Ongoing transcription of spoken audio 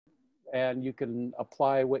and you can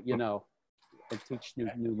apply what you know and teach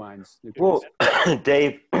new minds. Well,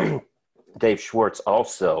 Dave Schwartz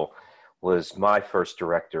also was my first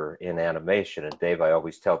director in animation. And Dave, I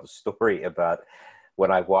always tell the story about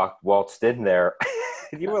when I waltzed in there.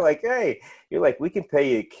 And you were like, hey, you're like, we can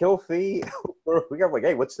pay you a kill fee. I'm like,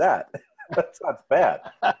 hey, what's that? That's not bad.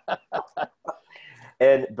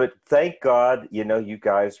 But thank God, you know, you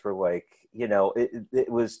guys were like, you know, it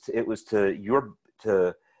was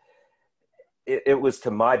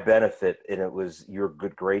to my benefit, and it was your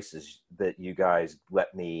good graces that you guys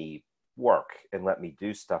let me work and let me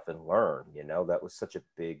do stuff and learn. You know, that was such a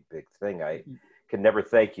big thing. I can never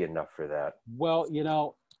thank you enough for that. Well, you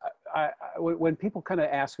know, when people kind of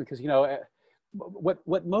ask me, because, you know,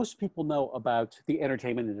 what most people know about the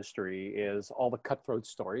entertainment industry is all the cutthroat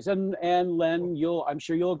stories, and Len, I'm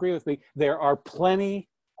sure you'll agree with me, there are plenty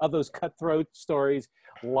of those cutthroat stories,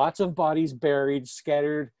 lots of bodies buried,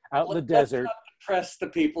 scattered out in the desert. Press the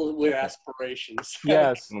people with aspirations.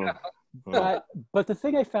 Yes. But the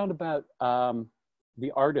thing I found about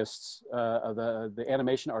the artists, the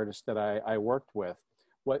animation artists that I worked with,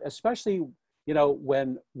 especially, you know,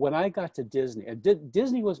 when I got to Disney,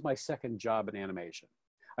 Disney was my second job in animation.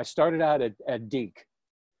 I started out at DEEK,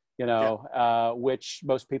 you know, which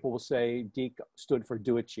most people will say DEEK stood for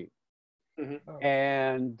Do It Cheap.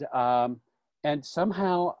 Mm-hmm. And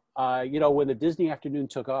somehow, you know, when the Disney afternoon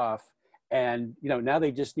took off, and, you know, now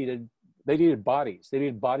they needed bodies. They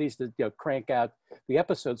needed bodies to, you know, crank out the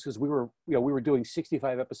episodes, because we were doing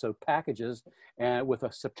 65 episode packages and with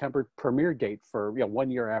a September premiere date for, you know,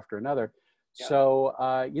 1 year after another. Yeah.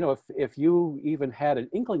 So, you know, if you even had an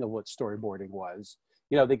inkling of what storyboarding was,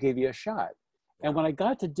 you know, they gave you a shot. And when I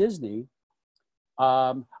got to Disney,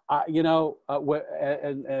 you know,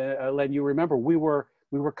 Len, you remember, we were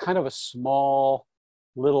kind of a small,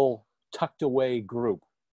 little tucked away group.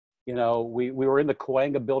 You know, we were in the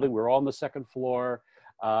Coanga building. We were all on the second floor.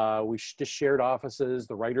 We just shared offices.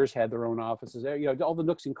 The writers had their own offices. You know, all the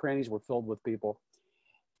nooks and crannies were filled with people.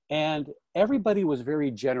 And everybody was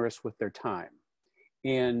very generous with their time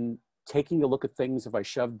in taking a look at things. If I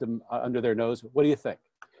shoved them under their nose, what do you think?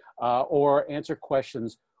 Or answer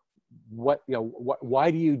questions.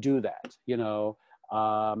 Why do you do that? You know,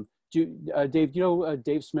 Dave, do you know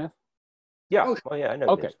Dave Smith? Yeah. Oh, well, yeah, I know.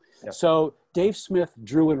 Okay. Yeah. So Dave Smith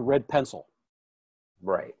drew in red pencil.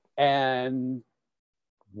 Right. And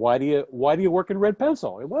why do you work in red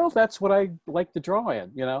pencil? Well, that's what I like to draw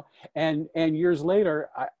in, you know. And years later,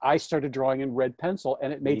 I started drawing in red pencil,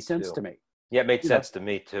 and it made sense to me. Yeah, it made sense to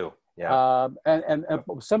me too. Yeah. And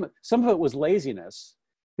some of it was laziness,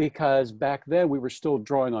 because back then we were still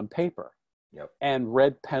drawing on paper. Yep. And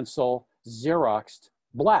red pencil Xeroxed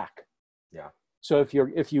black. Yeah. So if you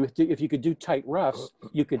could do tight roughs,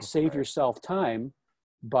 you could save yourself time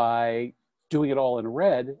by doing it all in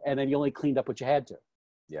red, and then you only cleaned up what you had to.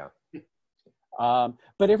 Yeah.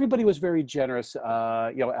 But everybody was very generous. You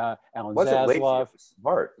know, Alan Zaslow. Lazy, it was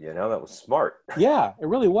smart. You know, that was smart. Yeah, it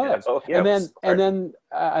really was. Yeah, and then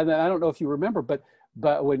I don't know if you remember, but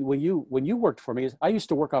when you worked for me, I used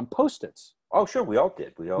to work on Post-its. Oh, sure, we all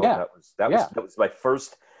did. We all. Yeah. That was my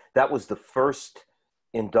first. That was the first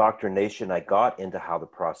indoctrination I got into how the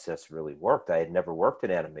process really worked. I had never worked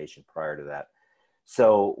in animation prior to that.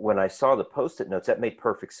 So when I saw the Post-it notes, that made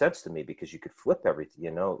perfect sense to me, because you could flip everything,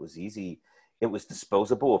 you know, it was easy. It was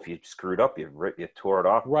disposable. If you screwed up, you tore it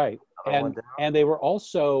off. Right. And they were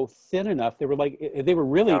also thin enough. They were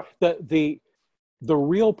really the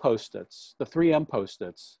real Post-its, the 3M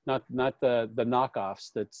Post-its, not the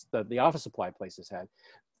knockoffs that the office supply places had.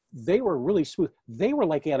 They were really smooth. They were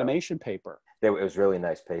like animation paper. It was really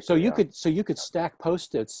nice paper. So you could stack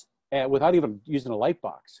Post-its without even using a light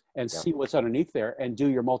box and see what's underneath there, and do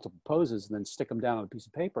your multiple poses, and then stick them down on a piece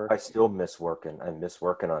of paper. I still miss working. I miss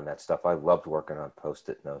working on that stuff. I loved working on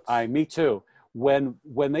Post-it notes. Me too. When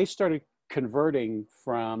they started converting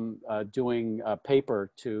from doing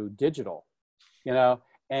paper to digital, you know,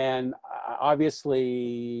 and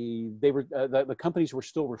obviously they were the companies were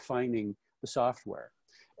still refining the software.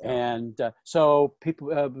 And so people,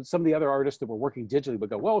 some of the other artists that were working digitally would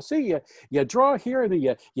go, well, see, you draw here, and then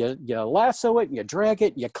you lasso it, and you drag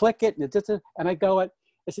it, and you click it, and I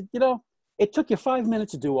said, you know, it took you 5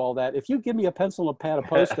 minutes to do all that. If you give me a pencil and a pad of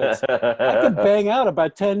Post-its, I can bang out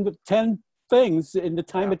about 10 things in the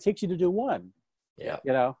time it takes you to do one. Yeah.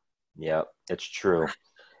 You know? Yeah, it's true.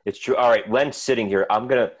 It's true. All right, Len's sitting here. I'm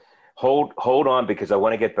going to hold on, because I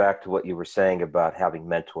want to get back to what you were saying about having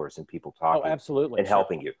mentors and people talking. Oh, absolutely. And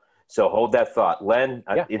helping you. So hold that thought. Len,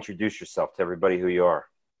 introduce yourself to everybody who you are.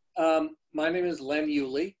 My name is Len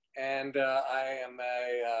Uhley, and I am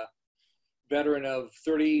a veteran of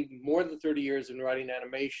more than 30 years in writing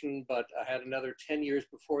animation, but I had another 10 years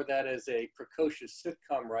before that as a precocious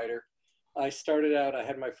sitcom writer. I started out, I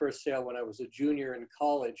had my first sale when I was a junior in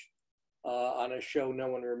college on a show no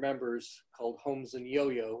one remembers called Holmes and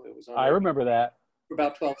Yo-Yo. It was on I remember that. for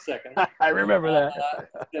about 12 seconds. I remember that.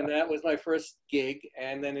 And that was my first gig.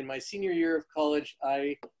 And then in my senior year of college,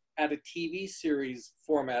 I had a TV series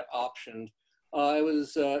format optioned. It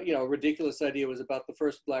was, you know, a ridiculous idea. It was about the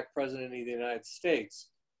first Black president of the United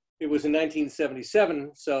States. It was in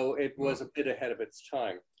 1977, so it was a bit ahead of its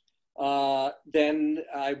time. Then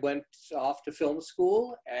I went off to film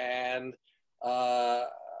school, and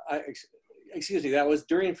excuse me, that was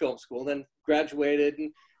during film school. Then graduated,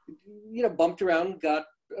 and you know, bumped around, got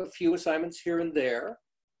a few assignments here and there,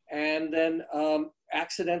 and then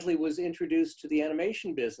accidentally was introduced to the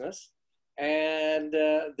animation business. And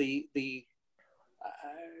the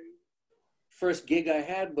first gig I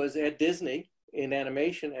had was at Disney in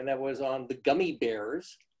animation, and that was on the Gummy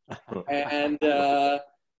Bears. And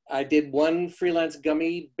I did one freelance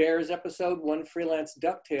Gummy Bears episode, one freelance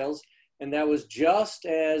DuckTales, and that was just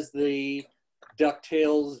as the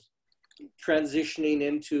DuckTales transitioning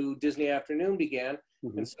into Disney Afternoon began.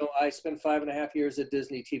 Mm-hmm. And so I spent 5.5 years at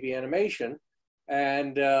Disney TV Animation,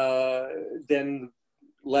 and then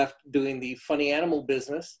left doing the funny animal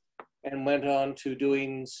business and went on to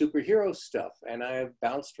doing superhero stuff. And I have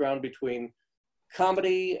bounced around between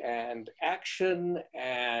comedy and action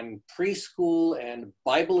and preschool and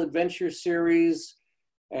Bible adventure series,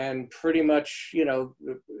 and pretty much, you know,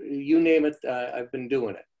 you name it, I've been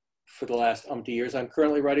doing it for the last umpty years. I'm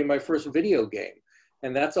currently writing my first video game,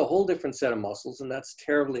 and that's a whole different set of muscles, and that's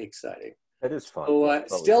terribly exciting. That is fun. So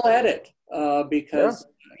still at it, because,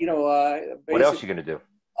 you know, what else are you going to do?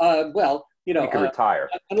 Well, you know, you can retire.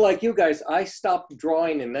 Unlike you guys, I stopped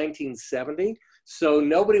drawing in 1970, so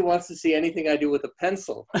nobody wants to see anything I do with a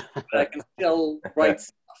pencil. But I can still write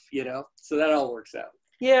stuff, you know, so that all works out.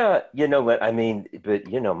 Yeah, you know, I mean, but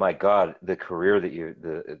you know, my God, the career that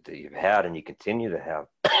you've had and you continue to have.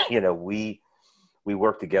 You know, we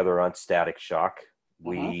worked together on Static Shock.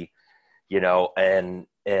 We, you know, and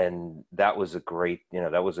that was a great, you know,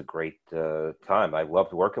 that was a great time. I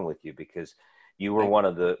loved working with you because you were one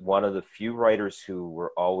of the few writers who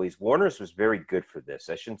were always, Warner's was very good for this.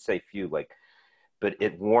 I shouldn't say few, but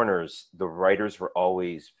at Warner's, the writers were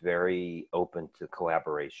always very open to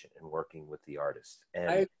collaboration and working with the artists. And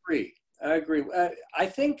I agree. I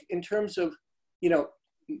think in terms of, you know,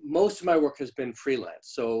 most of my work has been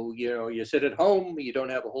freelance. So, you know, you sit at home, you don't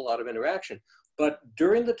have a whole lot of interaction. But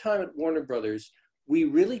during the time at Warner Brothers, we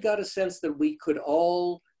really got a sense that we could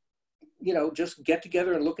all, you know, just get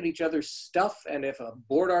together and look at each other's stuff. And if a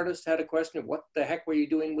board artist had a question, what the heck were you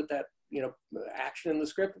doing with that, you know, action in the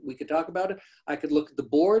script? We could talk about it. I could look at the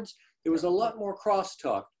boards. There was a lot more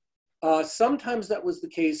crosstalk. Sometimes that was the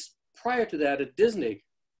case prior to that at Disney.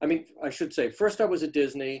 I mean, I should say, first I was at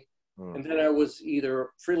Disney, and then I was either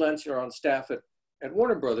freelancer or on staff at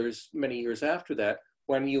Warner Brothers many years after that,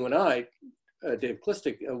 when you and I, Dave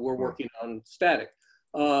Chlystek, were working on Static.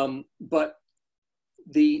 But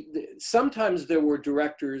sometimes there were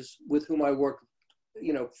directors with whom I worked,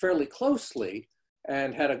 you know, fairly closely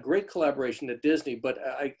and had a great collaboration at Disney. But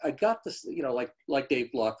I got this, you know, like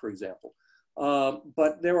Dave Block, for example.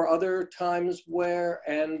 But there were other times where,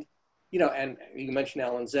 and you know, and you mentioned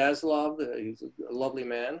Alan Zaslov, he's a lovely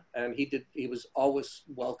man, and he was always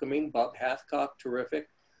welcoming. Bob Hathcock, terrific.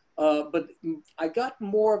 But I got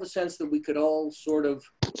more of a sense that we could all sort of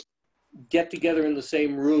get together in the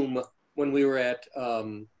same room when we were at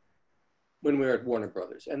Warner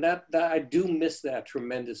Brothers, and that I do miss that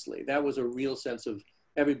tremendously. That was a real sense of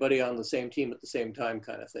everybody on the same team at the same time,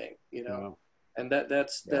 kind of thing, you know. Wow. And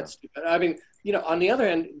that's. I mean, you know, on the other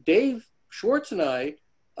hand, Dave Schwartz and I.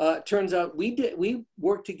 Turns out we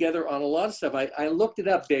worked together on a lot of stuff. I looked it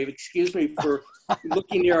up, Dave. Excuse me for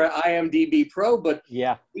looking your IMDb Pro, but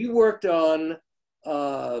yeah, we worked on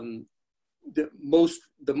the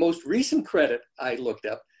most recent credit I looked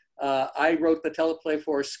up. I wrote the teleplay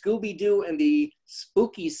for Scooby-Doo and the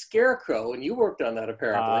Spooky Scarecrow, and you worked on that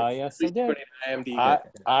apparently. Yes, I did.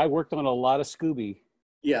 I worked on a lot of Scooby.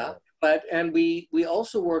 Yeah, and we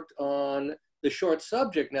also worked on the short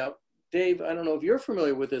subject. Now, Dave, I don't know if you're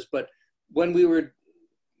familiar with this, but when we were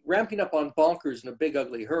ramping up on Bonkers in a Big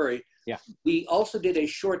Ugly Hurry, yeah, we also did a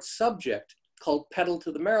short subject called Pedal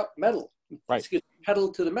to the Metal. Right. Excuse me,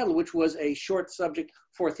 Pedal to the Metal, which was a short subject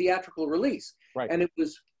for theatrical release. Right. And it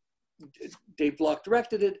was, Dave Block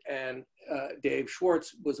directed it, and Dave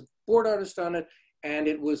Schwartz was a board artist on it, and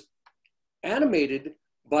it was animated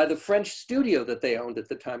by the French studio that they owned at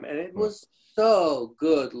the time. And it was so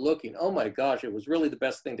good looking. Oh my gosh, it was really the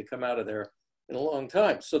best thing to come out of there in a long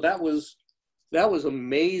time. So that was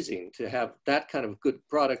amazing to have that kind of good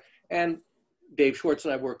product. And Dave Schwartz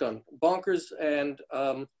and I worked on Bonkers and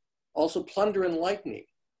also Plunder and Lightning.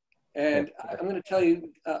 And I'm going to tell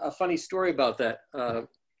you a funny story about that.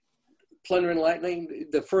 Plunder and Lightning,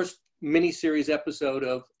 the first miniseries episode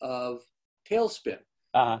of Tailspin.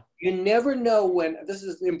 You never know when, this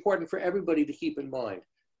is important for everybody to keep in mind,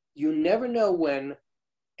 you never know when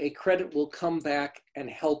a credit will come back and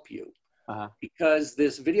help you. Because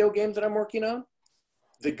this video game that I'm working on,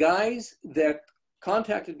 the guys that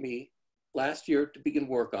contacted me last year to begin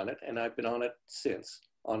work on it, and I've been on it since,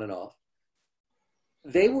 on and off,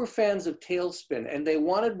 they were fans of Tailspin, and they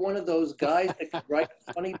wanted one of those guys that could write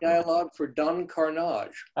funny dialogue for Don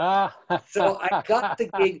Carnage. So I got the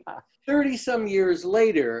gig 30-some years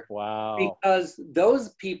later. Wow. Because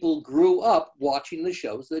those people grew up watching the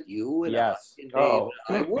shows that you and I and Dave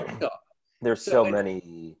and I worked on. There's so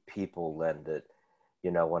many people, Len, that, you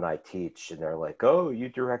know, when I teach and they're like, oh, you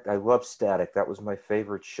direct, I love Static. That was my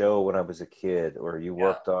favorite show when I was a kid. Or you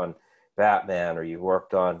worked on Batman, or you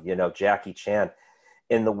worked on, you know, Jackie Chan.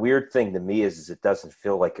 And the weird thing to me is it doesn't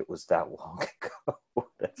feel like it was that long ago.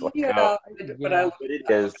 That's like, but I looked at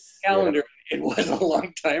the calendar. It was a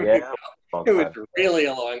long time ago. It was really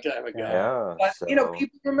a long time ago. But, you know,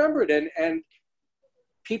 people remember it. And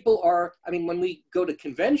people are, I mean, when we go to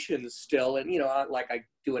conventions still, and, you know, like I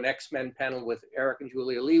do an X-Men panel with Eric and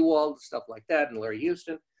Julia Leewald, stuff like that, and Larry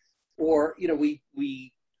Houston, or, you know, we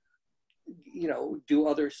you know, do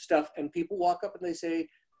other stuff, and people walk up and they say,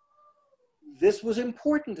 this was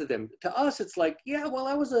important to them. To us, it's like, yeah, well,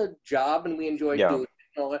 that was a job and we enjoyed doing it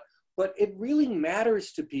and all that. But it really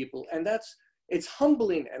matters to people. And it's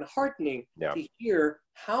humbling and heartening to hear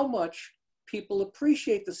how much people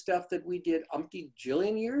appreciate the stuff that we did umpty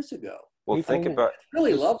jillion years ago. Well, think about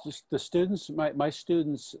really lovely. The students, my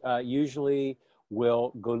students usually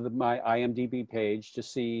will go to my IMDb page to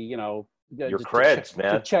see, you know, your creds,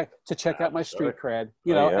 man. To check out my street cred,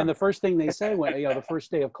 you know, and the first thing they say when, you know, the first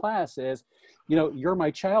day of class is, you know, you're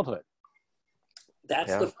my childhood.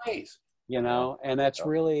 That's the phrase. You know, and that's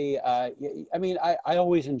really, I mean, I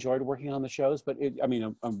always enjoyed working on the shows, but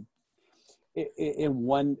on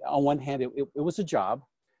one hand, it was a job.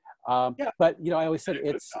 But, you know, I always said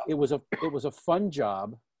it was a fun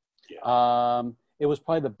job. It was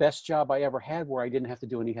probably the best job I ever had where I didn't have to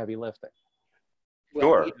do any heavy lifting.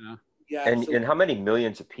 Sure. You know? And how many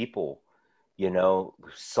millions of people, you know,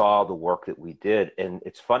 saw the work that we did. And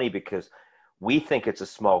it's funny because we think it's a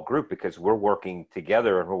small group because we're working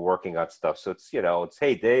together and we're working on stuff. So it's, you know, it's,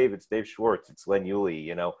 hey, Dave, it's Dave Schwartz, it's Len Uhley,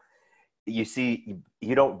 you know. You see,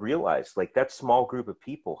 you don't realize, like, that small group of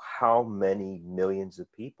people, how many millions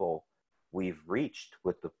of people we've reached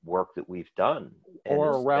with the work that we've done.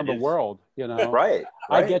 Or around the world, you know. Right.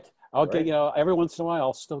 I'll get, you know, every once in a while,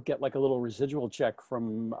 I'll still get like a little residual check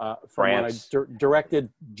from when I directed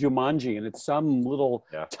Jumanji, and it's some little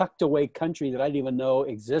tucked away country that I didn't even know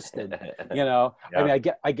existed. You know, I mean,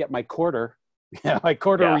 I get my quarter,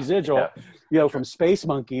 residual, you know, from Space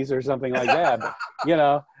Monkeys or something like that. You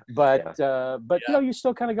know, but you know, you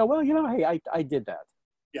still kind of go, well, you know, hey, I did that.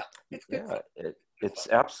 It's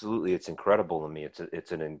absolutely, it's incredible to me.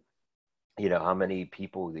 It's you know, how many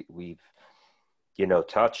people that we've, you know,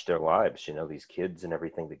 touched their lives, you know, these kids and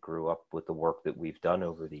everything that grew up with the work that we've done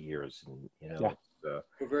over the years. And, you know,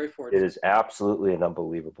 we're very fortunate. It is absolutely an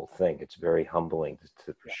unbelievable thing. It's very humbling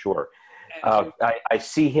for sure. I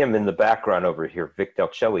see him in the background over here. Vic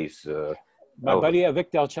Delcelli's my buddy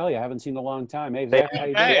Vic Delcelli. I haven't seen in a long time. Hey, Vic, how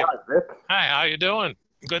you doing? Hey. Hi, how you doing?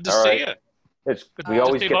 Good to see you. It's good we to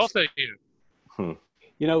always see get both of you.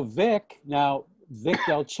 You know, Vic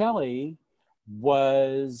Delcelli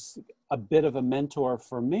was a bit of a mentor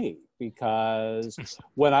for me because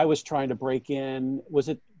when I was trying to break in,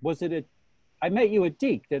 I met you at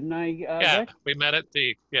Deke, didn't I? Yeah, Vic? We met at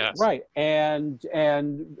Deke. Yes. Right, and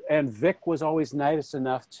Vic was always nice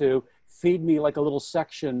enough to feed me like a little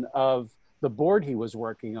section of the board he was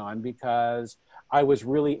working on because I was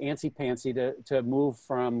really antsy-pantsy to move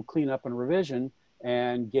from cleanup and revision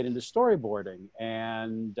and get into storyboarding,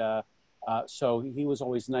 and so he was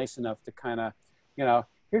always nice enough to kind of, you know,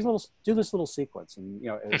 do this little sequence, and, you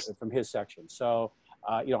know, from his section. So,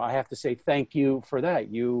 you know, I have to say thank you for that.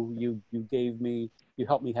 You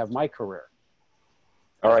helped me have my career.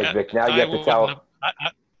 All right, Vic. Now you have to tell.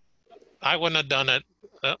 I wouldn't have done it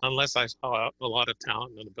unless I saw a lot of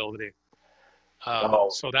talent and ability.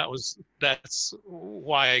 So that's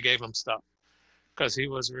why I gave him stuff, because he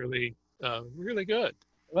was really, really good.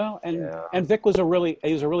 Well, Yeah. and Vic was he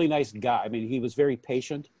was a really nice guy. I mean, he was very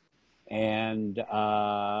patient, and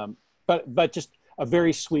but just a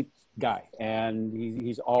very sweet guy. And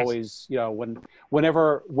he's always, you know,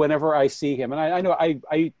 whenever I see him, and I know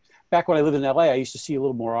I back when I lived in LA, I used to see you a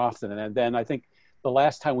little more often. And then I think the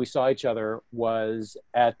last time we saw each other was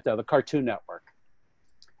at the Cartoon Network.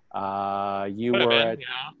 You Could have were been, at,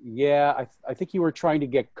 yeah. yeah, I think you were trying to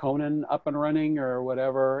get Conan up and running or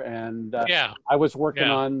whatever. And Yeah. I was working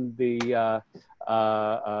Yeah. on the,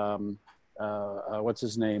 what's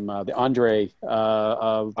his name? The Andre,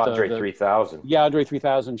 Andre 3000. Yeah, Andre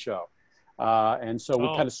 3000 show. And so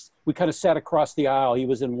Oh. we kind of sat across the aisle. He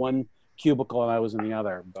was in one cubicle and I was in the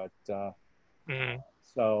other, but, Mhm.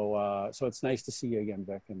 so it's nice to see you again,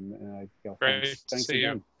 Vic. And you know, Great thanks to see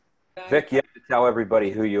again. you. Vic, you have to tell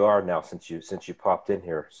everybody who you are now since you popped in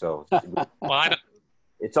here. So Well,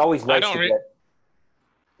 it's always nice don't to re-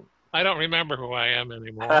 get. I don't remember who I am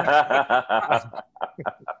anymore.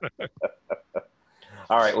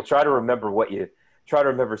 All right, well, try to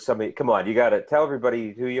remember somebody. Come on, you got to tell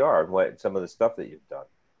everybody who you are and what some of the stuff that you've done.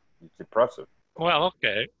 It's impressive. Well,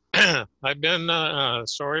 okay. I've been a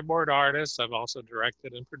storyboard artist. I've also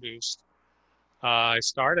directed and produced. I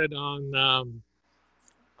started on,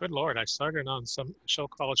 good Lord, I started on some show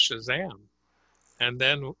called Shazam, and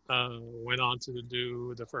then went on to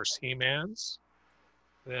do the first He-Mans.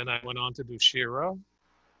 Then I went on to do She-Ra.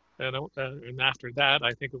 And after that,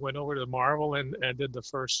 I think I went over to Marvel and did the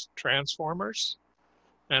first Transformers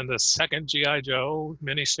and the second G.I. Joe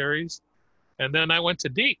miniseries. And then I went to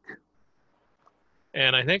Deke.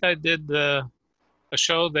 And I think I did a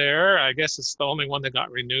show there. I guess it's the only one that got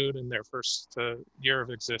renewed in their first year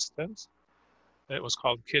of existence. It was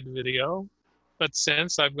called Kid Video. But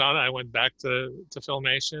since I went back to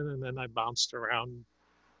Filmation, and then I bounced around.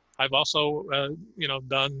 I've also,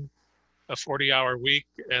 done a 40-hour week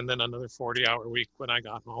and then another 40-hour week when I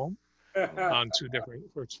got home on two different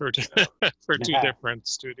for two different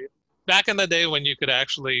studios. Back in the day when you could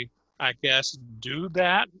actually, I guess, do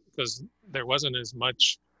that because there wasn't as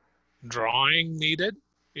much drawing needed.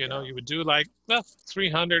 You know, you would do like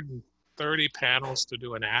 330 panels to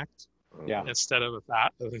do an act. Yeah. Instead of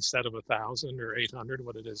 1,000 or 800,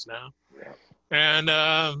 what it is now. Yeah. And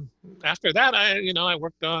after that, I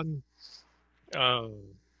worked on.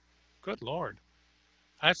 Good Lord,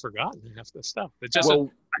 I've forgotten half the stuff. It just I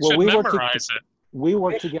should memorize it. We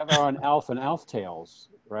worked together on Alf and Alf Tales,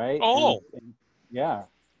 right? Oh, and yeah.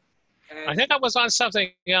 I think I was on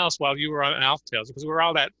something else while you were on Alf Tales because we were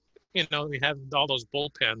all that. We had all those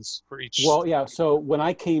bullpens for each. Well, yeah. So when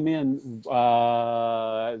I came in,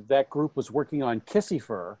 that group was working on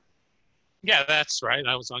Kissifer. Yeah, that's right.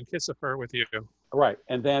 I was on Kissifer with you. Right,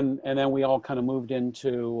 and then we all kind of moved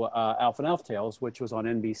into Alf and Alf Tales, which was on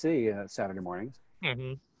NBC Saturday mornings.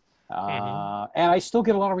 Mm-hmm. And I still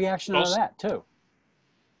get a lot of reaction out of that too.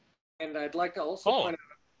 And I'd like to also point out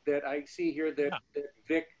that I see here that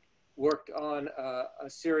Vic worked on a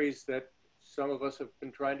series that some of us have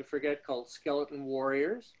been trying to forget called Skeleton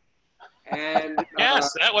Warriors. And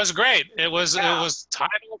yes, that was great. It was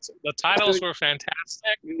titled. The titles were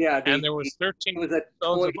fantastic. Yeah, and there was 13 episodes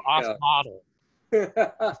of Off Model.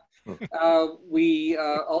 We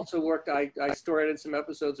also worked. I storyboarded some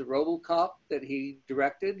episodes of RoboCop that he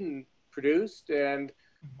directed and produced. And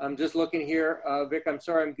I'm just looking here, Vic. I'm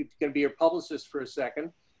sorry, I'm going to be your publicist for a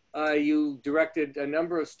second. You directed a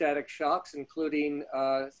number of Static Shocks, including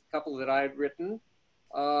a couple that I had written.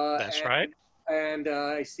 That's right. And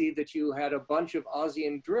I see that you had a bunch of Ozzy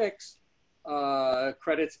and Drix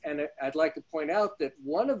credits, and I'd like to point out that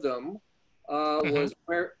one of them was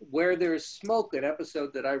Where There's Smoke, an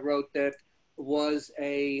episode that I wrote that was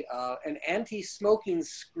an anti-smoking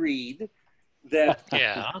screed that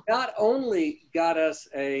not only got us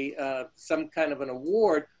some kind of an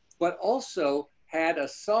award, but also had a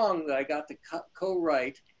song that I got to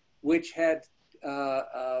co-write, which had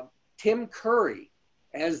Tim Curry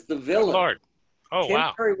as the villain. Good Lord. Oh, Tim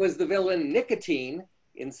wow. Curry was the villain, Nicotine,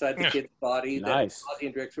 inside the kid's body that Ozzy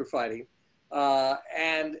and Drix were fighting.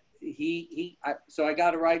 And so I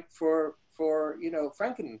got to write for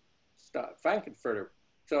Frankenfurter.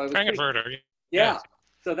 So it was Frankenfurter. Yeah.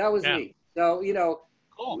 So that was neat. So,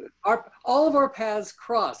 cool. all of our paths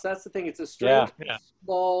cross. That's the thing. It's a strange,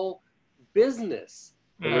 small business.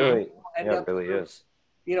 It really is.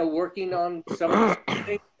 Working on some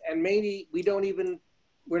things, and maybe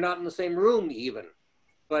we're not in the same room even,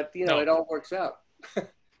 but it all works out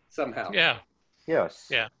somehow. Yeah. Yes.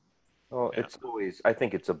 Yeah. Well, it's always, I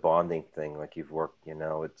think it's a bonding thing. Like you've worked,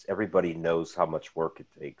 it's everybody knows how much work it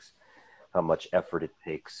takes, how much effort it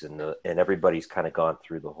takes. And everybody's kind of gone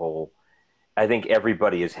through the whole I think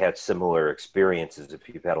everybody has had similar experiences if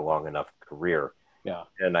you've had a long enough career. Yeah.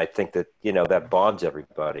 And I think that, that bonds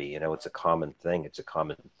everybody. It's a common thing. It's a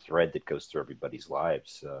common thread that goes through everybody's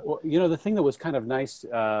lives. Well, the thing that was kind of nice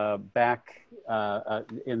back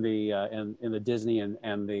in the Disney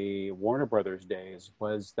and the Warner Brothers days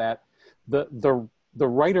was that the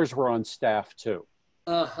writers were on staff too.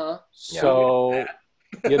 Uh-huh. So,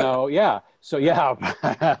 yeah. So, yeah.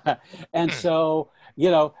 And so,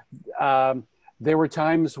 there were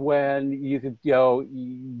times when you could,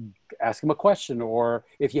 ask them a question, or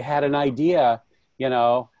if you had an idea,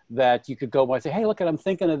 that you could go and say, hey, look, I'm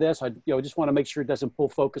thinking of this. I just want to make sure it doesn't pull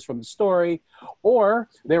focus from the story. Or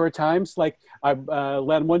there were times like,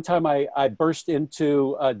 Len, one time I burst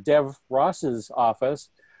into Dev Ross's office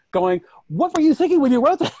going, what were you thinking when you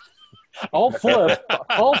wrote that? all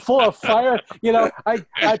full of fire.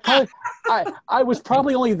 I was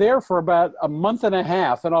probably only there for about a month and a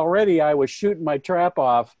half, and already I was shooting my trap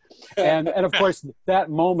off. And of course, that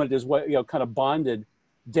moment is what, kind of bonded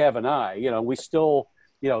Dev and I. We still,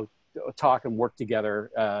 talk and work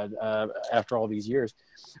together after all these years.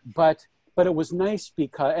 But it was nice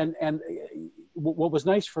because, and what was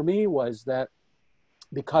nice for me was that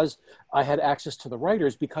because I had access to the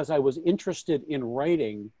writers, because I was interested in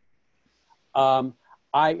writing, I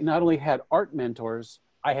not only had art mentors,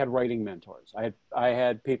 I had writing mentors. I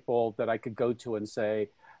had people that I could go to and say,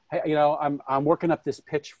 hey, I'm working up this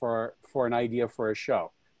pitch for an idea for a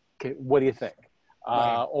show. Okay, what do you think?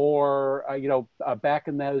 Right. Or back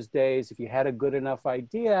in those days, if you had a good enough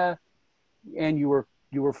idea and you were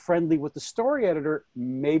friendly with the story editor,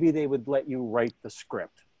 maybe they would let you write the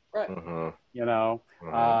script. Right.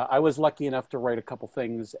 Mm-hmm. I was lucky enough to write a couple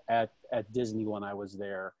things at Disney when I was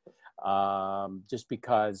there. Just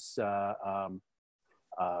because the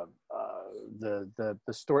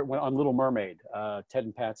story went on Little Mermaid, Ted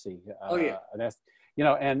and Patsy. Oh yeah. And that's,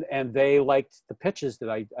 and they liked the pitches that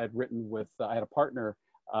I'd written with. I had a partner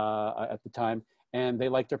at the time, and they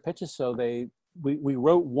liked their pitches, so we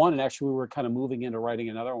wrote one, and actually we were kind of moving into writing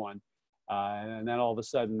another one, and then all of a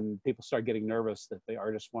sudden people started getting nervous that the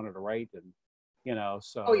artist wanted to write, and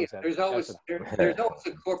so. Oh yeah, there's always a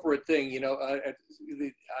corporate thing. I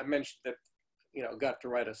mentioned that got to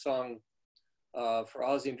write a song for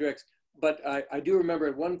Ozzy and Drix, but I do remember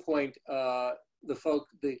at one point the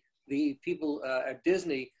people at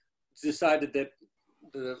Disney decided that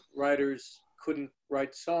the writers couldn't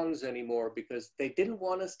write songs anymore because they didn't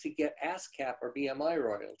want us to get ASCAP or BMI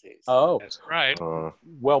royalties. Oh, That's right.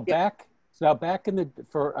 well, back in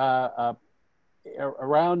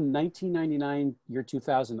around 1999, year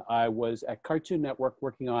 2000, I was at Cartoon Network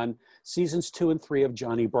working on seasons 2 and 3 of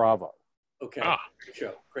Johnny Bravo. Okay, great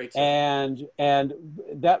show, great. And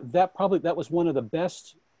that was one of the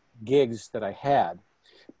best gigs that I had,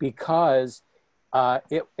 because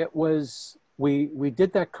it was we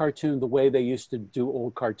did that cartoon the way they used to do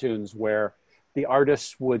old cartoons, where the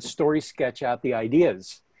artists would story sketch out the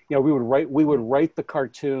ideas. We would write the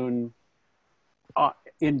cartoon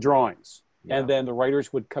in drawings. Yeah. And then the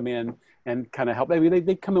writers would come in and kind of help. Maybe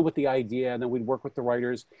they'd come in with the idea, and then we'd work with the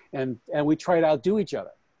writers, and we try to outdo each other.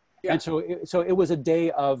 Yeah. And so it was a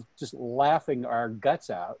day of just laughing our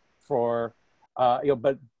guts out for,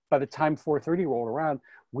 but by the time 4:30 rolled around,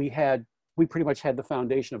 we pretty much had the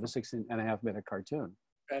foundation of a 6.5-minute cartoon.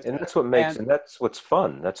 And that's what makes, and that's what's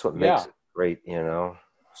fun. That's what makes it great,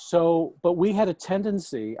 So, but we had a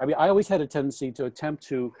tendency, I always had a tendency to attempt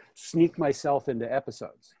to sneak myself into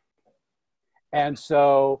episodes. And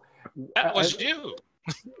so that was you.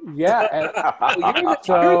 Yeah.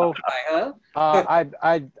 So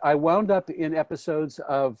I wound up in episodes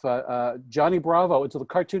of Johnny Bravo until the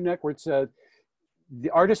Cartoon Network said the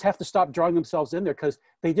artists have to stop drawing themselves in there because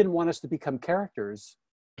they didn't want us to become characters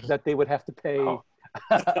that they would have to pay. Oh.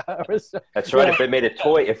 That's right. Yeah. If they made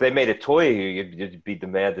a toy, you'd be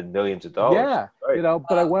demanding millions of dollars. Yeah, right.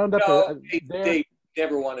 But I wound up. They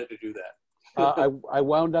never wanted to do that. I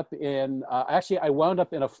wound up in I wound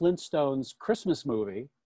up in a Flintstones Christmas movie.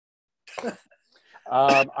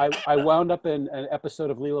 I wound up in an episode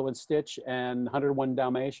of Lilo and Stitch and 101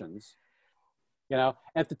 Dalmatians.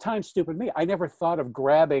 At the time, stupid me, I never thought of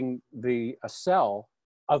grabbing a cell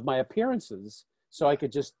of my appearances so I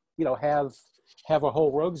could just have a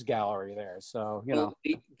whole rogues gallery there. So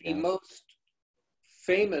the most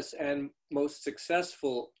famous and most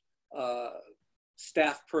successful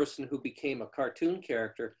staff person who became a cartoon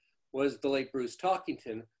character was the late Bruce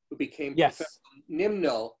Talkington, who became Professor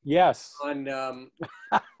Nimno. Yes. On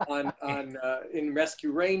in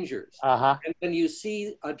Rescue Rangers. Uh-huh. And when you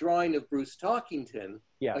see a drawing of Bruce Talkington,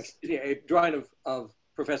 yes, a drawing of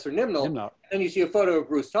Professor Nimnall. Nimnall. And you see a photo of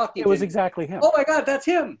Bruce talking. It was exactly him. Oh my God, that's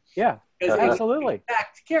him. Yeah, absolutely.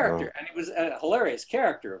 Exact character, and it was a hilarious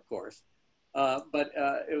character, of course. But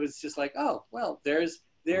it was just like, oh well, there's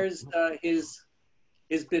his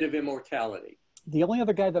bit of immortality. The only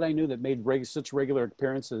other guy that I knew that made such regular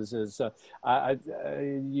appearances is,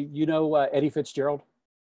 you know, Eddie Fitzgerald.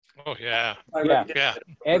 Oh yeah. Yeah.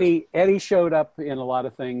 Eddie showed up in a lot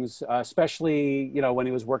of things, especially, you know, when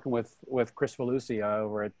he was working with Chris Valusia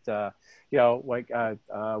over at, you know, like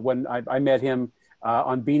when I met him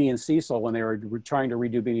on Beanie and Cecil when they were trying to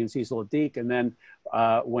redo Beanie and Cecil at Deke, and then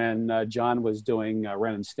when John was doing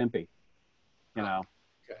Ren and Stimpy, you know.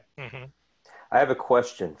 Okay. Mm-hmm. I have a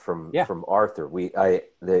question from Arthur.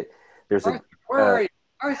 There's Arthur, where are you?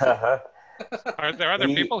 Arthur. Are there other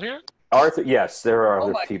people here? Arthur, yes, there are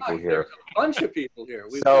other people God, here. There's a bunch of people here.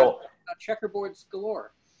 We've got checkerboards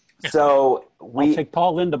galore. So I'll take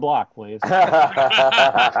Paul Lynn to block, please.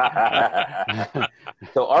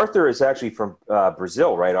 So Arthur is actually from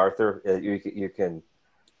Brazil, right? Arthur, you can.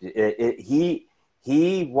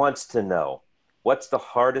 He wants to know, what's the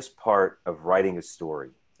hardest part of writing a story,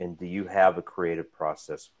 and do you have a creative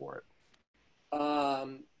process for it?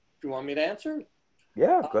 Do you want me to answer?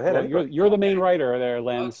 Yeah, go ahead. Well, you're the main writer there,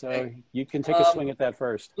 Len, Okay. so you can take a swing at that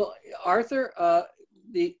first. Well, Arthur,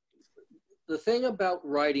 the thing about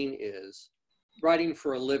writing is writing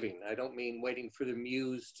for a living. I don't mean waiting for the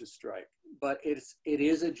muse to strike, but it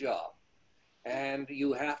is a job, and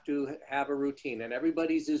you have to have a routine, and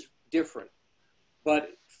everybody's is different.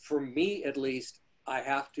 But for me, at least, I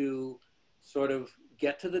have to sort of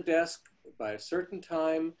get to the desk by a certain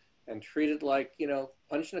time and treat it like, you know,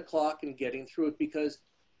 punching a clock and getting through it, because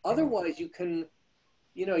otherwise you can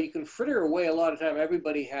fritter away a lot of time.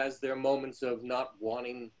 Everybody has their moments of not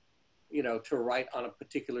wanting, you know, to write on a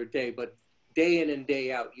particular day, but day in and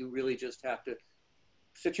day out, you really just have to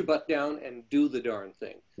sit your butt down and do the darn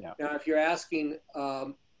thing. Yeah. Now, if you're asking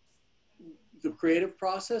the creative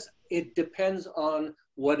process, it depends on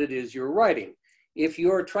what it is you're writing. If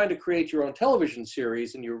you're trying to create your own television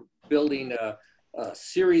series and you're building a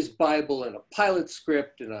series Bible and a pilot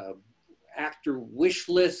script and a actor wish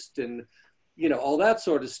list and, you know, all that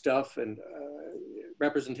sort of stuff, and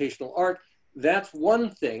representational art, that's one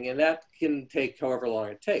thing, and that can take however long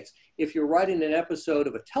it takes. If you're writing an episode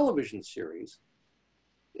of a television series,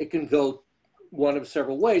 it can go one of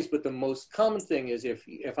several ways, but the most common thing is if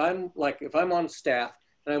I'm on staff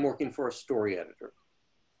and I'm working for a story editor,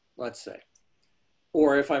 let's say,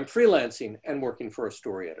 or if I'm freelancing and working for a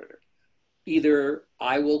story editor, either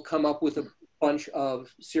I will come up with a bunch of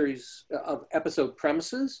episode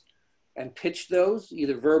premises and pitch those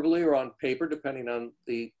either verbally or on paper, depending on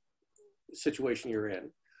the situation you're in,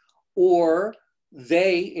 or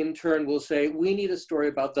they in turn will say, we need a story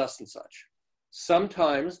about thus and such.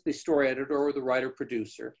 Sometimes the story editor or the writer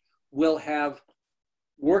producer will have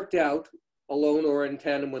worked out, alone or in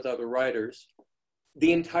tandem with other writers,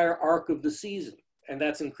 the entire arc of the season. And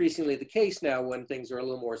that's increasingly the case now when things are a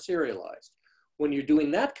little more serialized. When you're doing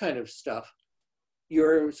that kind of stuff,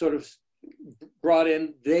 you're sort of brought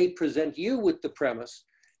in, they present you with the premise,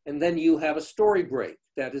 and then you have a story break.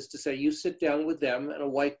 That is to say, you sit down with them and a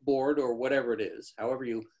whiteboard or whatever it is, however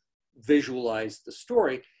you visualize the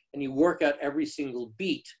story, and you work out every single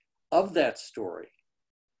beat of that story.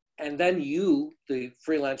 And then you, the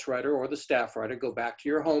freelance writer or the staff writer, go back to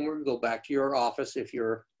your home or go back to your office if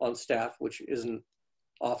you're on staff, which isn't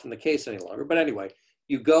often the case any longer. But anyway,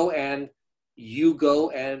 you go and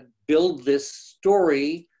build this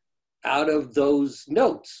story out of those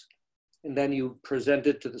notes. And then you present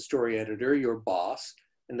it to the story editor, your boss,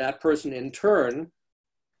 and that person in turn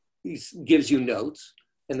gives you notes.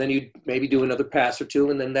 And then you maybe do another pass or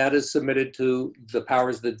two, and then that is submitted to the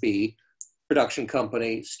powers that be, production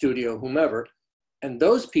company, studio, whomever. And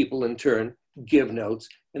those people in turn give notes.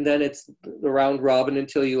 And then it's the round robin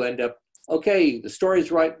until you end up, okay, the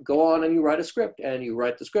story's right, go on and you write a script. And you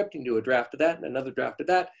write the script and do a draft of that and another draft of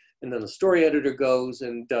that. And then the story editor goes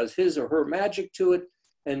and does his or her magic to it.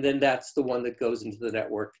 And then that's the one that goes into the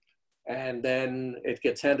network. And then it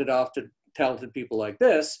gets handed off to talented people like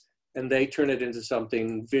this, and they turn it into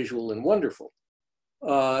something visual and wonderful.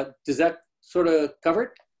 Does that sort of cover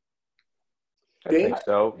it? I think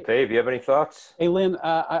so. Dave, you have any thoughts? Hey, Lynn,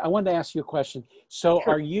 I wanted to ask you a question. So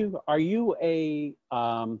Sure. are you an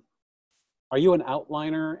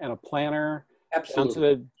outliner and a planner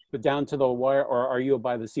Absolutely. down to the wire, or are you a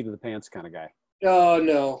by the seat of the pants kind of guy?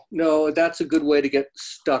 Oh, no, that's a good way to get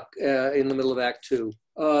stuck in the middle of Act 2.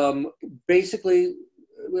 Basically,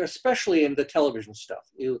 especially in the television stuff,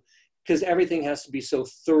 because everything has to be so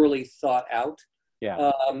thoroughly thought out.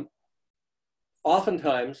 Yeah.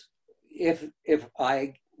 oftentimes, if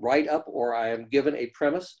I write up or I am given a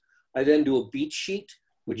premise, I then do a beat sheet,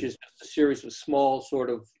 which is just a series of small sort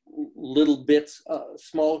of little bits,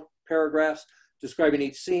 small paragraphs describing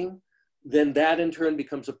each scene. Then that in turn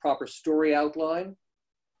becomes a proper story outline,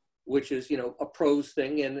 which is, a prose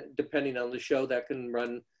thing. And depending on the show, that can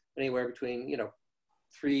run anywhere between,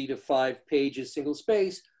 3 to 5 pages, single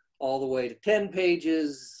space, all the way to 10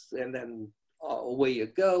 pages, and then away you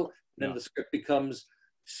go. Then the script becomes,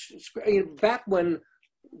 back when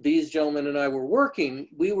these gentlemen and I were working,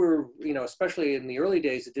 we were, especially in the early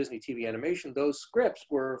days of Disney TV animation, those scripts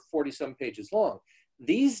were 40-some pages long.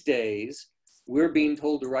 These days, we're being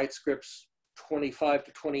told to write scripts 25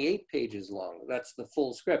 to 28 pages long. That's the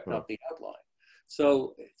full script, not the outline.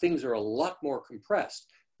 So things are a lot more compressed.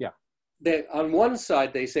 Yeah. On one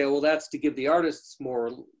side, they say, well, that's to give the artists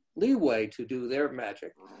more leeway to do their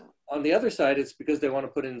magic. On the other side, it's because they want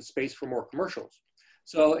to put in space for more commercials.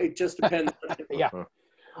 So it just depends on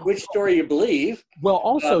which story you believe. Well,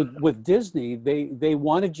 also with Disney, they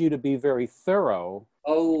wanted you to be very thorough.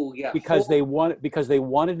 Oh, yeah. Because they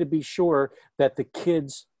wanted to be sure that the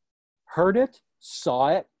kids heard it, saw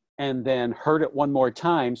it, and then heard it one more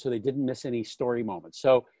time so they didn't miss any story moments.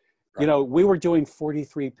 So, we were doing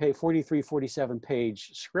 43, 47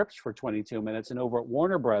 page scripts for 22 minutes. And over at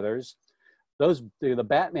Warner Brothers, the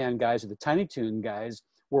Batman guys or the Tiny Toon guys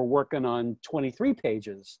were working on 23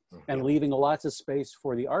 pages and leaving lots of space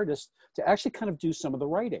for the artist to actually kind of do some of the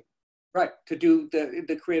writing. Right, to do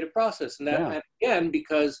the creative process. And that, and again,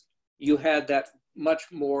 because you had that much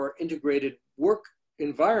more integrated work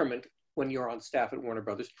environment when you're on staff at Warner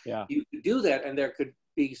Brothers, you could do that, and there could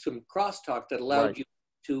be some crosstalk that allowed you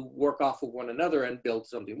to work off of one another and build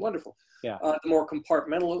something wonderful. The more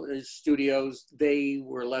compartmental studios, they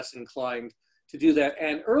were less inclined to do that.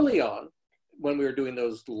 And early on, when we were doing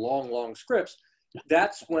those long scripts,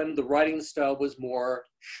 that's when the writing style was more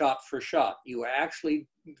shot for shot. You were actually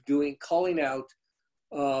calling out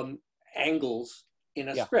angles in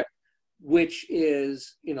a script, which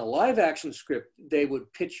is, in a live action script, they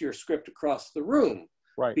would pitch your script across the room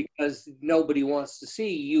because nobody wants to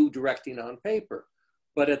see you directing on paper.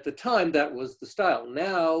 But at the time, that was the style.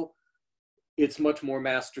 Now, it's much more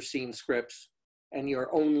master scene scripts, and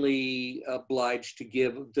you're only obliged to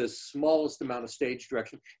give the smallest amount of stage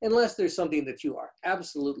direction, unless there's something that you are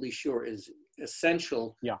absolutely sure is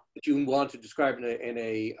essential that you want to describe in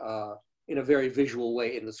a very visual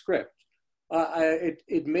way in the script.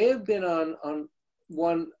 It may have been on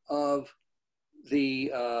one of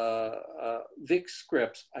the Vic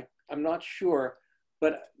scripts. I'm not sure,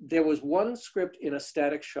 but there was one script in A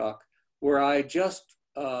Static Shock where I just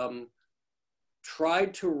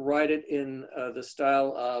tried to write it in the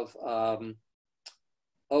style of,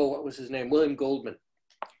 what was his name? William Goldman.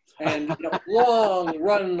 And long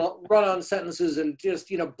run-on sentences and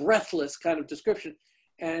just, breathless kind of description.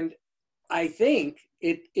 And I think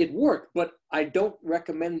it worked, but I don't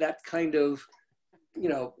recommend that kind of,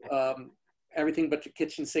 everything but your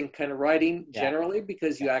kitchen sink kind of writing generally,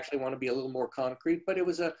 because you actually want to be a little more concrete. But it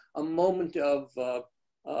was a moment of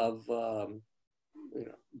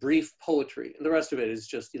brief poetry, and the rest of it is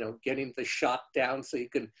just getting the shot down so you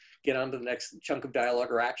can get on to the next chunk of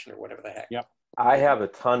dialogue or action or whatever the heck. I have a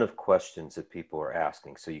ton of questions that people are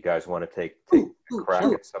asking, so you guys want to take a crack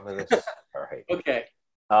at some of this? All right. Okay.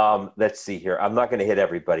 Let's see here. I'm not going to hit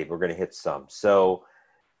everybody. We're going to hit some. So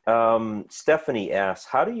Stephanie asks,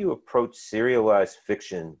 how do you approach serialized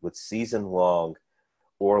fiction with season-long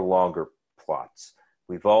or longer plots?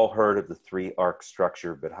 We've all heard of the 3-arc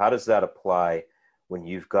structure, but how does that apply when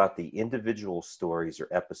you've got the individual stories or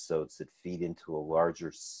episodes that feed into a larger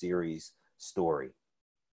series story?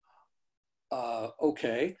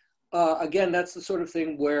 Okay. Again, that's the sort of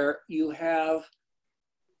thing where you have,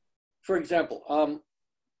 for example,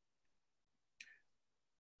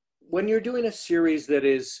 when you're doing a series that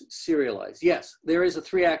is serialized, yes, there is a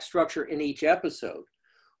 3-act structure in each episode,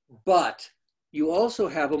 but you also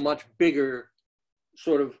have a much bigger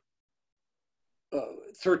sort of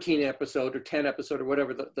 13 episode or 10 episode or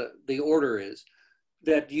whatever the order is,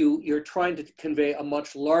 that you're trying to convey a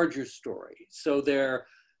much larger story. So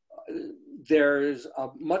there's a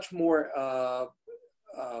much more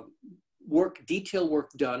detail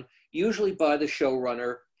work done, usually by the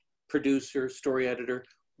showrunner, producer, story editor,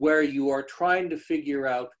 where you are trying to figure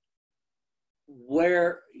out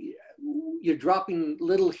where you're dropping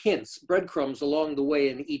little hints, breadcrumbs along the way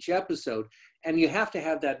in each episode. And you have to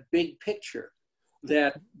have that big picture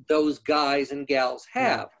that those guys and gals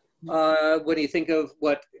have. When you think of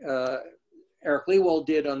what Eric Lewald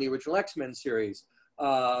did on the original X-Men series,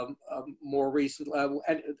 more recent,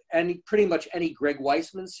 and pretty much any Greg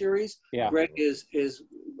Weisman series. Yeah. Greg is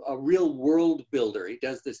a real world builder. He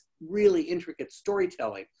does this really intricate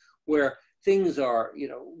storytelling where things are, you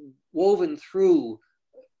know, woven through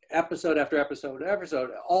episode after episode after episode,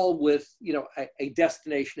 all with, you know, a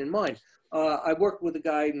destination in mind. I worked with a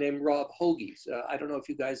guy named Rob Hoagies. I don't know if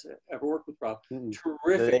you guys ever worked with Rob.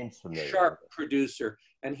 Terrific, sharp producer.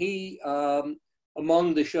 And he,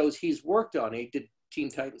 among the shows he's worked on, he did Teen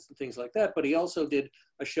Titans and things like that, but he also did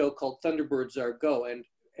a show called Thunderbirds Are Go. And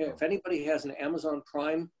if anybody has an Amazon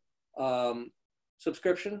Prime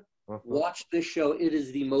subscription, watch this show. It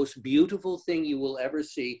is the most beautiful thing you will ever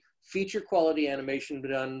see. Feature quality animation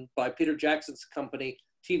done by Peter Jackson's company,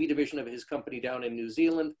 TV division of his company down in New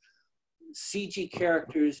Zealand. CG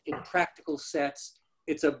characters in practical sets.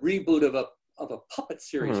 It's a reboot of a puppet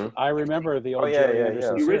series. I remember the old Jerry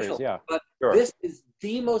Anderson the original. series. Yeah, but this is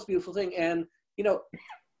the most beautiful thing. And you know,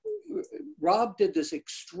 Rob did this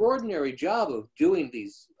extraordinary job of doing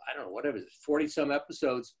these, I don't know, whatever, 40 some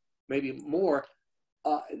episodes, maybe more,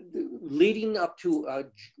 leading up to a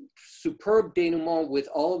superb denouement with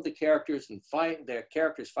all of the characters and finding their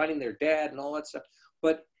dad and all that stuff.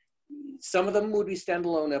 But some of them would be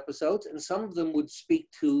standalone episodes, and some of them would speak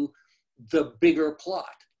to the bigger plot.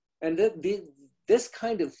 And this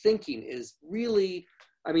kind of thinking is really,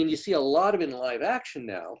 I mean, you see a lot of it in live action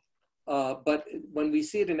now, but when we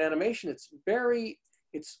see it in animation, it's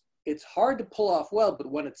hard to pull off well, but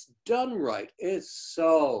when it's done right, it's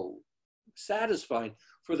so satisfying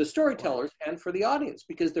for the storytellers and for the audience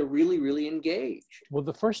because they're really, really engaged. Well,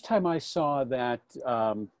 the first time I saw that,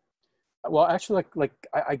 well, actually,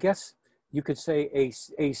 I guess you could say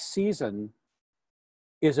a season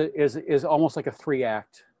is almost like a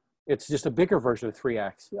 3-act. It's just a bigger version of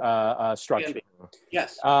 3-act structure.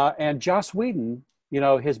 Yes. And Joss Whedon, you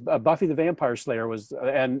know, his Buffy the Vampire Slayer was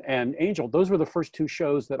and Angel. Those were the first 2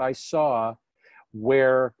 shows that I saw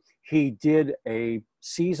where he did a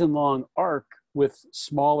season-long arc with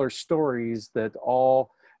smaller stories that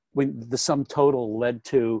all, when the sum total led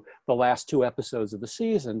to the last 2 episodes of the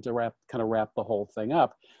season to wrap the whole thing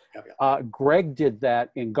up. Greg did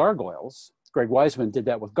that in Gargoyles. Greg Weisman did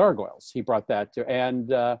that with Gargoyles. He brought that to, and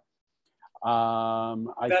that's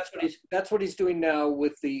what he's doing now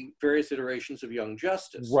with the various iterations of Young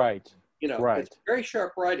Justice. Right. You know, right. It's very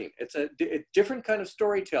sharp writing. It's a different kind of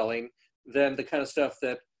storytelling than the kind of stuff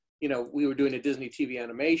that, you know, we were doing a Disney TV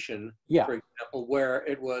animation, for example, where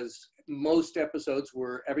it was most episodes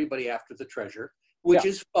were everybody after the treasure, which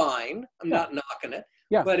is fine. I'm not knocking it.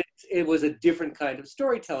 Yeah. But it was a different kind of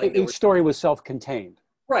storytelling. Each story was self-contained.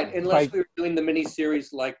 Right, unless we were doing the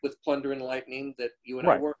mini-series like with Plunder and Lightning that you and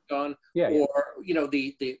I worked on, or, you know,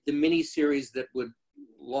 the mini-series that would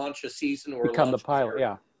launch a season or become the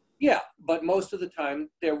pilot, Yeah, but most of the time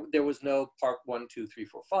there was no part 1, 2, 3,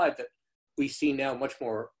 4, 5 that we see now much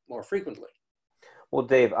more frequently. Well,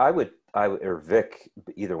 Dave, I would, or Vic,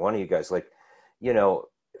 either one of you guys, like, you know,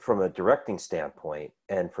 from a directing standpoint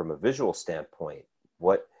and from a visual standpoint,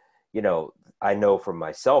 what, you know, I know from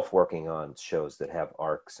myself working on shows that have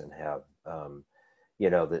arcs and have, you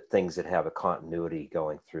know, that things that have a continuity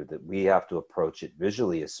going through, that we have to approach it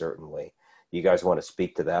visually a certain way. You guys want to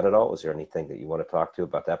speak to that at all? Is there anything that you want to talk to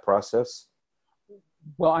about that process?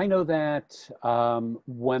 Well, I know that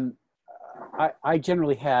when I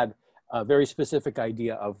generally had a very specific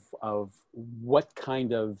idea of what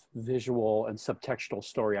kind of visual and subtextual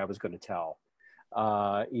story I was going to tell,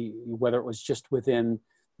 whether it was just within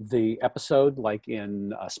the episode, like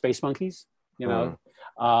in Space Monkeys, you know,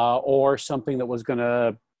 or something that was going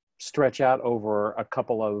to stretch out over a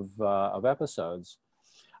couple of episodes.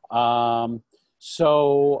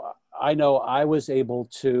 So I know I was able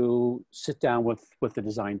to sit down with the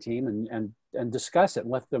design team and discuss it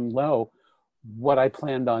and let them know what I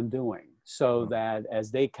planned on doing, so that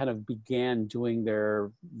as they kind of began doing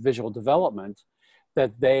their visual development,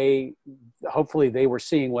 that hopefully they were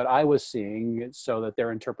seeing what I was seeing, so that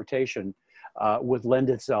their interpretation would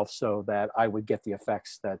lend itself so that I would get the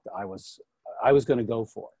effects that I was going to go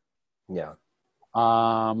for. Yeah.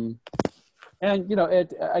 And, you know,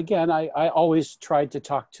 I always tried to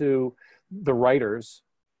talk to the writers,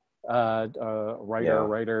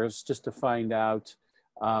 writers, just to find out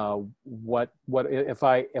what if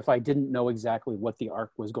I didn't know exactly what the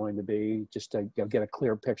arc was going to be, just to get a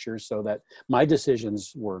clear picture so that my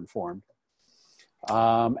decisions were informed.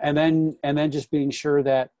 And then just being sure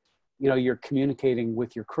that, you know, you're communicating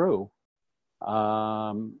with your crew, you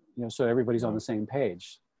know, so everybody's on the same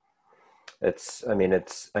page.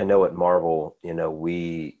 I know at Marvel, you know,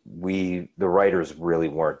 the writers really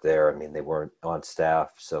weren't there. I mean, they weren't on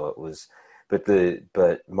staff. So it was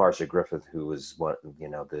but Marcia Griffith, who was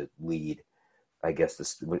the lead, I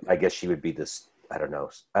guess she would be this. I don't know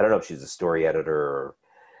if she's a story editor,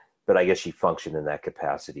 but I guess she functioned in that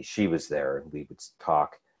capacity. She was there, and we would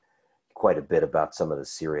talk quite a bit about some of the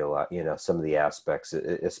serial, some of the aspects,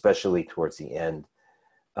 especially towards the end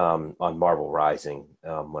on Marvel Rising.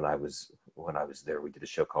 When I was there, we did a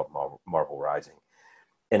show called Marvel Rising,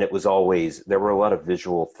 and it was always, there were a lot of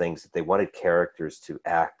visual things that they wanted characters to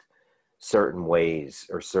act certain ways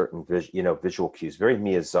or certain visual cues, very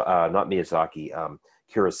not Miyazaki,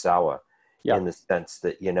 Kurosawa, in the sense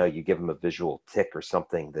that you give them a visual tick or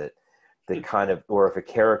something that kind of, or if a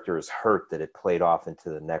character is hurt, that it played off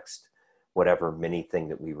into the next whatever mini thing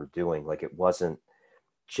that we were doing. Like, it wasn't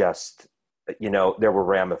just, there were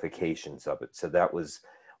ramifications of it. So that was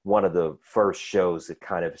one of the first shows that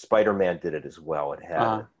kind of, Spider-Man did it as well. It had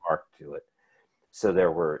an arc to it. So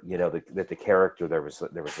there were, the character, there was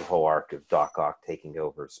the whole arc of Doc Ock taking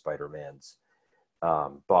over Spider-Man's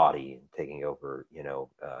body and taking over,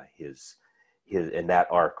 his, and that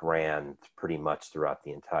arc ran pretty much throughout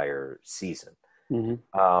the entire season.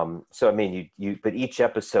 Mm-hmm. So I mean, but each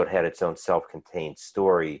episode had its own self-contained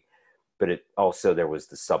story, but it also, there was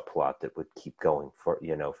the subplot that would keep going for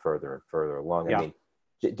further and further along. Yeah. I mean,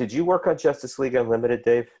 did you work on Justice League Unlimited,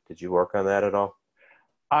 Dave? Did you work on that at all?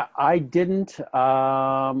 I didn't.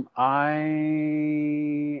 I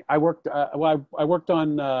worked. I worked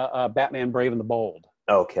on Batman: Brave and the Bold.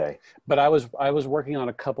 Okay. But I was working on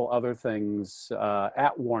a couple other things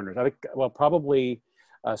at Warner's. I think, well, probably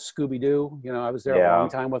Scooby-Doo. I was there a long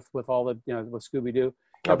time with all the with Scooby-Doo.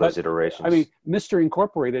 All those iterations. I mean, Mystery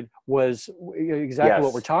Incorporated was exactly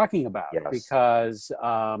what we're talking about, because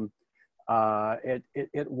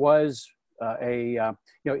it was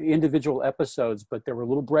individual episodes, but there were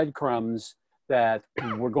little breadcrumbs that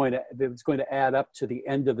was going to add up to the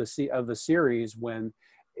end of the series when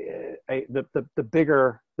the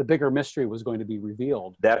bigger mystery was going to be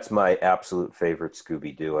revealed. That's my absolute favorite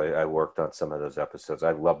Scooby-Doo. I worked on some of those episodes.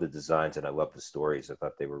 I love the designs and I love the stories. I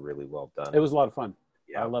thought they were really well done. It was a lot of fun.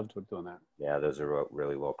 Yeah. I loved doing that. Yeah, those are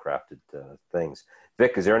really well crafted things.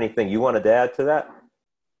 Vic, is there anything you wanted to add to that?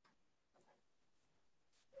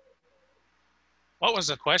 What was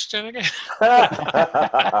the question again?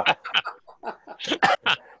 The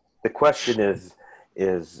question is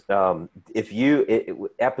if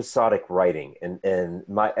episodic writing, and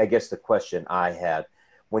I guess the question I had,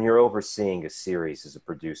 when you're overseeing a series as a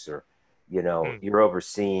producer, you're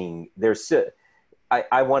overseeing,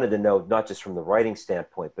 I wanted to know, not just from the writing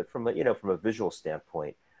standpoint, but from a visual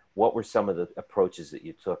standpoint, what were some of the approaches that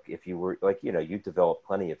you took? If you were you developed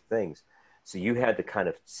plenty of things, so you had to kind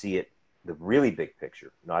of see it, the really big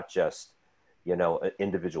picture, not just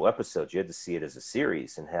individual episodes. You had to see it as a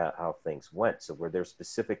series and how things went. So were there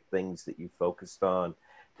specific things that you focused on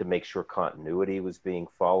to make sure continuity was being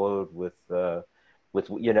followed with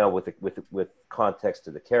context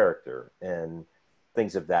to the character and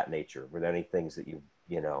things of that nature? Were there any things that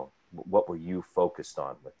what were you focused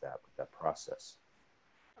on with that process?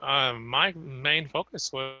 My main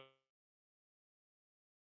focus was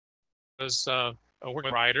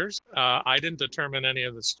working with writers. I didn't determine any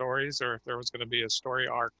of the stories or if there was going to be a story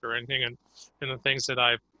arc or anything, and the things that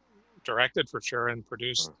I directed for sure and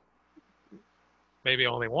produced maybe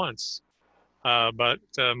only once. But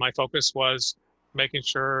my focus was making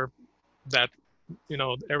sure that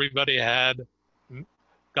everybody had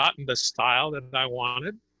gotten the style that I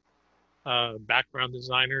wanted. Background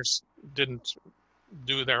designers didn't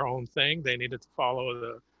do their own thing; they needed to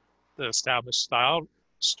follow the established style.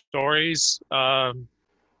 Stories, I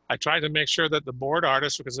tried to make sure that the board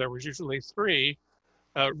artists, because there was usually 3,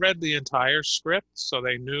 read the entire script so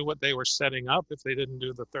they knew what they were setting up if they didn't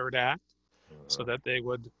do the third act, so that they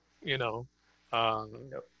would,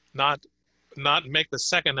 not make the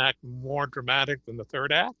second act more dramatic than the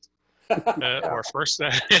third act or first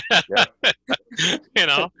act.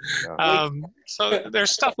 So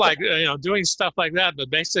there's stuff like doing stuff like that,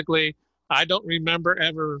 but basically I don't remember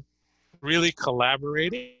ever really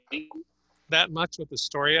collaborating that much with the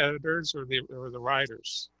story editors or the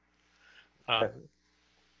writers.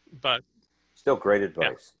 But still great advice.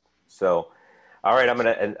 Yeah. So, all right,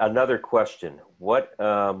 another question. What,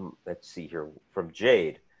 let's see here, from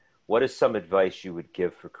Jade, what is some advice you would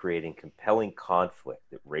give for creating compelling conflict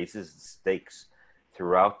that raises the stakes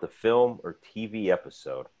throughout the film or TV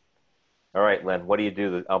episode? All right, Len, what do you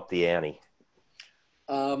do to up the ante?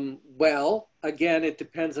 Well, again, it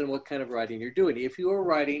depends on what kind of writing you're doing. If you are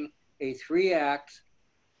writing a 3-act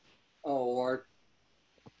or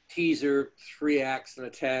teaser, 3 acts and a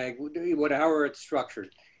tag, whatever it's structured,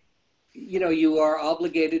 you are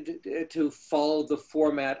obligated to follow the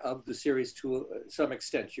format of the series to some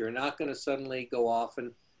extent. You're not going to suddenly go off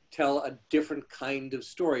and tell a different kind of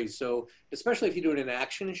story. So especially if you're doing an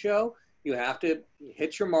action show, you have to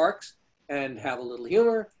hit your marks and have a little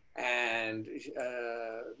humor and,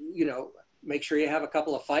 make sure you have a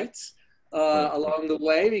couple of fights along the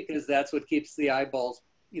way, because that's what keeps the eyeballs,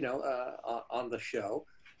 on the show.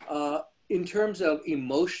 In terms of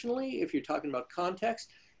emotionally, if you're talking about context,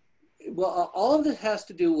 well, all of this has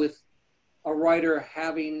to do with a writer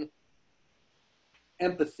having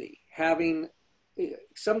empathy, having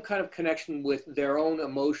some kind of connection with their own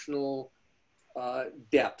emotional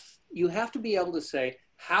depth. You have to be able to say,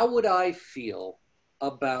 how would I feel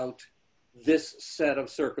about this set of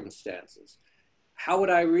circumstances? How would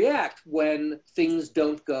I react when things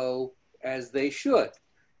don't go as they should?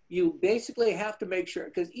 You basically have to make sure,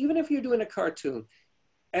 because even if you're doing a cartoon,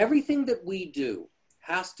 everything that we do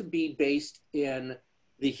has to be based in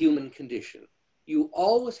the human condition. You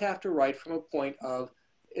always have to write from a point of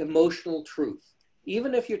emotional truth.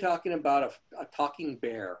 Even if you're talking about a talking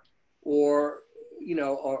bear or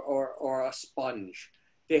a sponge,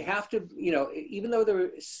 they have to, even though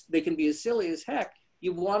they can be as silly as heck,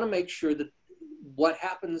 you want to make sure that what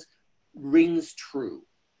happens rings true.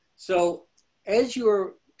 So as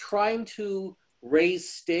you're trying to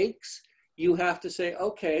raise stakes, you have to say,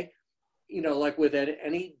 okay, like with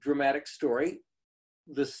any dramatic story,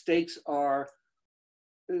 the stakes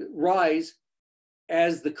rise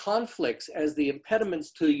as the conflicts, as the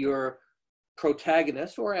impediments to your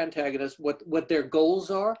protagonist or antagonist, what their goals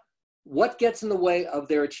are, what gets in the way of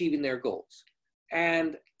their achieving their goals,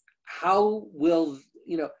 and how will,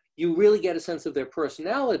 you really get a sense of their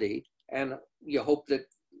personality, and you hope that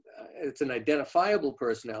it's an identifiable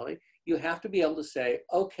personality. You have to be able to say,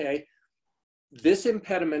 okay, this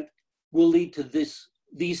impediment will lead to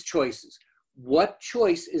these choices. What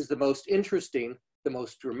choice is the most interesting, the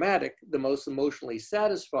most dramatic, the most emotionally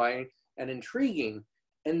satisfying and intriguing?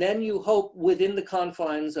 And then you hope within the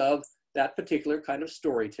confines of that particular kind of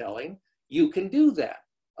storytelling, you can do that.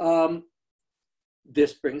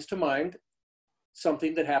 This brings to mind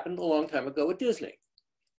something that happened a long time ago at Disney,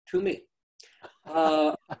 to me.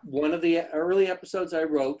 One of the early episodes I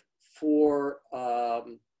wrote for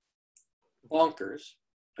Bonkers,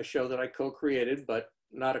 a show that I co-created, but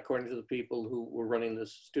not according to the people who were running the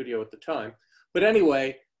studio at the time. But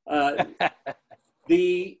anyway,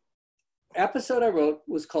 the episode I wrote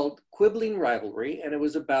was called Quibbling Rivalry, and it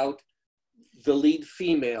was about the lead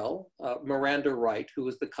female, Miranda Wright, who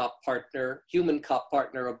was the human cop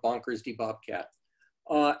partner of Bonkers D. Bobcat,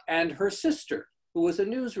 and her sister, who was a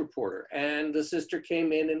news reporter. And the sister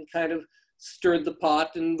came in and kind of stirred the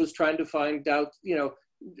pot and was trying to find out,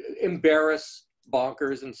 embarrass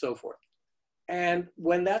Bonkers and so forth. And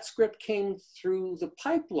when that script came through the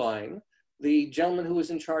pipeline, the gentleman who was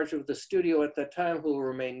in charge of the studio at that time, who will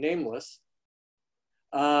remain nameless,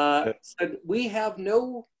 said, we have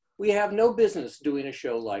no business doing a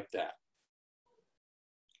show like that.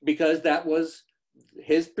 Because that was,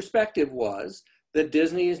 his perspective was that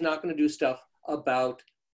Disney is not going to do stuff about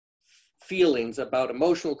feelings, about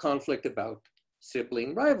emotional conflict, about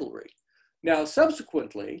sibling rivalry. Now,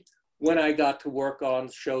 subsequently, when I got to work on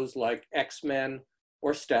shows like X-Men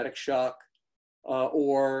or Static Shock,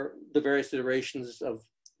 or the various iterations of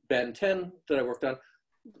Ben 10 that I worked on,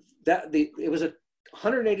 it was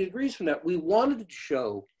 180 degrees from that. We wanted to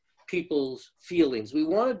show people's feelings. We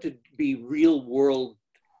wanted to be real world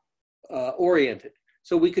oriented.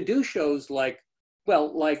 So we could do shows like the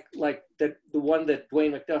one that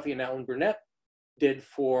Dwayne McDuffie and Alan Burnett did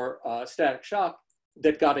for Static Shock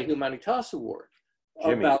that got a Humanitas Award.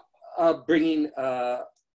 Jimmy. About bringing a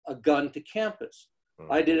gun to campus.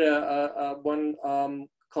 I did a one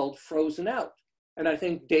called Frozen Out, and I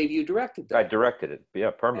think Dave, you directed that. I directed it. Yeah,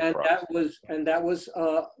 permafrost. And that was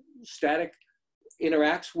Static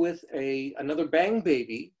interacts with another Bang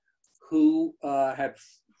baby who had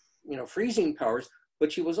freezing powers,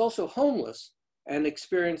 but she was also homeless and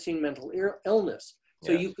experiencing mental illness.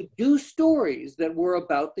 So Yes. you could do stories that were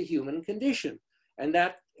about the human condition, and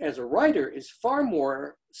that, as a writer, is far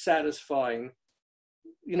more satisfying,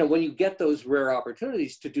 when you get those rare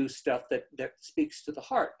opportunities to do stuff that speaks to the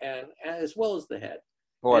heart and as well as the head.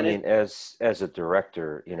 Well, And I mean, as a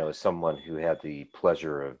director, as someone who had the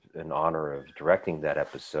pleasure and honor of directing that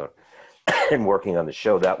episode and working on the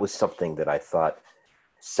show, that was something that I thought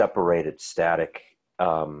separated Static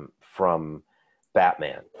from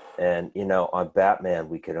Batman. And, on Batman,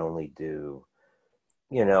 we could only do,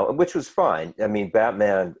 which was fine. I mean,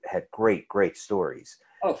 Batman had great stories.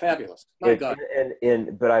 Oh, fabulous. My God.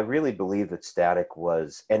 But I really believe that Static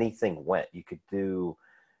was anything went. You could do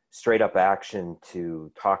straight up action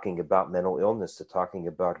to talking about mental illness, to talking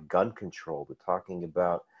about gun control, to talking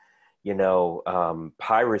about,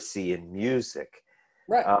 piracy and music.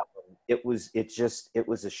 Right. It was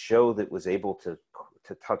a show that was able to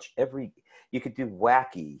touch you could do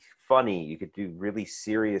wacky, funny, you could do really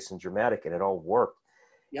serious and dramatic, and it all worked.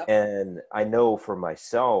 Yep. And I know for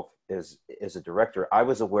myself as a director, I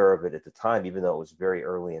was aware of it at the time, even though it was very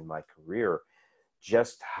early in my career,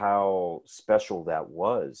 just how special that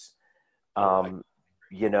was, and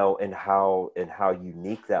how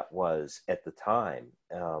unique that was at the time.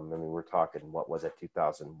 I mean, we're talking, what was it,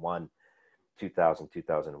 2001,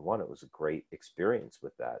 it was a great experience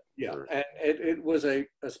with that. Yeah, and it was a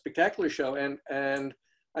spectacular show, and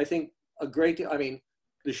I think a great deal. I mean,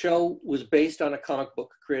 the show was based on a comic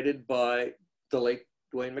book created by the late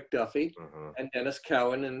Dwayne McDuffie and Dennis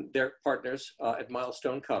Cowan and their partners at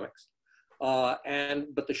Milestone Comics. But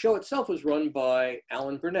the show itself was run by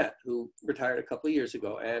Alan Burnett, who retired a couple of years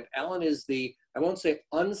ago. And Alan is I won't say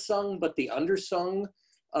unsung, but the undersung,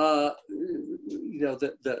 the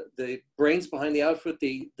brains behind the outfit,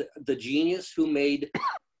 the genius who made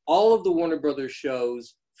all of the Warner Brothers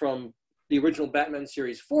shows from the original Batman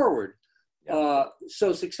series forward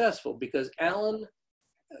so successful, because Alan,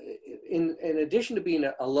 in addition to being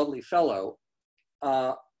a lovely fellow,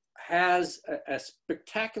 has a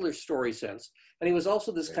spectacular story sense, and he was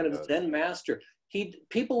also this kind of Zen master.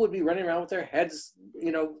 People would be running around with their heads,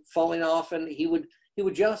 falling off, and he would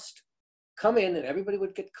just come in, and everybody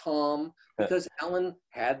would get calm because Alan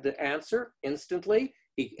had the answer instantly.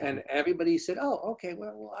 And everybody said, "Oh, okay,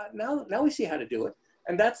 well, now we see how to do it."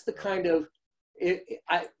 And that's the kind of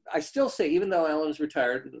I still say, even though Alan's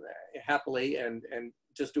retired happily and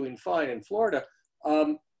just doing fine in Florida,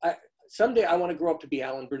 someday I want to grow up to be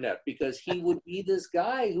Alan Burnett, because he would be this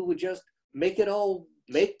guy who would just make it all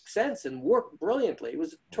make sense and work brilliantly. It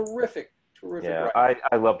was terrific. Yeah,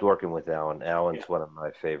 I loved working with Alan. Alan's one of my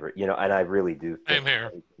favorite, and I really do think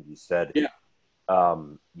everything you said,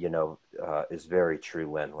 is very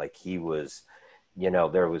true, Len. Like, he was,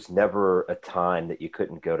 there was never a time that you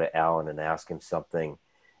couldn't go to Alan and ask him something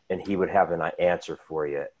and he would have an answer for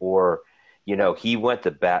you. Or, he went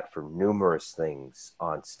to bat for numerous things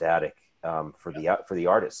on Static for the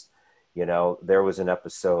artist. There was an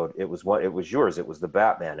episode, it was yours, it was the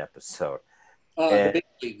Batman episode. The big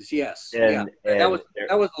leagues, yes. That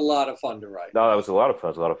was a lot of fun to write. No, that was a lot of fun.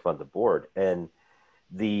 It was a lot of fun to board. And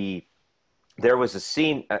there was a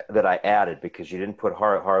scene that I added because you didn't put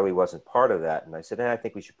Harley wasn't part of that. And I said, I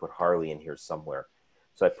think we should put Harley in here somewhere.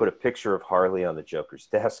 So I put a picture of Harley on the Joker's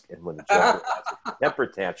desk. And when the Joker has a temper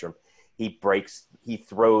tantrum, he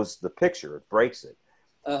throws the picture, it breaks it.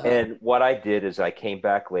 And what I did is I came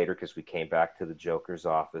back later, because we came back to the Joker's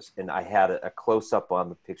office, and I had a close up on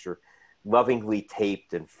the picture, lovingly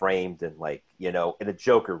taped and framed and in a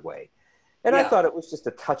Joker way. And I thought it was just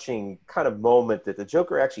a touching kind of moment that the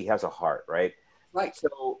Joker actually has a heart, right? Right.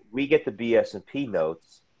 So we get the BS&P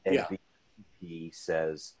notes, and BS&P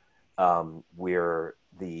says,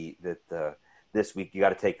 this week you got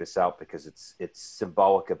to take this out because it's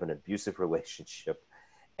symbolic of an abusive relationship,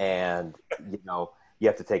 and you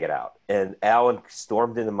have to take it out. And Alan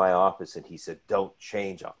stormed into my office and he said, "Don't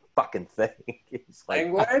change a fucking thing." He's like,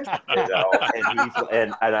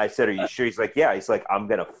 and I said, "Are you sure?" He's like, "Yeah." He's like, "I'm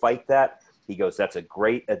going to fight that." He goes, "That's a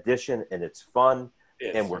great addition and it's fun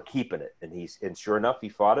and we're keeping it." And sure enough, he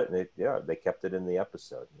fought it, and they kept it in the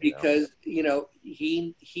episode. Because, he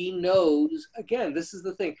knows, again, this is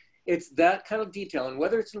the thing. It's that kind of detail, and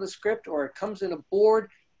whether it's in the script or it comes in a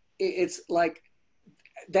board, it's like,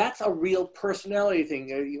 that's a real personality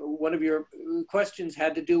thing. One of your questions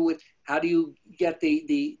had to do with how do you get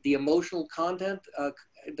the emotional content,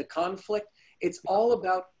 the conflict. It's all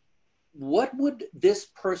about, what would this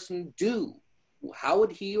person do? How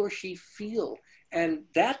would he or she feel? And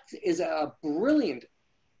that is a brilliant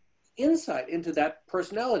insight into that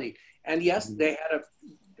personality. And yes, they had a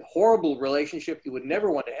horrible relationship you would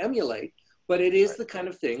never want to emulate, but it is the kind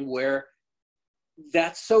of thing where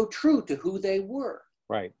that's so true to who they were.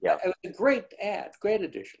 Right. Yeah. It was a great great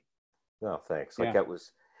addition. No, thanks.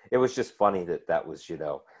 It was just funny that was,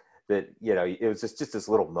 it was just this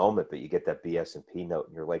little moment, but you get that BS&P note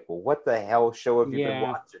and you're like, well, what the hell show have you been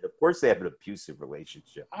watching? Of course they have an abusive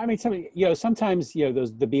relationship. I mean, sometimes,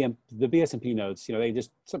 those, the BS&P notes, they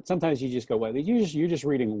just, sometimes you just go, well, you're just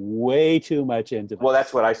reading way too much into this. Well,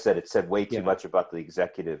 that's what I said. It said way too much about the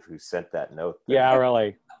executive who sent that note. Yeah,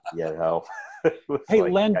 really. Hey,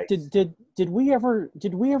 Len, did we ever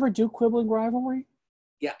do Quibbling Rivalry?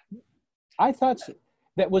 Yeah. I thought so.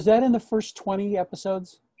 Was that in the first 20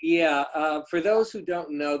 episodes? Yeah, for those who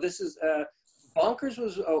don't know, this is Bonkers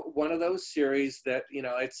was one of those series that, you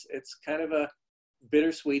know, it's kind of a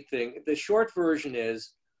bittersweet thing. The short version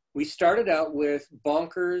is we started out with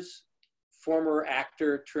Bonkers, former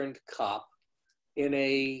actor turned cop, in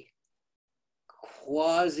a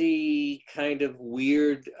quasi kind of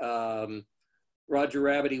weird Roger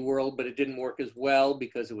Rabbit-y world, but it didn't work as well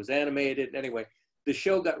because it was animated. Anyway, the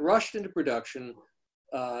show got rushed into production.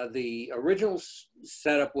 The original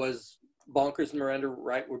setup was Bonkers and Miranda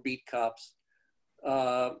Wright were beat cops.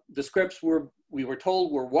 The scripts we were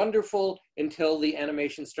told were wonderful until the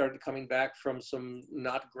animation started coming back from some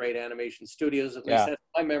not great animation studios. At least that's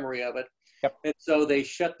my memory of it. Yep. And so they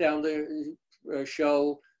shut down the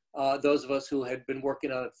show. Those of us who had been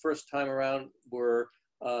working on it first time around were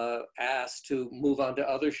asked to move on to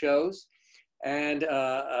other shows. And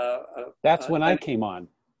that's when I came on.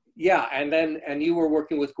 Yeah, and you were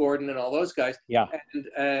working with Gordon and all those guys. Yeah.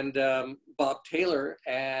 And Bob Taylor,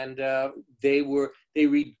 and they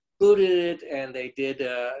rebooted it, and they did.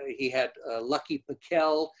 He had Lucky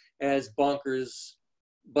Piquel as Bonkers'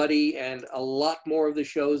 buddy, and a lot more of the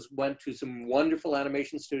shows went to some wonderful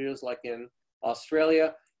animation studios, like in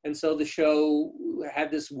Australia. And so the show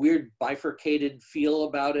had this weird bifurcated feel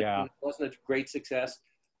about it. Yeah. And it wasn't a great success.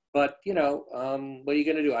 But, you know, what are you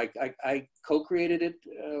going to do? I co-created it,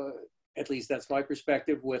 at least that's my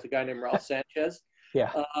perspective, with a guy named Ralph Sanchez.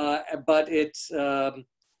 Yeah. But it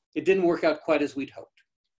didn't work out quite as we'd hoped.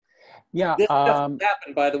 Yeah. This doesn't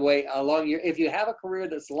happen, by the way, if you have a career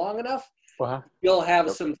that's long enough, you'll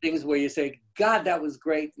have some things where you say, God, that was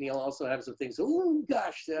great. And you'll also have some things, oh,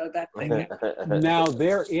 gosh, that thing. Now,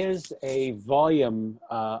 there is a volume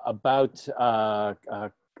about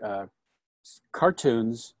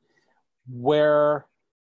cartoons where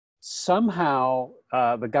somehow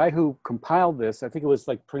the guy who compiled this, I think it was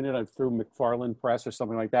like printed on through McFarlane Press or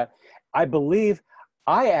something like that. I believe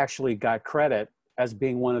I actually got credit as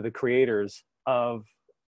being one of the creators of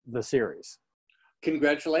the series.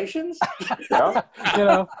 Congratulations. Yeah. You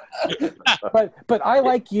know, but I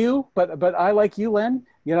like you, but I like you, Len.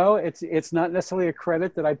 You know, it's not necessarily a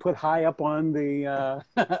credit that I put high up on the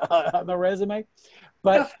on the resume.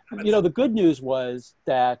 But you know, the good news was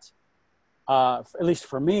that, at least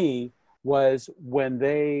for me, was when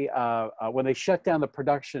they shut down the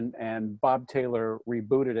production and Bob Taylor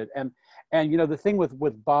rebooted it. And you know, the thing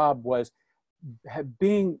with Bob was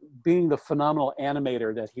being the phenomenal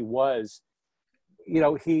animator that he was. You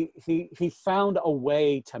know, he found a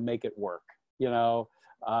way to make it work. You know,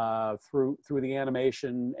 through the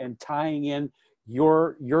animation and tying in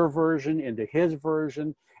your version into his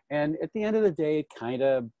version. And at the end of the day,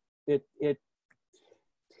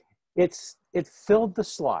 it filled the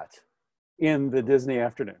slot in the Disney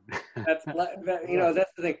afternoon. That's the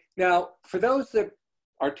thing. Now, for those that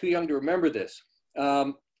are too young to remember this,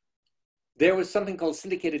 there was something called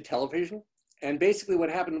syndicated television, and basically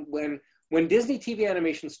what happened when Disney TV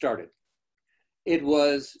animation started, they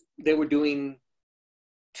were doing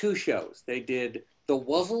two shows. They did the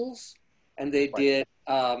Wuzzles and they did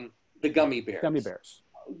the Gummy Bears. Gummy Bears.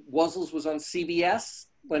 Wuzzles was on CBS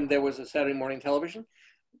when there was a Saturday morning television.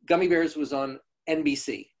 Gummy Bears was on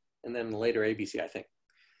NBC and then later ABC, I think.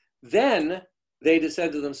 Then they just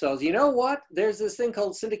said to themselves, you know what? There's this thing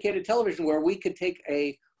called syndicated television where we could take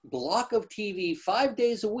a block of TV 5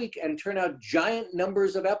 days a week and turn out giant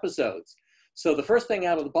numbers of episodes. So the first thing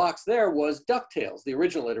out of the box there was DuckTales, the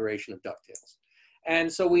original iteration of DuckTales.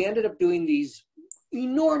 And so we ended up doing these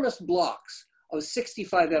enormous blocks of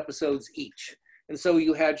 65 episodes each. And so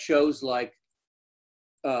you had shows like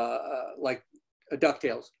DuckTales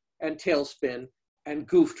and Tailspin and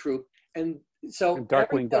Goof Troop and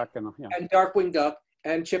Darkwing Duck and Darkwing Duck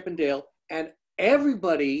and Chip and Dale, and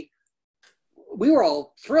everybody, we were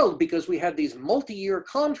all thrilled because we had these multi-year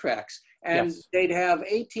contracts, and they'd have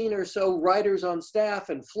 18 or so writers on staff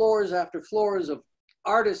and floors after floors of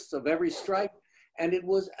artists of every stripe, and it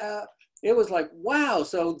was like, wow,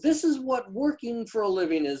 so this is what working for a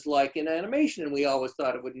living is like in animation. And we always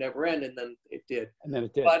thought it would never end, and then it did. And then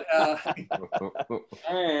it did. But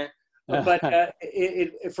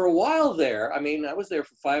for a while there, I mean, I was there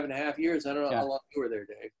for 5.5 years. I don't know how long you were there,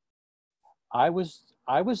 Dave. I was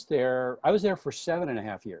there for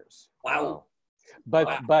 7.5 years. Wow.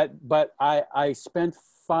 But I spent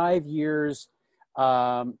 5 years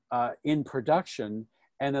in production,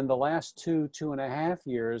 and then the last 2.5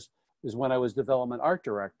 years is when I was development art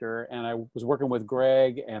director, and I was working with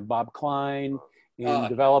Greg and Bob Klein in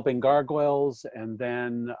developing Gargoyles, and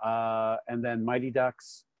then Mighty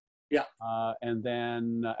Ducks. Yeah. And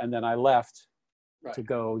then I left to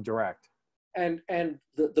go direct. And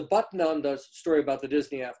the button on the story about the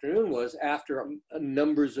Disney afternoon was, after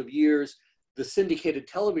numbers of years, the syndicated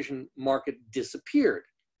television market disappeared,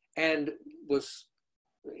 and was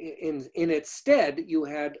in its stead, you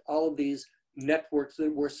had all of these networks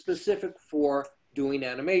that were specific for doing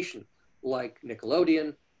animation, like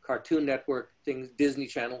Nickelodeon, Cartoon Network, things, Disney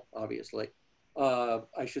Channel, obviously.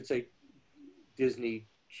 I should say Disney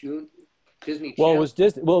Channel. Well,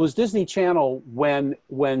 it was Disney Channel when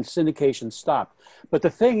syndication stopped. But the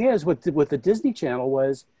thing is, with the Disney Channel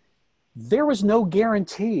was, there was no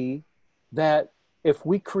guarantee that if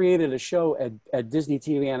we created a show at Disney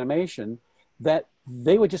TV Animation, that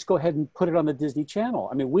they would just go ahead and put it on the Disney Channel.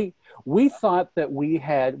 I mean, we thought that we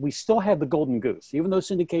still had the golden goose. Even though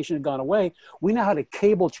syndication had gone away, we now had a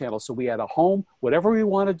cable channel. So we had a home, whatever we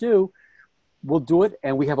want to do, we'll do it,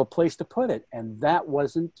 and we have a place to put it. And that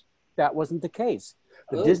wasn't the case.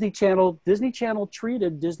 The Disney Channel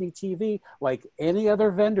treated Disney TV like any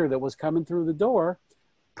other vendor that was coming through the door,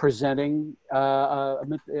 presenting a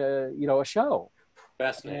show.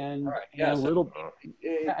 Fascinating. And, all right. Yeah, and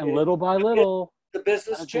little by little, the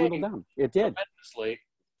business changed. It did Tremendously.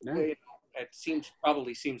 Yeah. It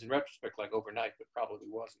probably seems in retrospect like overnight, but probably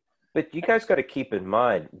wasn't. But you guys got to keep in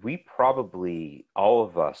mind, we probably, all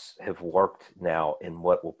of us, have worked now in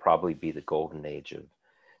what will probably be the golden age of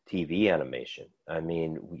TV animation. I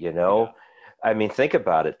mean, I mean, think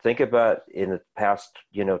about it. Think about in the past,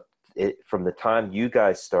 from the time you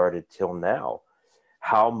guys started till now,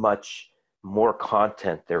 how much more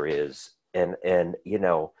content there is, and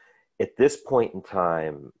at this point in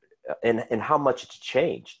time, and how much it's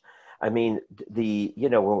changed. I mean,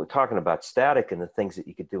 when we're talking about static and the things that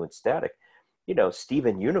you could do in static,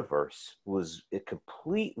 Steven Universe was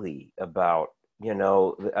completely about,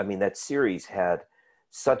 I mean, that series had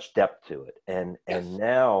such depth to it. And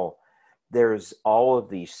now there's all of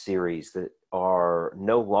these series that are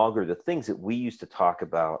no longer the things that we used to talk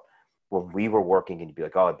about when we were working, and you'd be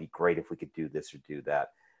like, oh, it'd be great if we could do this or do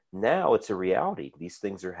that. Now it's a reality. These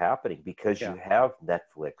things are happening because you have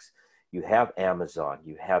Netflix, you have Amazon,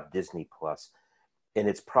 you have Disney Plus, and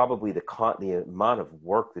it's probably the amount of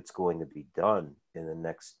work that's going to be done in the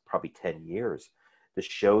next probably 10 years. The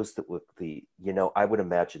shows that would be, I would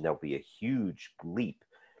imagine there'll be a huge leap.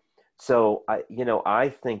 So I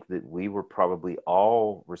think that we were probably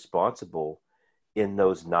all responsible in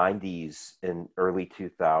those 90s and early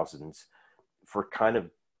 2000s for kind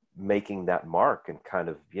of making that mark and kind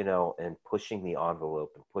of, and pushing the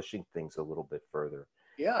envelope and pushing things a little bit further.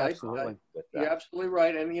 Yeah, absolutely. You're absolutely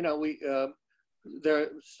right. And,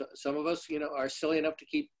 some of us, are silly enough to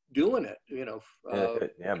keep doing it,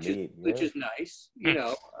 which is nice,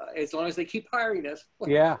 as long as they keep hiring us.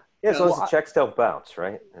 Yeah. As long as the checks don't bounce,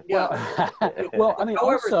 right? Yeah. Well, I mean,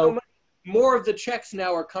 however, also, more of the checks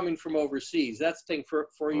now are coming from overseas. That's the thing for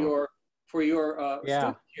your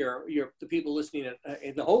students here, the people listening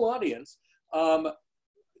in the whole audience.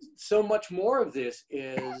 So much more of this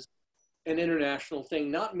is an international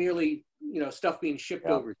thing, not merely stuff being shipped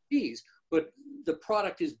overseas, but the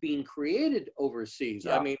product is being created overseas.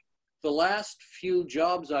 I mean, the last few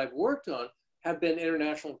jobs I've worked on have been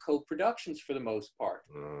international co-productions for the most part.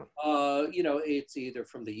 It's either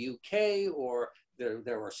from the UK, or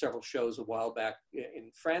there were several shows a while back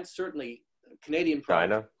in France, certainly Canadian.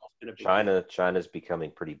 China's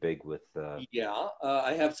becoming pretty big with.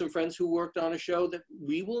 I have some friends who worked on a show that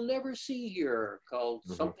we will never see here called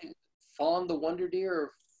something, Fawn the Wonder Deer,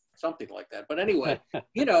 or something like that. But anyway,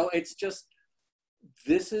 it's just,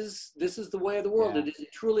 this is the way of the world. It is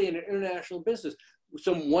truly an international business.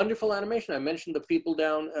 Some wonderful animation. I mentioned the people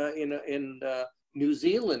down in New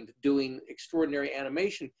Zealand doing extraordinary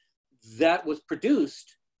animation that was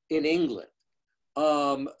produced in England.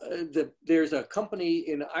 There's a company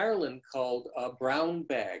in Ireland called Brown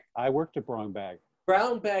Bag. I worked at Brown Bag.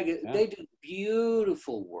 Brown Bag, they do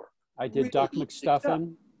beautiful work. I did Doc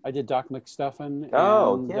McStuffin.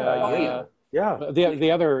 Oh, yeah.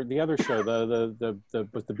 The other show, the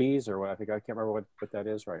with the bees, or what, I can't remember what that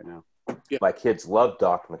is right now. Yeah. My kids loved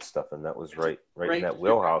Doc McStuffin. That was right in that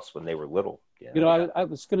wheelhouse when they were little. Yeah. I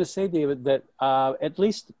was going to say, David, that at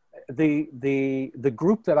least the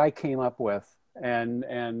group that I came up with,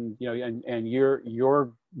 and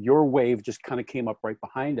your wave just kind of came up right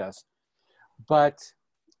behind us, but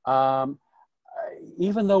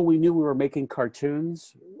even though we knew we were making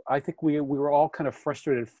cartoons, I think we were all kind of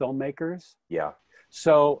frustrated filmmakers. Yeah.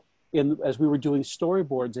 So as we were doing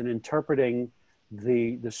storyboards and interpreting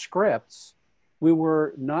the scripts, we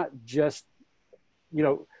were not just,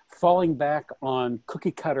 falling back on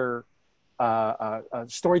cookie cutter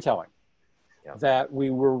storytelling. Yeah. that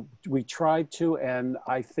we tried to, and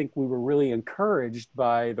I think we were really encouraged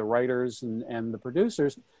by the writers and the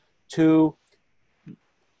producers to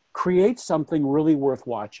create something really worth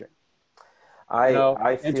watching. I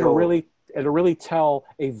And feel to really tell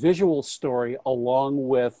a visual story along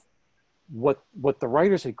with what the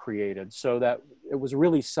writers had created, so that it was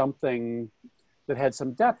really something that had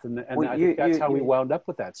some depth, and well, I think that's how we wound up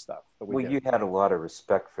with that stuff that we did. you had a lot of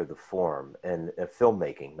respect for the form and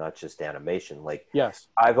filmmaking, not just animation. Like, Yes.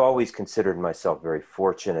 I've always considered myself very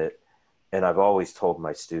fortunate, and I've always told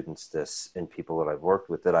my students this and people that I've worked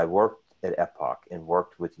with, that I worked at Epoch and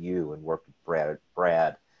worked with you and worked with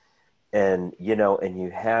Brad, and and you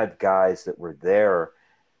had guys that were there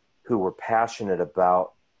who were passionate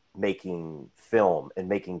about making film and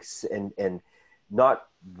making and not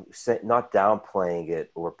downplaying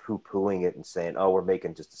it or poo-pooing it and saying, oh, we're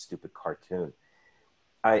making just a stupid cartoon.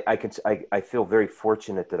 I feel very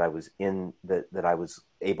fortunate that I was that I was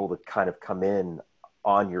able to kind of come in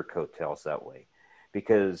on your coattails that way,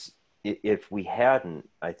 because if we hadn't,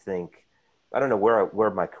 I think, I don't know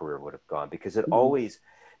where my career would have gone, because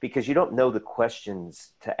because you don't know the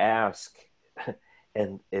questions to ask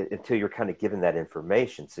and until you're kind of given that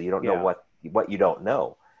information. So you don't know what you don't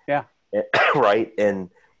know. Yeah. Right. And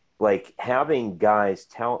like having guys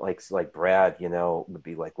talent like Brad, would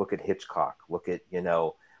be like, look at Hitchcock, look at,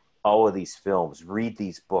 all of these films, read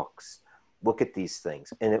these books, look at these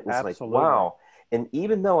things. And it was Absolutely. like, wow. And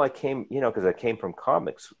even though I came, because I came from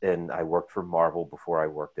comics and I worked for Marvel before I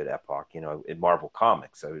worked at Epoch, in Marvel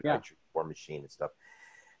Comics, I drew War Machine and stuff.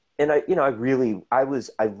 And I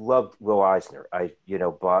loved Will Eisner. I,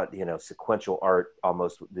 bought, sequential art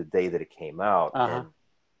almost the day that it came out. Uh-huh.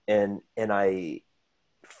 And I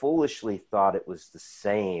foolishly thought it was the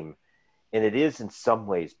same. And it is in some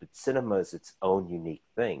ways, but cinema is its own unique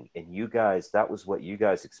thing. And you guys, that was what you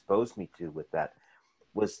guys exposed me to with that,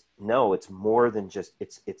 was no, it's more than just,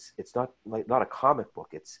 it's not like, not a comic book.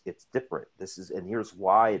 It's different. And here's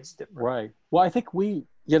why it's different. Right. Well, I think we,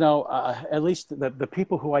 at least the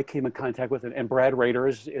people who I came in contact with, and Brad Rader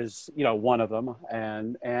is one of them.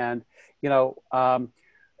 And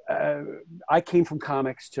I came from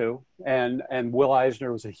comics too. And Will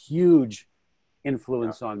Eisner was a huge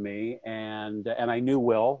influence on me, and I knew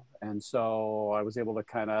Will. And so I was able to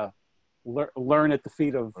kind of learn at the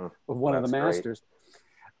feet of one of the masters.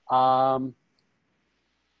 Great.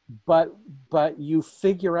 But you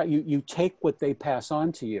figure out, you take what they pass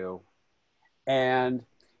on to you, and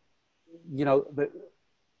the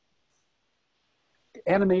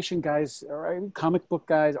animation guys, or comic book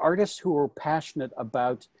guys, artists who are passionate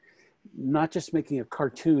about not just making a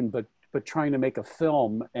cartoon, but trying to make a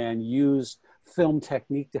film and use film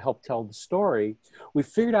technique to help tell the story. We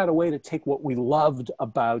figured out a way to take what we loved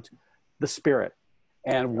about the spirit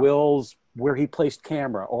and Will's, where he placed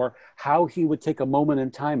camera, or how he would take a moment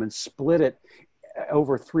in time and split it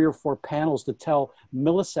over 3 or 4 panels to tell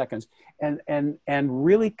milliseconds, and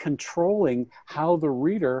really controlling how the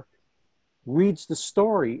reader reads the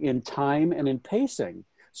story in time and in pacing,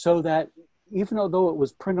 so that even though it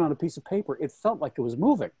was printed on a piece of paper, it felt like it was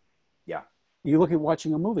moving. Yeah. You look at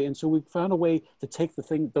watching a movie. And so we found a way to take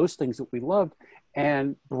those things that we loved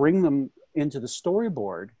and bring them into the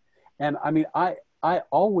storyboard. And I mean, I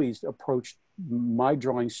always approached my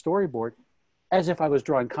drawing storyboard as if I was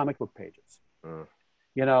drawing comic book pages.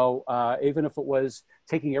 Even if it was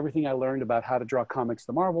taking everything I learned about how to draw comics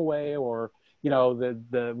the Marvel way, or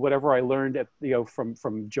the whatever I learned at from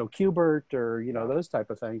Joe Kubert, or those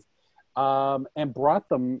type of things, and brought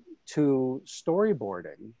them to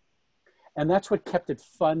storyboarding. And that's what kept it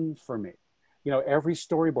fun for me. Every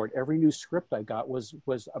storyboard, every new script I got was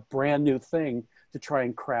a brand new thing to try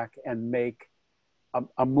and crack and make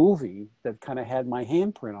a movie that kind of had my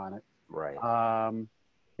handprint on it. Right.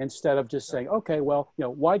 Instead of just saying, okay, well,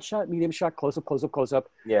 wide shot, medium shot, close up,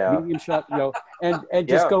 medium shot, and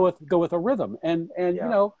just go with a rhythm. And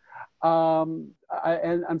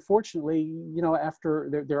unfortunately,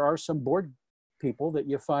 after there are some board people that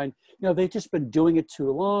you find, they've just been doing it too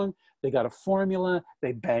long. They got a formula,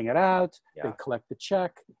 they bang it out, they collect the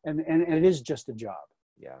check, and it is just a job.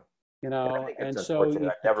 Yeah. And so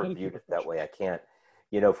I've never viewed it that way. I can't,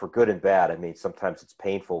 for good and bad. I mean, sometimes it's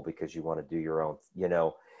painful because you want to do your own,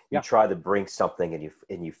 you try to bring something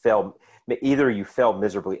and you fail. Either you fail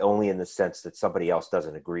miserably only in the sense that somebody else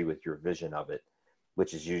doesn't agree with your vision of it,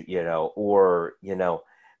 which is or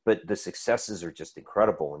but the successes are just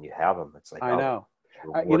incredible when you have them. It's like, I know.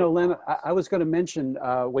 Len, I was going to mention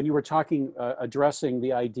when you were talking, addressing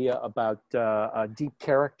the idea about deep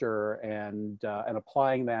character and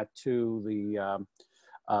applying that to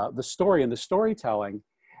the story and the storytelling.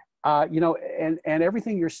 You know, and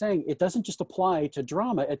everything you're saying, it doesn't just apply to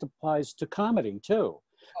drama, it applies to comedy too.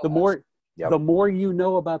 The more, the more you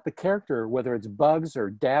know about the character, whether it's Bugs or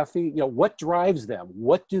Daffy, you know, what drives them?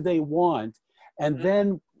 What do they want? And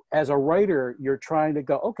then as a writer, you're trying to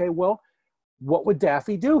go, okay, well, what would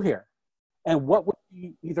Daffy do here? And what would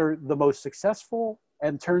be either the most successful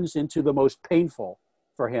and turns into the most painful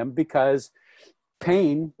for him, because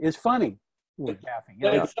pain is funny with Daffy.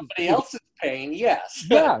 But it's somebody else's pain, yes.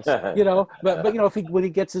 Yes, you know, but you know, when he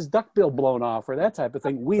gets his duckbill blown off or that type of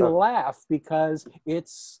thing, we laugh because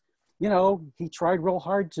it's, you know, he tried real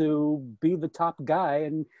hard to be the top guy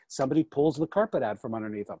and somebody pulls the carpet out from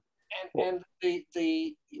underneath him. And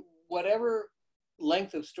the whatever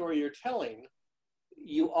length of story you're telling,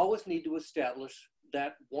 you always need to establish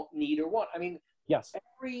that need or want. I mean, yes,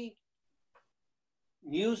 every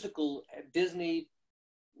musical, Disney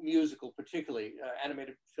musical, particularly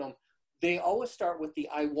animated film, they always start with the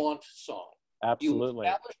 "I want" song. Absolutely.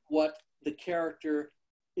 You establish what the character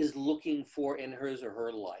is looking for in his or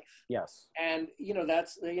her life. Yes. And, you know,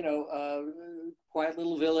 that's, you know, quiet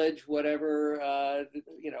little village, whatever,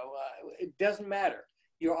 you know, it doesn't matter.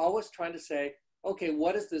 You're always trying to say, okay,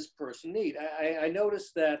 what does this person need? I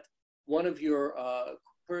noticed that one of your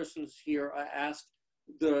persons here asked,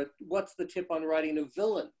 what's the tip on writing a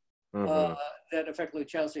villain that effectively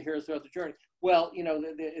challenged the hero throughout the journey? Well, you know,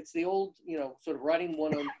 it's the old, you know, sort of writing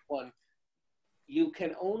 101. You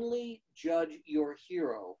can only judge your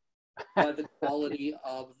hero by the quality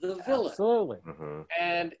of the villain. Absolutely.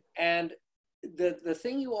 And the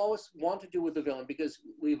thing you always want to do with the villain, because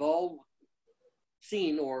we've all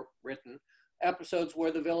seen or written episodes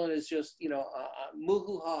where the villain is just, you know,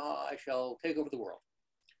 moo-hoo ha-ha, I shall take over the world.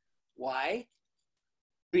 Why?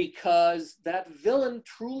 Because that villain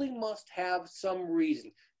truly must have some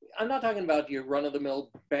reason. I'm not talking about your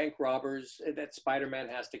run-of-the-mill bank robbers that Spider-Man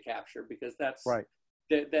has to capture, because that's right.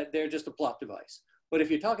 That they're just a plot device. But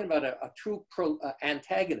if you're talking about a true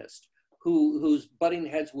antagonist who's butting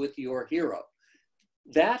heads with your hero,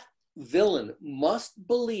 that villain must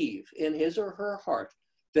believe in his or her heart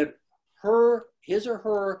that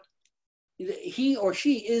he or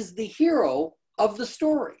she is the hero of the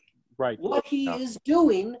story. Right. What he is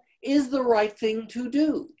doing is the right thing to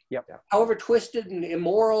do. Yep. However twisted and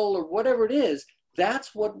immoral or whatever it is,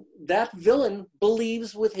 that's what that villain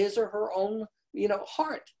believes with his or her own, you know,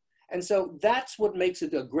 heart. And so that's what makes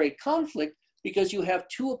it a great conflict, because you have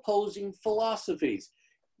two opposing philosophies.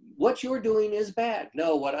 What you're doing is bad.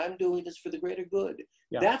 No, what I'm doing is for the greater good.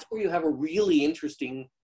 Yeah. That's where you have a really interesting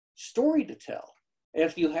story to tell.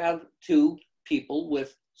 If you have two people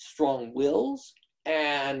with strong wills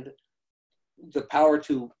and the power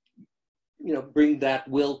to, you know, bring that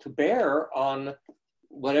will to bear on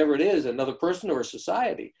whatever it is, another person or a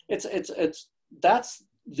society, that's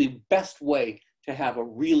the best way to have a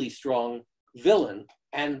really strong villain,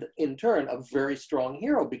 and in turn a very strong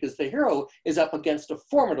hero, because the hero is up against a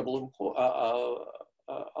formidable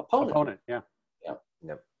opponent. Yeah.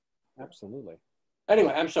 Absolutely.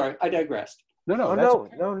 Anyway, I'm sorry, I digressed. No.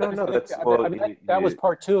 That's, well, I mean, that was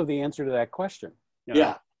part two of the answer to that question. You know?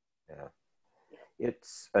 Yeah.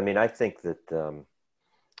 It's, I mean, I think that,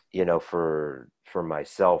 you know, for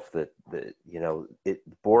myself, that you know,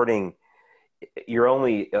 boarding, you're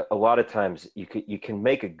only, a lot of times you can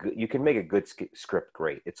make a good script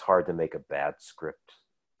great. It's hard to make a bad script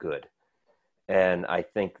good. And I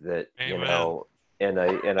think that, you know, and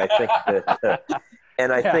I think that,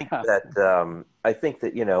 and I think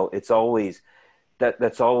that, you know, it's always,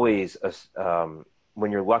 that's always,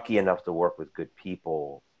 when you're lucky enough to work with good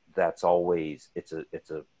people, that's always, it's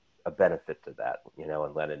a benefit to that, you know,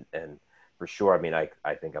 and Len, and for sure, I mean,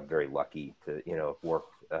 I think I'm very lucky to, you know, work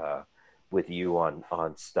with you on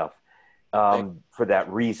stuff for that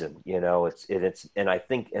reason, you know. It's and I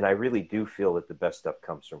think, and I really do feel that the best stuff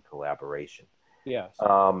comes from collaboration. Yes.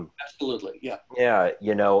 Absolutely. Yeah. Yeah.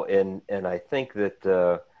 You know, and I think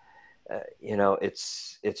that you know,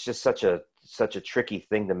 it's just such a tricky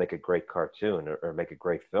thing to make a great cartoon or make a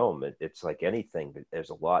great film. It's like anything, there's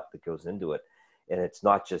a lot that goes into it, and it's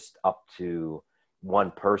not just up to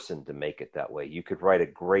one person to make it that way. You could write a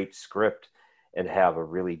great script and have a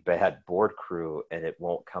really bad board crew, and it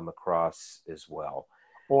won't come across as well.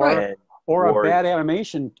 Or a bad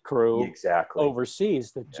animation crew exactly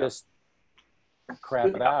overseas that just crap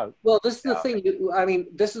it out. Well, this is the thing. I mean,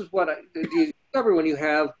 this is what you discover when you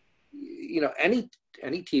have, you know, any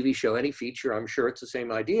TV show, any feature. I'm sure it's the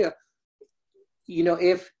same idea. You know,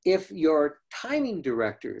 if your timing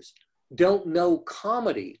directors don't know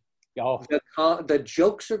comedy, the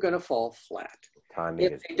jokes are going to fall flat. Timing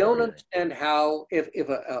if is they don't everything. understand how, if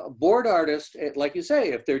a board artist, like you say,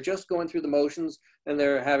 if they're just going through the motions and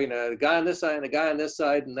they're having a guy on this side and a guy on this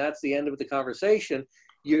side, and that's the end of the conversation,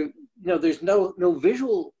 you know, there's no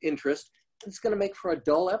visual interest, it's going to make for a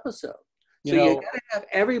dull episode. So you got to have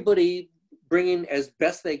everybody bringing as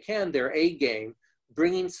best they can their A game,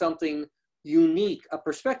 bringing something unique, a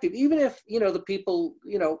perspective, even if, you know, the people,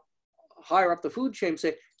 you know, higher up the food chain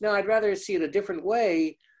say, no, I'd rather see it a different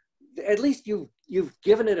way. At least you've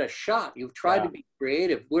given it a shot. You've tried to be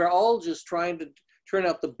creative. We're all just trying to turn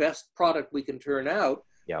out the best product we can turn out.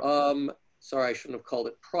 Yep. Sorry, I shouldn't have called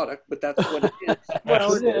it product, but that's what it is.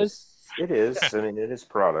 Well, it is. It is. I mean, it is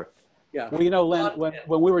product. Yeah. Well, you know, Len,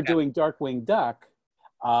 when we were doing Darkwing Duck,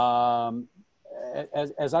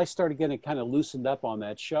 as I started getting kind of loosened up on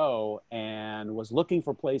that show and was looking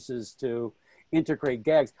for places to integrate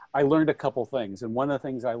gags, I learned a couple things. And one of the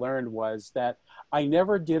things I learned was that I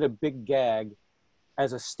never did a big gag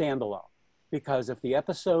as a standalone, because if the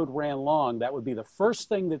episode ran long, that would be the first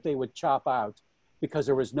thing that they would chop out, because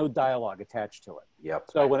there was no dialogue attached to it. Yep.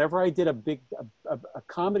 So whenever I did a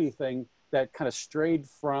comedy thing that kind of strayed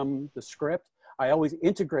from the script, I always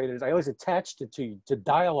integrated it. I always attached it to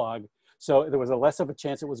dialogue, so there was a less of a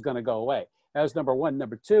chance it was going to go away. That was number one.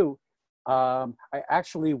 Number two, I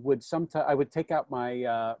actually would sometimes I would take out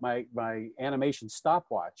my my animation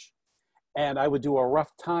stopwatch, and I would do a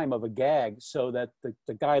rough time of a gag so that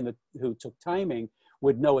the guy who took timing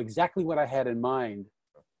would know exactly what I had in mind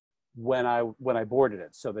when I boarded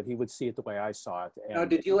it, so that he would see it the way I saw it. And now,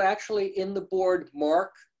 did you actually in the board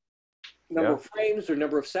mark number of frames or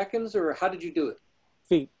number of seconds, or how did you do it?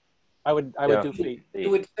 Feet. I would do feet.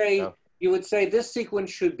 You would say this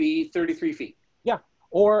sequence should be 33 feet. Yeah.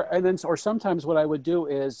 Or sometimes what I would do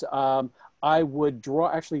is I would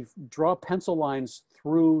draw pencil lines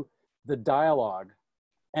through the dialogue,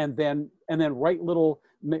 and then write little,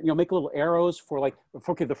 make little arrows for, like,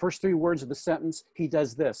 okay, the first three words of the sentence, he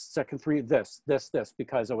does this, second three, this,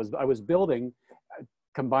 because I was building,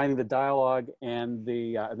 combining the dialogue and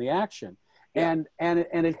the action, and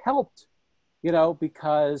it helped, you know,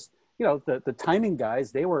 because, you know, the timing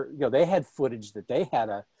guys, they were, you know, they had footage that they had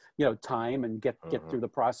to, you know, time and get through the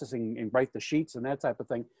processing and write the sheets and that type of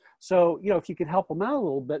thing. So, you know, if you could help them out a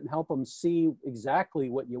little bit and help them see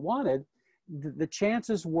exactly what you wanted, the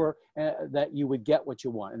chances were that you would get what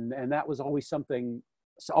you want. And that was always something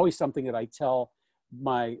that I tell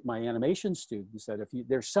my animation students, that if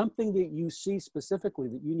there's something that you see specifically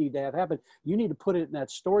that you need to have happen, you need to put it in that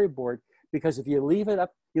storyboard, because if you leave it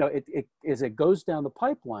up, you know, as it goes down the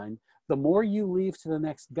pipeline, the more you leave to the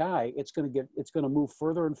next guy, it's going to move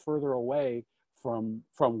further and further away from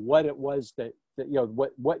what it was that you know,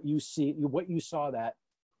 what you saw that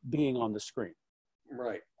being on the screen.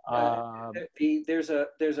 Right. There's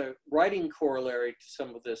a writing corollary to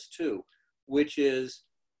some of this too, which is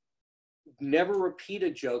never repeat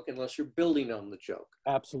a joke unless you're building on the joke.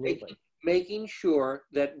 Absolutely. Making sure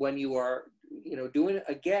that when you are, you know, doing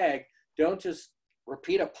a gag, don't just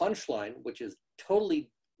repeat a punchline, which is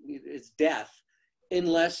it's death,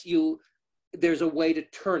 unless there's a way to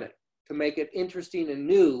turn it, to make it interesting and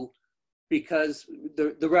new, because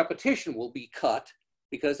the repetition will be cut,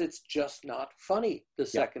 because it's just not funny the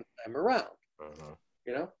second time around.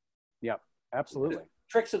 You know? Yeah, absolutely. The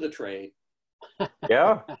tricks of the trade.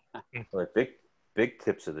 Yeah, like big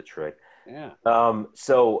tips of the trade. Yeah.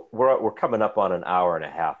 So we're coming up on an hour and a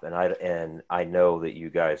half, and I know that you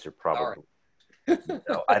guys are probably. You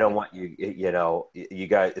know, I don't want you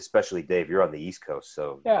guys, especially Dave, you're on the East Coast,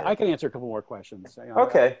 so yeah, I can answer a couple more questions.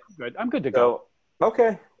 Okay, I'm good to go.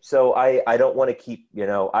 Okay, so I don't want to keep, you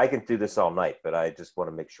know, I can do this all night, but I just want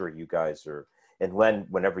to make sure you guys are. And Len,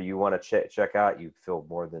 whenever you want to check out, you feel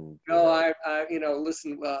more than. No, I you know,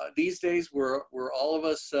 listen. These days, we're all of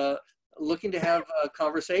us looking to have a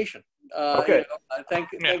conversation. Okay. You know, thank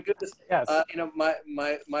goodness. Yes. You know,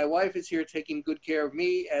 my wife is here taking good care of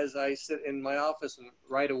me as I sit in my office and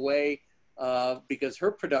write away, because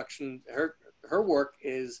her production, her work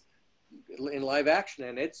is in live action,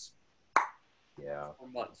 and it's 4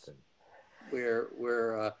 months.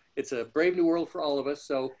 We're it's a brave new world for all of us.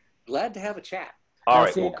 So glad to have a chat. All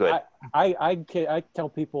right, well, good. I tell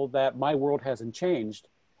people that my world hasn't changed.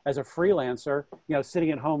 As a freelancer, you know, sitting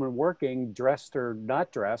at home and working, dressed or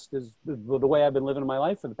not dressed, is the way I've been living my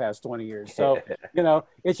life for the past 20 years. So, you know,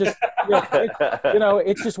 it's just,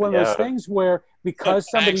 it's just one of those things where, because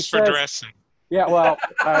somebody Thanks for dressing. Yeah, well,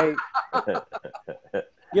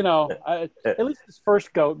 you know, at least this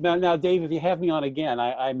first go. Now, Dave, if you have me on again,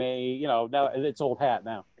 I may, you know, now it's old hat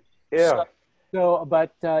now. Yeah. So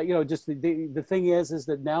but you know, just the thing is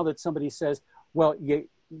that now that somebody says, well,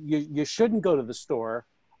 you shouldn't go to the store.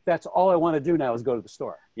 That's all I want to do now is go to the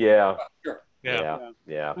store. Yeah. Sure. Yeah.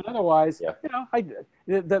 And otherwise, Yeah. you know,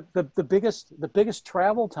 the biggest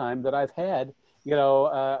travel time that I've had, you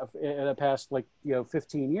know, in the past, like, you know,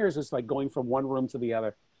 15 years is like going from one room to the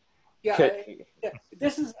other. Yeah,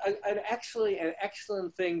 this is actually an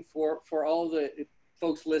excellent thing for all the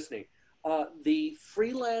folks listening. The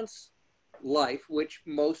freelance life, which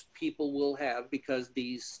most people will have because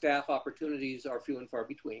these staff opportunities are few and far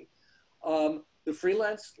between. The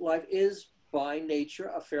freelance life is by nature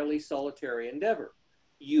a fairly solitary endeavor.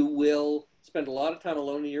 You will spend a lot of time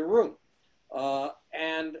alone in your room,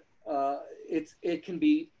 and it can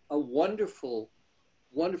be a wonderful,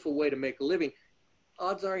 wonderful way to make a living.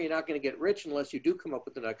 Odds are you're not going to get rich unless you do come up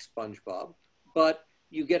with the next SpongeBob, but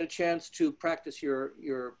you get a chance to practice your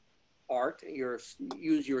art,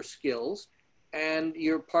 use your skills, and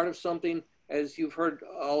you're part of something, as you've heard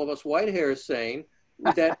all of us white hairs saying,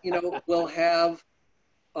 that, you know, will have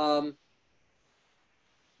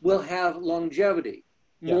longevity,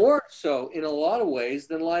 more so in a lot of ways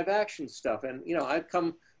than live action stuff. And, you know,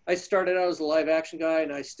 I started out as a live action guy,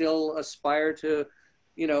 and I still aspire to,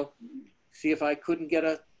 you know, see if I couldn't get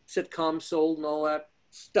a sitcom sold and all that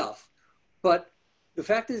stuff. But the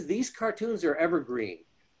fact is, these cartoons are evergreen.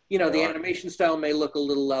 You know, the animation style may look a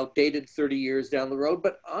little outdated 30 years down the road,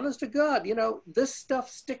 but honest to God, you know, this stuff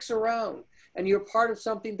sticks around, and you're part of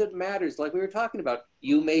something that matters. Like we were talking about,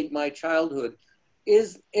 You Made My Childhood.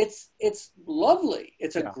 It's lovely.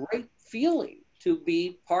 It's a great feeling to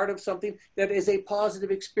be part of something that is a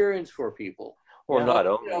positive experience for people. Well, not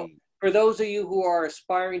only... You know, for those of you who are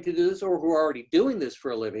aspiring to do this or who are already doing this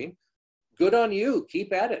for a living, good on you.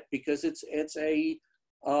 Keep at it, because it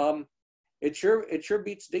sure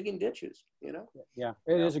beats digging ditches, you know? Yeah,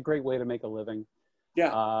 it is a great way to make a living.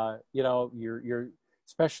 Yeah. You know, you're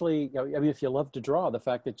especially, you know, I mean, if you love to draw, the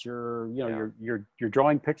fact that you're, you know, you're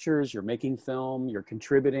drawing pictures, you're making film, you're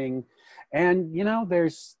contributing, and, you know,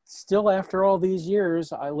 there's still, after all these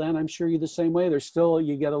years, Len, I'm sure you're the same way. There's still,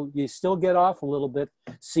 you still get off a little bit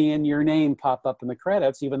seeing your name pop up in the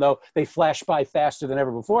credits, even though they flash by faster than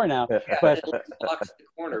ever before now. Yeah, but it blocks the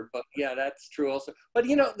corner. But yeah, that's true also. But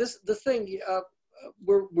you know, the thing,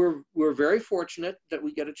 we're very fortunate that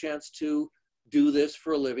we get a chance to do this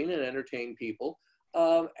for a living and entertain people.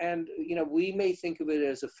 And you know, we may think of it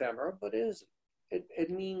as ephemera, but it isn't. It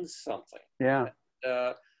means something. Yeah.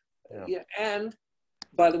 Yeah. And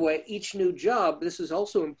by the way, each new job, this is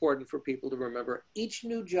also important for people to remember, each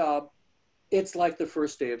new job, it's like the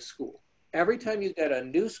first day of school. Every time you get a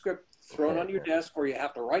new script thrown on your desk, or you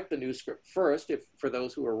have to write the new script first, if for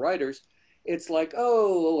those who are writers, it's like,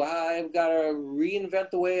 oh, I've got to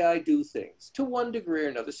reinvent the way I do things to one degree or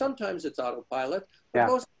another. Sometimes it's autopilot, but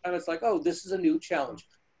most of the time it's like, oh, this is a new challenge.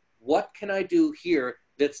 What can I do here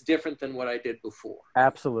that's different than what I did before?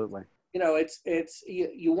 Absolutely. You know,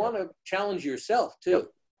 you want to challenge yourself too.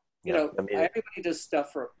 You know, I mean, everybody does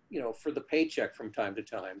stuff for, you know, for the paycheck from time to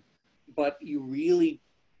time, but you really,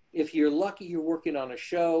 if you're lucky, you're working on a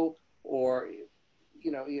show, or,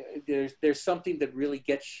 you know, there's something that really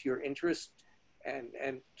gets your interest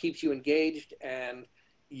and keeps you engaged, and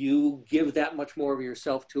you give that much more of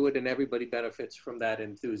yourself to it, and everybody benefits from that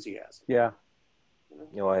enthusiasm. Yeah.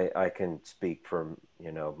 You know, I can speak from,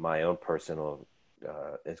 you know, my own personal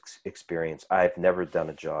experience. I've never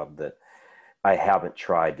done a job that I haven't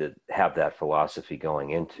tried to have that philosophy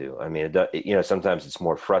going into. I mean, you know, sometimes it's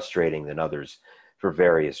more frustrating than others for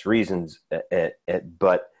various reasons,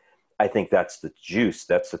 but I think that's the juice.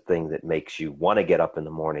 That's the thing that makes you want to get up in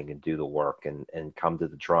the morning and do the work and come to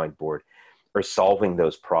the drawing board, or solving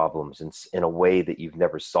those problems in a way that you've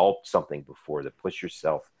never solved something before, to push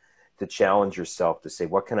yourself, to challenge yourself, to say,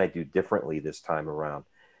 what can I do differently this time around?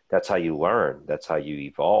 That's how you learn. That's how you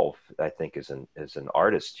evolve, I think, as an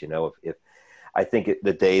artist. You know, if I think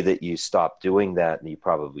the day that you stop doing that, and you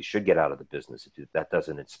probably should get out of the business if that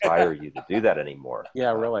doesn't inspire you to do that anymore.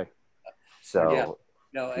 Yeah, really. So yeah.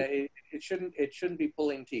 No, it shouldn't be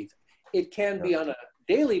pulling teeth. It can be on a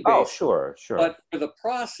daily basis. Oh, sure. But for the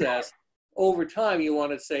process, over time, you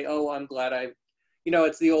want to say, oh, I'm glad you know,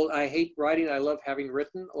 it's the old, I hate writing, I love having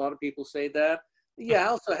written. A lot of people say that. Yeah, I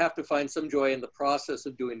also have to find some joy in the process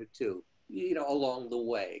of doing it too, you know, along the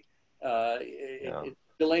way.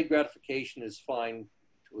 Delayed gratification is fine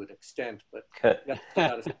to an extent, but hey,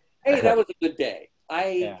 that was a good day.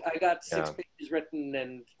 I got 6 pages written,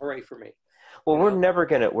 and hooray for me. Well,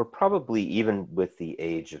 we're probably, even with the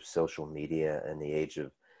age of social media and the age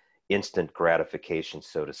of instant gratification,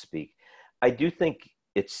 so to speak, I do think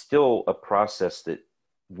it's still a process that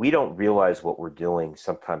we don't realize what we're doing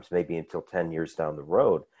sometimes, maybe until 10 years down the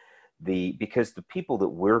road, because the people that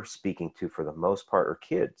we're speaking to for the most part are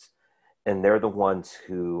kids, and they're the ones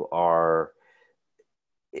who are,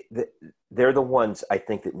 they're the ones I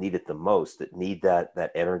think that need it the most, that need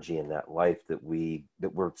that energy and that life that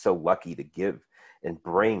we're so lucky to give and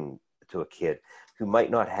bring to a kid who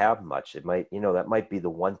might not have much. It might, that might be the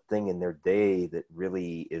one thing in their day that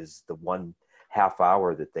really is the one half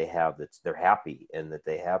hour that they have that's they're happy and that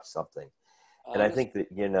they have something. And I think that,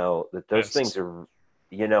 that those things are,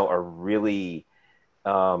 are really,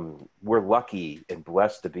 we're lucky and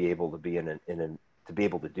blessed to be able to be to be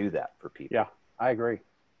able to do that for people. Yeah, I agree.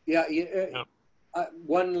 Yeah.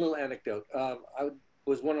 One little anecdote. I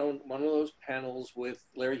was one of those panels with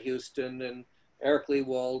Larry Houston and Eric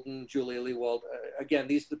Lewald and Julia Lewald. Again,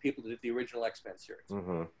 these are the people that did the original X-Men series.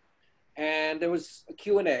 Mm-hmm. And there was a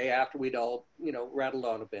Q&A after we'd all, rattled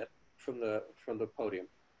on a bit from the podium.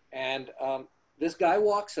 And this guy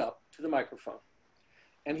walks up to the microphone,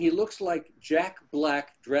 and he looks like Jack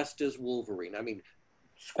Black dressed as Wolverine. I mean,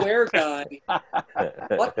 square guy,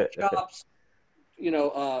 button chops,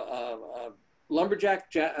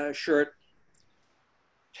 lumberjack shirt,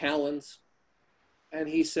 talons. And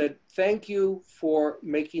he said, "Thank you for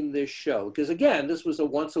making this show." Because again, this was a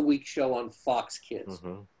once-a-week show on Fox Kids.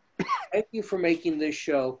 Mm-hmm. "Thank you for making this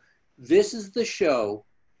show. This is the show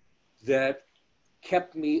that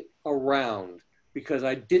kept me around because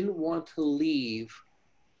I didn't want to leave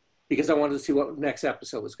because I wanted to see what next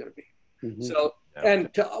episode was going to be." Mm-hmm. So, and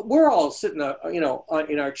we're all sitting,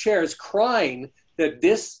 in our chairs crying that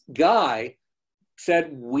this guy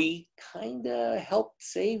said we kind of helped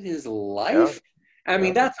save his life. Yeah. I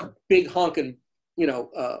mean, that's a big honking,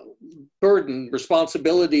 burden,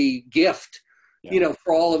 responsibility, gift,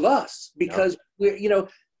 for all of us, because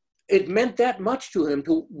it meant that much to him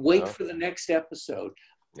to wait for the next episode.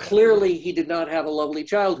 Yeah. Clearly, he did not have a lovely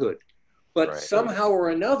childhood, but somehow or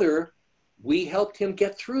another, we helped him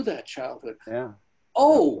get through that childhood. Yeah.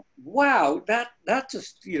 Oh, wow. That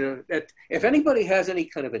just, if anybody has any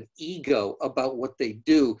kind of an ego about what they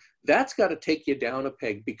do, that's got to take you down a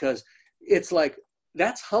peg, because it's like,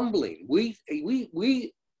 that's humbling. We're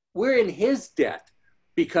in his debt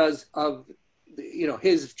because of,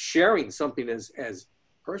 his sharing something as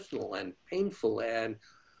personal and painful and,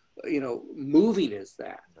 moving as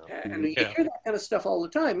that. And you hear that kind of stuff all the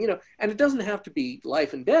time, and it doesn't have to be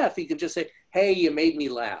life and death. You can just say, "Hey, you made me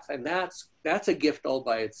laugh." And that's a gift all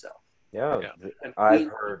by itself. Yeah. I've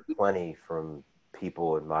heard plenty from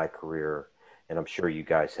people in my career, and I'm sure you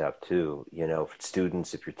guys have too,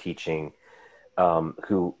 students, if you're teaching,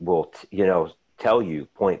 who will, tell you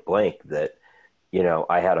point blank that,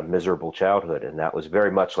 I had a miserable childhood. And that was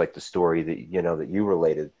very much like the story that, that you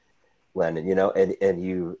related, Len, and, and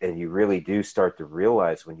you really do start to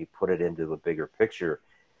realize when you put it into the bigger picture,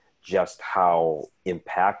 just how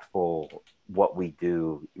impactful what we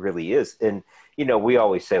do really is. And, we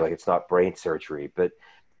always say, like, it's not brain surgery, but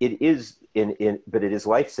it is but it is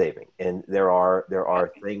life-saving. And there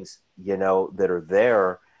are things, that are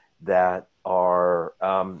there that are,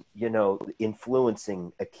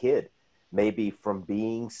 influencing a kid, maybe from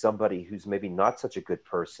being somebody who's maybe not such a good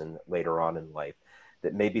person later on in life,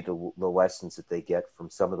 that maybe the lessons that they get from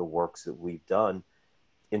some of the works that we've done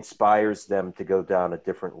inspires them to go down a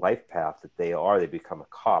different life path, that they become a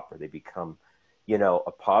cop, or they become,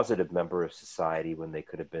 a positive member of society when they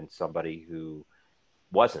could have been somebody who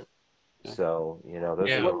wasn't. So,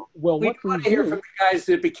 those are we want to hear from the guys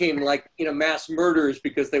that became like, mass murderers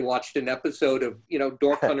because they watched an episode of,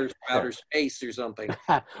 Dork Hunters from Outer Space or something.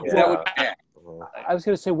 I was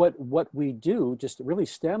going to say what we do just really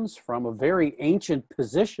stems from a very ancient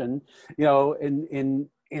position,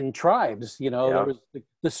 in tribes. There was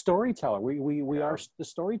the storyteller. We are the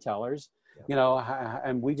storytellers,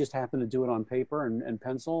 and we just happen to do it on paper and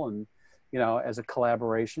pencil and, as a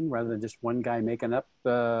collaboration rather than just one guy making up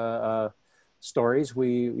stories.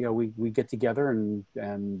 We get together and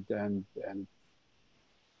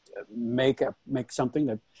make something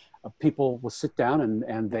that people will sit down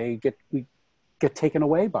and we get taken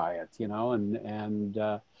away by it, and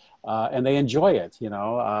they enjoy it.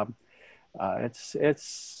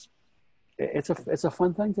 It's a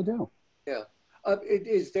fun thing to do. Yeah.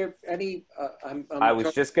 Is there any? I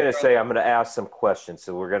was just going to say I'm going to ask some questions,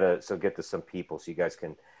 so we're going to get to some people so you guys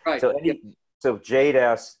can. Right. So Jade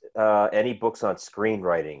asked, any books on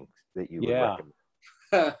screenwriting that you would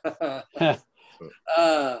recommend?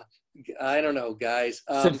 I don't know, guys.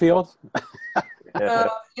 Sinfield?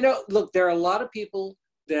 Look, there are a lot of people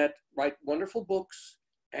that write wonderful books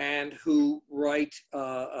and who write,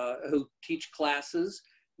 who teach classes.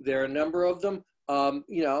 There are a number of them.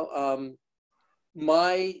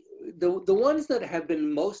 the ones that have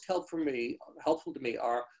been most helpful to me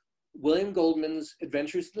are William Goldman's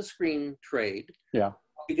Adventures in the Screen Trade. Yeah.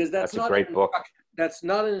 Because that's a great book. That's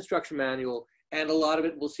not an instruction manual, and a lot of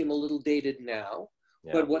it will seem a little dated now.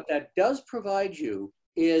 Yeah. But what that does provide you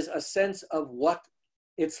is a sense of what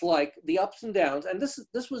it's like, the ups and downs. And this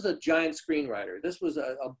was a giant screenwriter. This was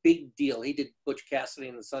a big deal. He did Butch Cassidy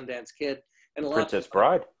and the Sundance Kid, and a lot Princess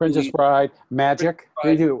Bride. Princess Bride, Magic.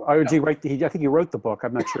 Bride. I think he wrote the book.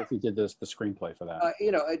 I'm not sure if he did the screenplay for that.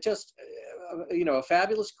 It just, a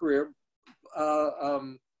fabulous career.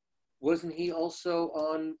 Wasn't he also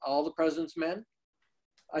on All the President's Men?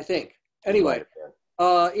 I think. Anyway,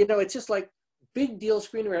 it's just like big deal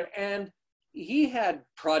screenwriter. And he had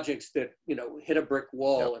projects that, hit a brick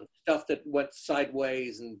wall and stuff that went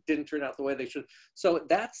sideways and didn't turn out the way they should. So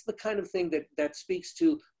that's the kind of thing that speaks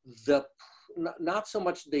to not so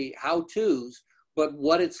much the how-tos, but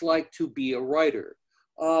what it's like to be a writer.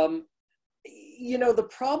 The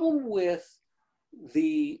problem with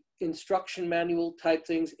the instruction manual type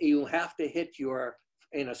things, you have to hit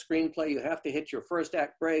in a screenplay, you have to hit your first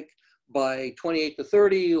act break by 28 to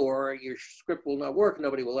 30, or your script will not work.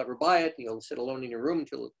 Nobody will ever buy it. You'll sit alone in your room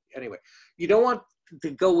anyway. You don't want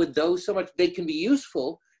to go with those so much. They can be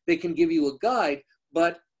useful. They can give you a guide,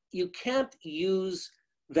 but you can't use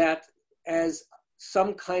that as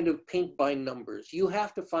some kind of paint by numbers. You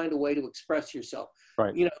have to find a way to express yourself.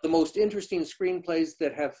 Right. The most interesting screenplays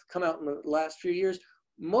that have come out in the last few years,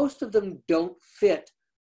 most of them don't fit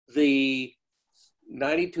the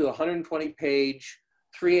 90 to 120 page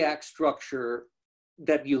 3-act structure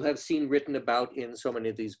that you have seen written about in so many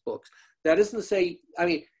of these books. That isn't to say,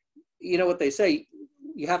 what they say,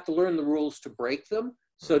 you have to learn the rules to break them.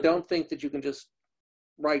 So don't think that you can just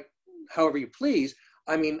write however you please.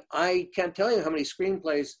 I can't tell you how many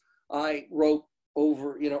screenplays I wrote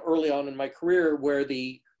over, early on in my career, where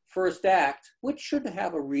the first act, which should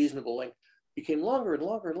have a reasonable length, became longer and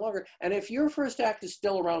longer and longer. And if your first act is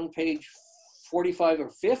still around page 45 or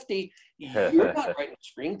 50, you're not writing a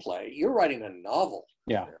screenplay, you're writing a novel.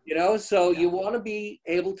 Yeah. So you want to be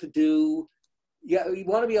able to you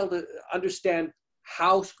want to be able to understand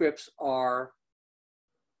how scripts are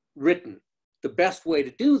written. The best way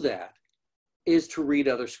to do that is to read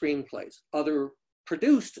other screenplays. Other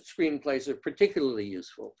produced screenplays are particularly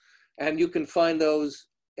useful. And you can find those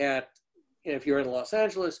if you're in Los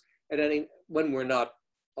Angeles, when we're not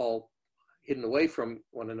all hidden away from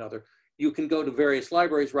one another, you can go to various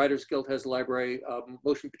libraries. Writers Guild has a library,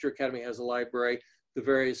 Motion Picture Academy has a library, the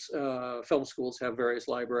various film schools have various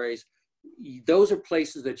libraries. Those are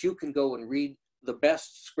places that you can go and read the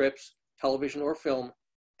best scripts, television or film,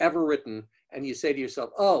 ever written, and you say to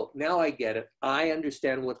yourself, oh, now I get it. I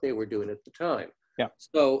understand what they were doing at the time. Yeah.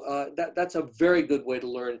 So that's a very good way to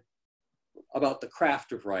learn about the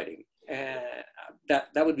craft of writing. And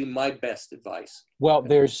that would be my best advice. Well,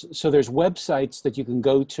 there's websites that you can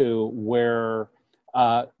go to where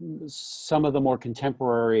some of the more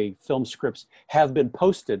contemporary film scripts have been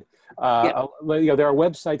posted. There are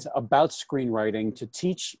websites about screenwriting to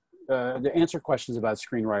teach, to answer questions about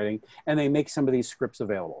screenwriting, and they make some of these scripts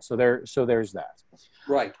available. So there's that.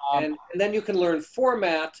 Right, and then you can learn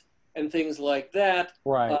format and things like that.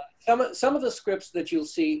 Right. Some of the scripts that you'll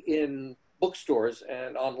see in bookstores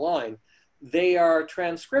and online, they are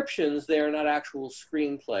transcriptions. They are not actual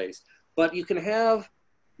screenplays. But you can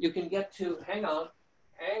get to, hang on.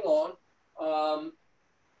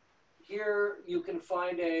 Here you can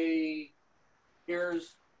find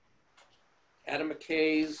here's Adam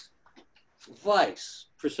McKay's Vice.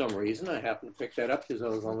 For some reason, I happened to pick that up because I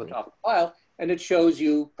was on the top of the pile, and it shows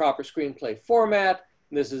you proper screenplay format.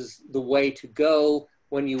 This is the way to go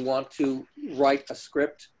when you want to write a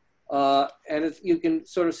script. And you can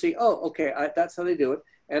sort of see, oh, okay, that's how they do it.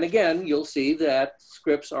 And again, you'll see that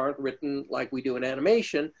scripts aren't written like we do in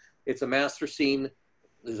animation. It's a master scene.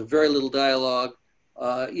 There's a very little dialogue.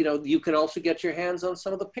 You can also get your hands on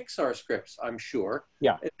some of the Pixar scripts, I'm sure.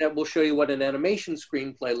 Yeah. That will show you what an animation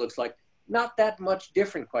screenplay looks like. Not that much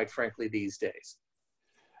different, quite frankly, these days.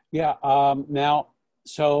 Yeah. Now,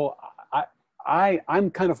 so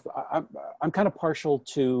I'm kind of partial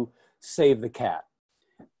to Save the Cat.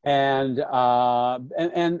 And when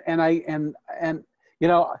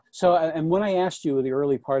I asked you in the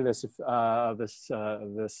early part of this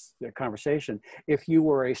conversation, if you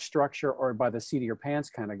were a structure or by the seat of your pants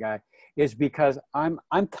kind of guy, is because I'm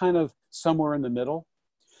kind of somewhere in the middle.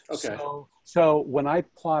 Okay. So when I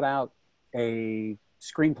plot out a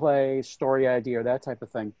screenplay, story idea, or that type of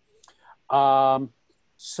thing, I'm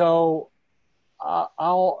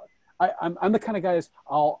the kind of guy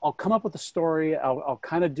I'll come up with a story. I'll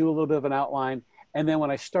kind of do a little bit of an outline, And then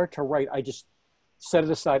when I start to write, I just set it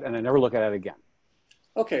aside and I never look at it again.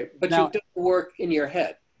 Okay, but Now, you've done the work in your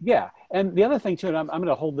head. Yeah, and the other thing too, and I'm going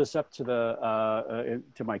to hold this up to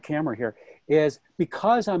to my camera here, is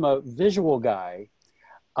because I'm a visual guy,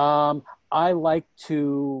 I like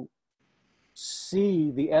to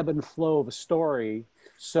see the ebb and flow of a story.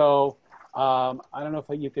 So I don't know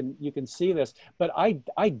if you can see this, but I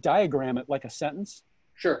diagram it like a sentence.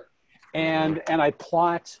 Sure. And I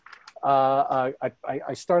plot. I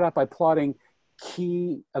start out by plotting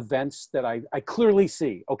key events that I clearly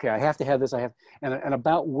see. Okay, I have to have this. And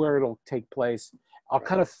about where it'll take place. I'll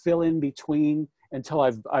kind of fill in between until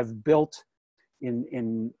I've built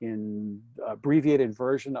in abbreviated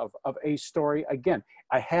version of a story. Again,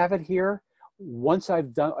 I have it here. Once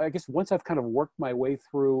I've kind of worked my way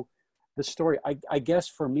through the story, I guess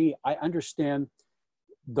for me, I understand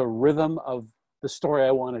the rhythm of the story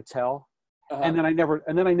I want to tell. And then I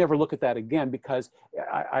never look at that again, because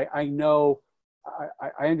I know,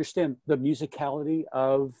 I understand the musicality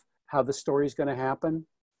of how the story is going to happen.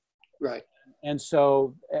 Right. And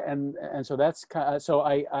so that's kind of, so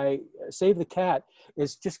I Save the Cat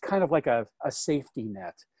is just kind of like a safety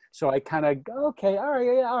net. So I kind of go, okay, all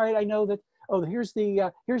right. I know that, oh, here's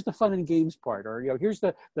the fun and games part, or, here's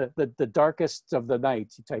the darkest of the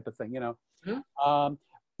night type of thing, Mm-hmm.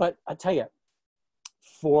 But I tell you,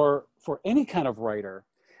 for any kind of writer,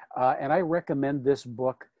 and I recommend this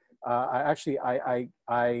book. I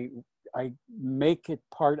make it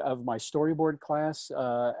part of my storyboard class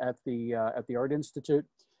at the Art Institute,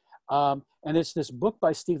 and it's this book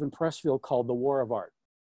by Stephen Pressfield called The War of Art.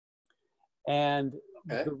 And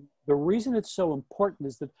the reason it's so important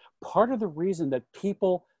is that part of the reason that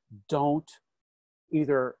people don't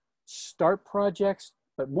either start projects,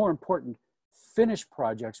 but more important, finish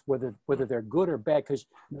projects, whether they're good or bad, because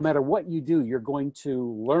no matter what you do, you're going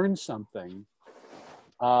to learn something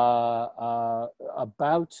about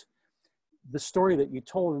the story that you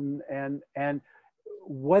told. And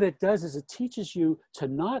what it does is it teaches you to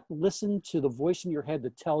not listen to the voice in your head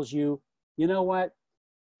that tells you, you know what,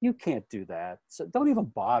 you can't do that, so don't even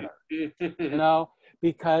bother.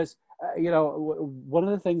 Because one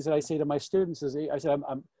of the things that I say to my students is, I said,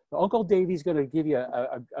 Uncle Davey's going to give you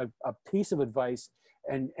a piece of advice,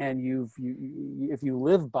 and if you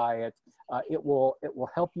live by it, it will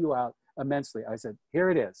help you out immensely. I said, here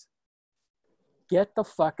it is. Get the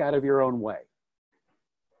fuck out of your own way.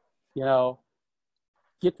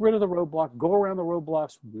 Get rid of the roadblock, go around the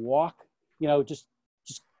roadblocks, walk, just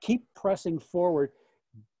keep pressing forward,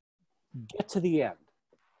 get to the end.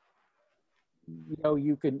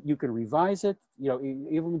 You can revise it,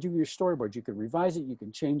 even when you do your storyboard, you can revise it, you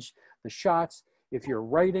can change the shots. If you're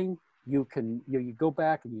writing, you can, you go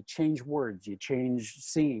back and you change words, you change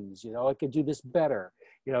scenes, I could do this better.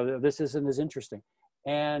 This isn't as interesting.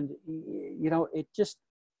 And, it just,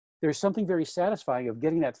 there's something very satisfying of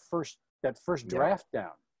getting that first draft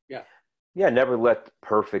down. Yeah. Yeah. Never let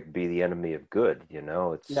perfect be the enemy of good.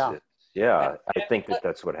 I think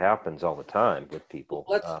that's what happens all the time with people.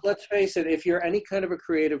 Let's face it. If you're any kind of a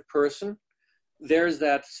creative person, there's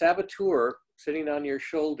that saboteur sitting on your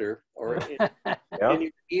shoulder or in your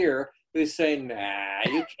ear who's saying, nah,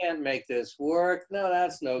 you can't make this work. No,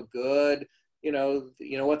 that's no good. You know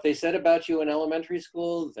what they said about you in elementary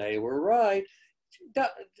school? They were right.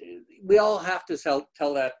 We all have to tell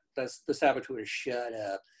the saboteur to shut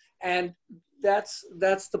up. And that's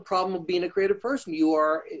the problem of being a creative person. You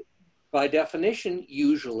are, by definition,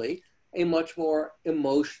 usually a much more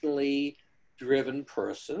emotionally driven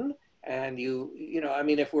person. And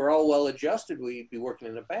if we're all well adjusted, we'd be working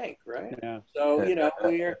in a bank, right? Yeah. So,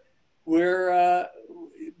 we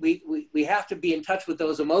have to be in touch with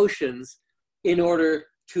those emotions in order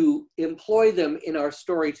to employ them in our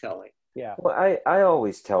storytelling. Yeah. Well, I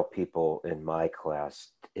always tell people in my class,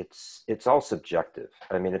 it's all subjective.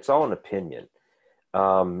 I mean, it's all an opinion.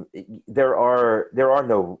 There are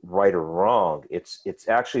no right or wrong. It's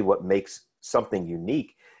actually what makes something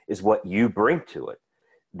unique is what you bring to it,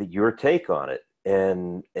 your take on it.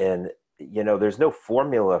 And there's no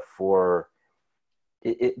formula for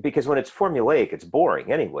it, because when it's formulaic, it's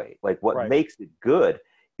boring anyway. Like what makes it good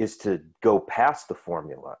is to go past the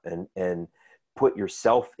formula and put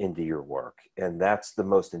yourself into your work. And that's the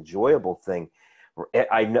most enjoyable thing.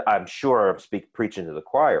 I'm sure I'm preaching to the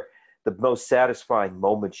choir. The most satisfying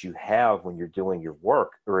moments you have when you're doing your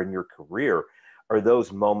work or in your career are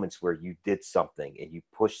those moments where you did something and you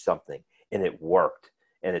pushed something and it worked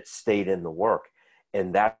and it stayed in the work.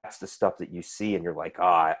 And that's the stuff that you see and you're like,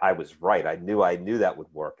 I was right. I knew that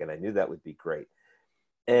would work and I knew that would be great.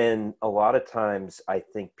 And a lot of times I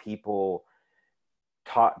think people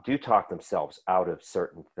talk themselves out of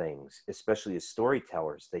certain things, especially as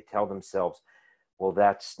storytellers. They tell themselves, well,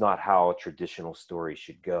 that's not how a traditional story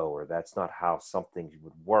should go, or that's not how something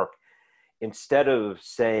would work. Instead of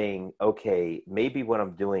saying, okay, maybe what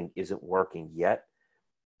I'm doing isn't working yet,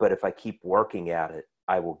 but if I keep working at it,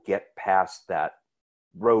 I will get past that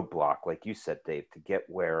roadblock, like you said, Dave, to get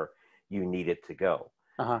where you need it to go.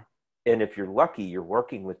 And if you're lucky, you're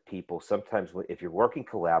working with people. Sometimes if you're working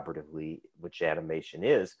collaboratively, which animation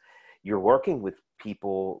is, you're working with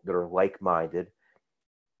people that are like-minded,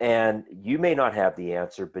 and you may not have the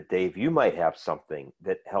answer, but Dave, you might have something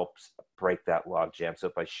that helps break that log jam. So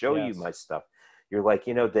if I show you my stuff, you're like,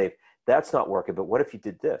 you know, Dave, that's not working, but what if you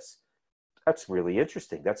did this? That's really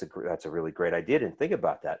interesting. That's a really great idea. I didn't think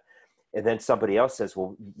about that. And then somebody else says,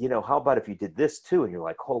 well, you know, how about if you did this too? And you're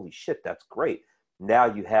like, holy shit, that's great. Now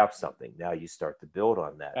you have something. Now you start to build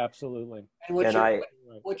on that. Absolutely. And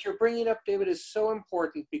what you're bringing up, David, is so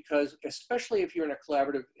important, because especially if you're in a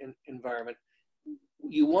collaborative environment,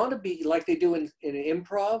 you want to be like they do in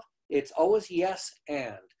improv. It's always yes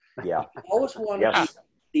and. Yeah. You always want to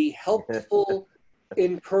be the helpful,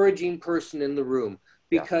 encouraging person in the room,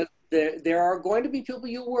 because there are going to be people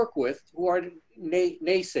you work with who are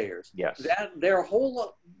naysayers. Yes. That their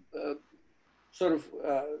whole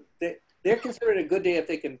they're considered a good day if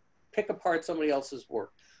they can pick apart somebody else's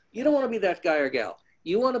work. You don't want to be that guy or gal.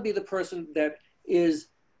 You want to be the person that is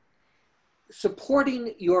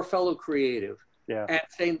supporting your fellow creative and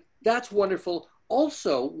saying, that's wonderful.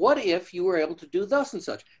 Also, what if you were able to do thus and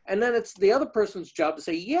such? And then it's the other person's job to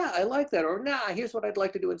say, yeah, I like that, or nah, here's what I'd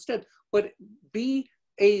like to do instead. But be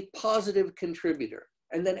a positive contributor.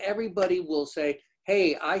 And then everybody will say,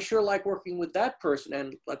 hey, I sure like working with that person.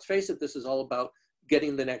 And let's face it, this is all about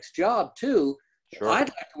getting the next job too. Sure. I'd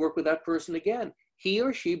like to work with that person again. He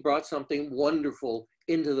or she brought something wonderful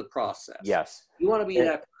into the process. Yes. You want to be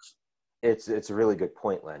that person. It's a really good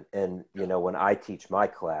point, Len. And, you know, when I teach my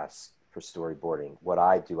class for storyboarding, what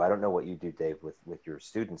I do, I don't know what you do, Dave, with your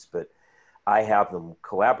students, but I have them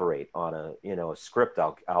collaborate on a script.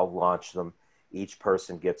 I'll launch them. Each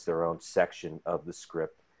person gets their own section of the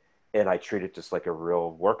script, and I treat it just like a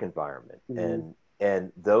real work environment. Mm-hmm.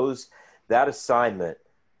 And that assignment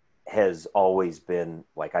has always been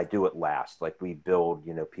like, I do it last. Like we build,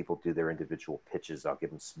 you know, people do their individual pitches. I'll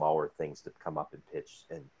give them smaller things to come up and pitch.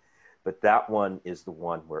 But that one is the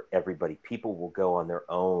one where people will go on their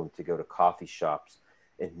own to go to coffee shops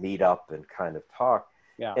and meet up and kind of talk.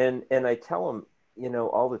 Yeah. And I tell them, you know,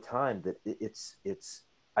 all the time that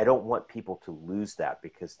I don't want people to lose that,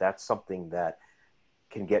 because that's something that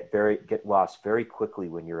can get lost very quickly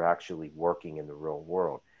when you're actually working in the real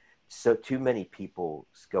world. So too many people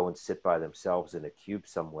go and sit by themselves in a cube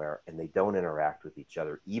somewhere, and they don't interact with each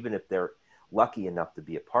other, even if they're lucky enough to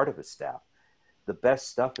be a part of a staff. The best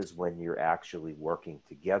stuff is when you're actually working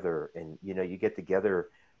together, and, you know, you get together,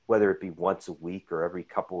 whether it be once a week or every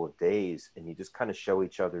couple of days, and you just kind of show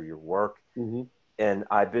each other your work. Mm-hmm. And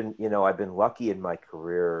I've been lucky in my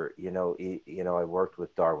career. I worked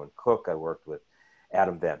with Darwin Cook. I worked with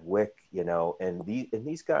Adam Van Wyck, and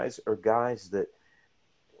these guys are guys that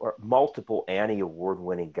are multiple Annie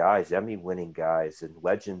Award-winning guys, Emmy-winning guys, and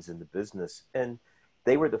legends in the business. And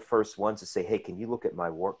they were the first ones to say, hey, can you look at my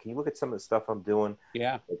work? Can you look at some of the stuff I'm doing?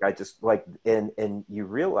 Yeah. And you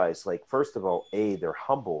realize, first of all, A, they're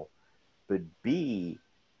humble, but B,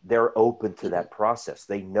 they're open to that process.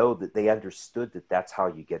 They know that they understood that that's how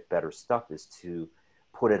you get better stuff, is to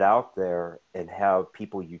put it out there and have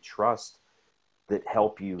people you trust that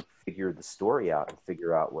help you figure the story out and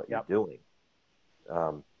figure out what you're doing.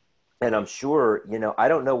 And I'm sure, I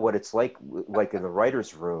don't know what it's like in the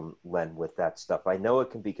writer's room, Len, with that stuff. I know it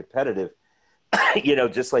can be competitive,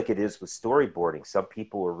 just like it is with storyboarding. Some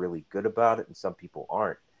people are really good about it and some people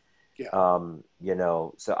aren't. Yeah.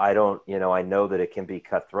 So I don't, I know that it can be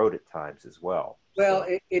cutthroat at times as well. Well,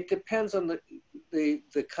 so. It depends on the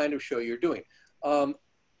kind of show you're doing.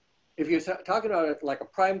 If you're talking about it like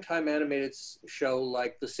a primetime animated show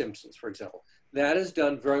like The Simpsons, for example, that is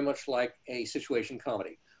done very much like a situation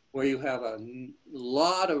comedy, where you have a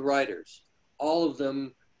lot of writers, all of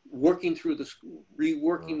them working through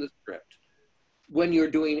reworking the script. When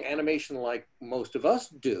you're doing animation like most of us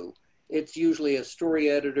do, it's usually a story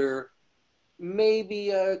editor, maybe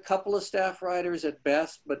a couple of staff writers at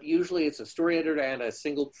best, but usually it's a story editor and a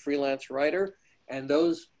single freelance writer. And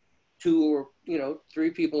those two or,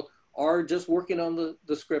 three people are just working on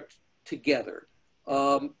the script together,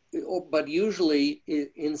 but usually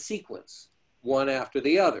in sequence, one after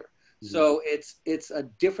the other. Mm-hmm. So it's a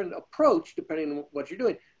different approach depending on what you're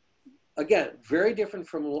doing. Again, very different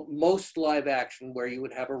from most live action, where you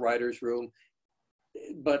would have a writer's room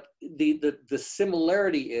but the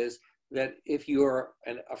similarity is that if you're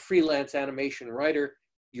a freelance animation writer,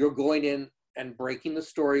 you're going in and breaking the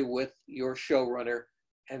story with your showrunner,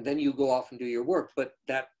 and then you go off and do your work. But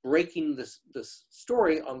that breaking this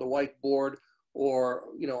story on the whiteboard, or,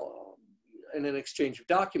 you know, in an exchange of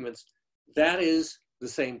documents, that is the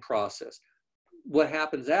same process. What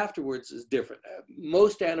happens afterwards is different.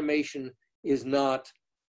 Most animation is not,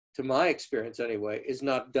 to my experience anyway, is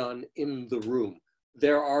not done in the room.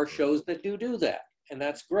 There are shows that do that, and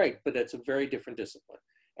that's great, but it's a very different discipline.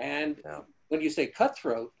 And when you say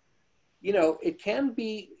cutthroat, you know, it can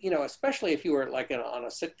be, you know, especially if you were like on a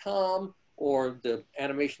sitcom or the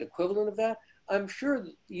animation equivalent of that, I'm sure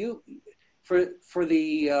for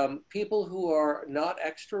the people who are not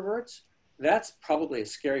extroverts, that's probably a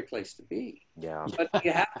scary place to be. Yeah. But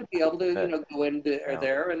you have to be able to, you know, go in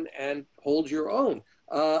there and hold your own.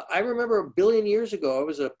 I remember a billion years ago, I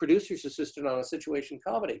was a producer's assistant on a situation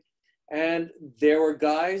comedy, and there were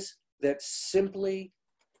guys that simply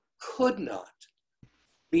could not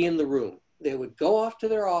be in the room. They would go off to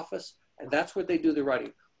their office, and that's where they do the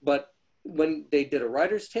writing. But when they did a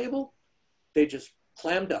writer's table, they just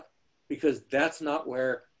clammed up, because that's not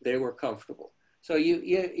where they were comfortable. So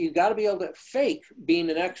you got to be able to fake being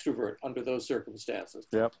an extrovert under those circumstances.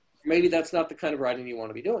 Yep. Maybe that's not the kind of writing you want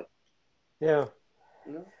to be doing. Yeah.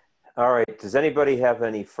 You know? All right. Does anybody have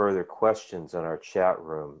any further questions on our chat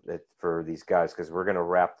room for these guys? Because we're going to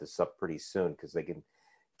wrap this up pretty soon, because they can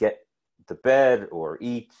get to bed or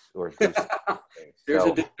eat or do something. There's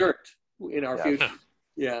a dessert in our future.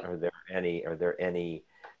 Yeah. Are there any,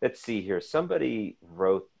 let's see here. Somebody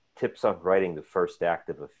wrote tips on writing the first act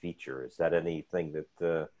of a feature. Is that anything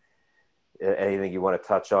that, anything you want to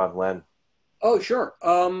touch on, Len? Oh, sure.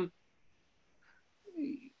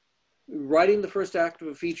 Writing the first act of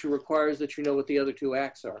a feature requires that you know what the other two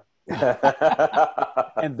acts are.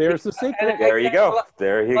 And there's the secret. There you go.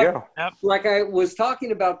 There you go. Like I was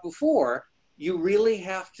talking about before, you really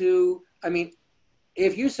have to, I mean,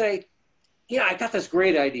 if you say, yeah, I got this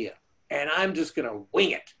great idea and I'm just going to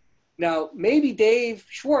wing it. Now, maybe Dave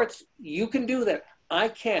Schwartz, you can do that. I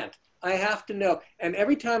can't. I have to know. And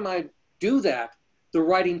every time I do that, the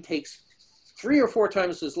writing takes 3 or 4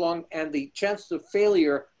 times as long, and the chances of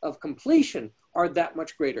failure of completion are that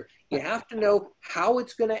much greater. You have to know how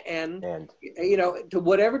it's going to end. And, you know, to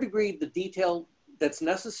whatever degree the detail that's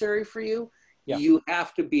necessary for you, you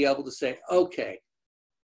have to be able to say, okay,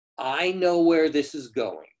 I know where this is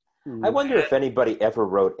going. I wonder if anybody ever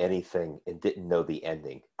wrote anything and didn't know the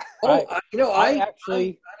ending. I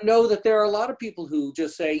know that there are a lot of people who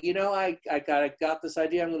just say, you know, I got this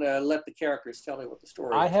idea. I'm going to let the characters tell me what the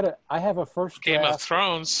story is. I have a first draft. Game of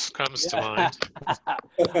Thrones comes to mind.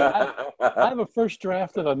 I have a first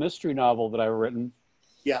draft of a mystery novel that I've written.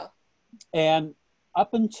 Yeah. And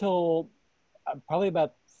up until probably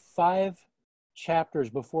about 5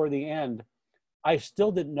 chapters before the end, I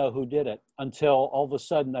still didn't know who did it until all of a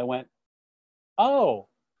sudden I went, oh,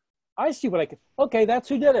 I see what I could. Okay, that's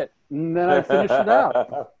who did it. And then I finished it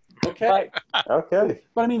out. Okay. Okay.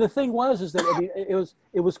 But I mean, the thing is that I mean,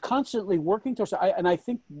 it was constantly working towards. I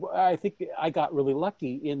think I got really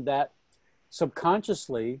lucky in that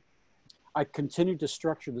subconsciously, I continued to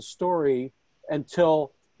structure the story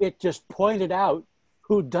until it just pointed out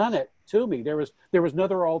who done it to me. There was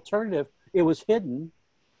another alternative. It was hidden.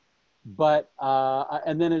 But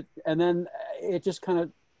and then it just kind of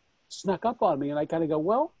snuck up on me, and I kind of go,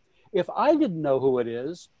 well, if I didn't know who it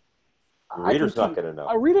is, the reader's not going to know.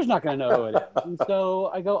 A reader's not going to know who it is, and so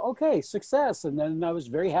I go, okay, success, and then I was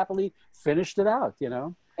very happily finished it out, you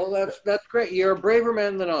know. Well, that's great. You're a braver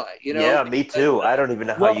man than I, you know. Yeah, me too. I don't even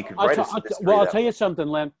know how you could write a mystery. Well, I'll tell you something,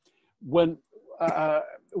 Len. When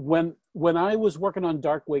I was working on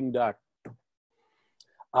Darkwing Duck,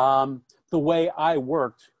 the way I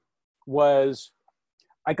worked was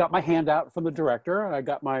I got my hand out from the director and I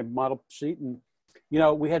got my model sheet, and you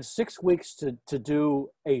know, we had 6 weeks to do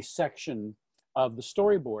a section of the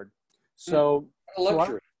storyboard. So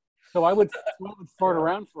I would fart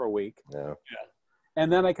around for a week. Yeah.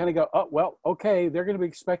 And then I kind of go, oh, well, okay, they're going to be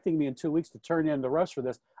expecting me in 2 weeks to turn in the rest for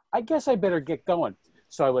this. I guess I better get going.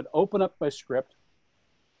 So I would open up my script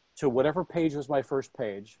to whatever page was my first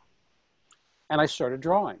page, and I started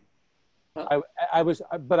drawing. I was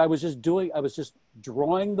just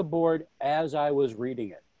drawing the board as I was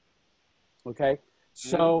reading it. Okay.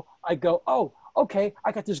 So I go, oh, okay,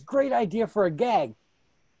 I got this great idea for a gag.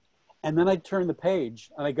 And then I turn the page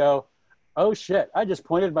and I go, oh shit, I just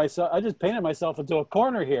painted myself into a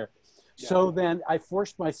corner here. Yeah. So then I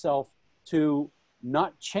forced myself to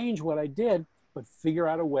not change what I did, but figure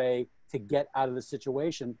out a way to get out of the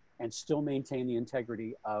situation and still maintain the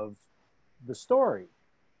integrity of the story.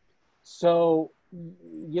 So,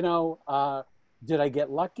 you know, did I get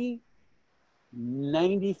lucky?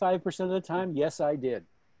 95% of the time, yes, I did.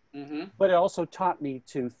 Mm-hmm. But it also taught me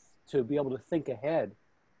to be able to think ahead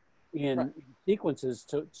in Right. sequences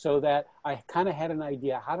so that I kind of had an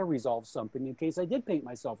idea how to resolve something in case I did paint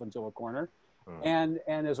myself into a corner. And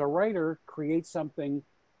as a writer, create something,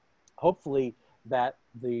 hopefully that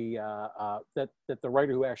the that the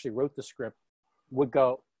writer who actually wrote the script would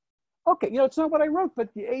go, okay, you know, it's not what I wrote, but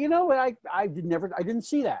you know, I didn't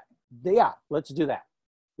see that. Yeah, let's do that.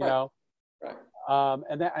 You know. Right.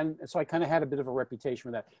 And so I kind of had a bit of a reputation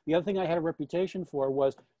for that. The other thing I had a reputation for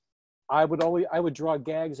was I would draw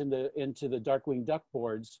gags into the Darkwing Duck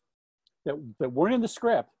boards that weren't in the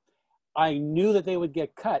script. I knew that they would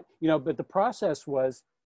get cut, you know, but the process was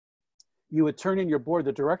you would turn in your board,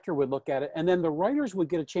 the director would look at it, and then the writers would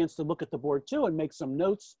get a chance to look at the board too and make some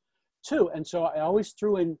notes too. And so I always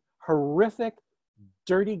threw in horrific,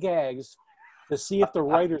 dirty gags to see if the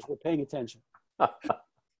writers were paying attention.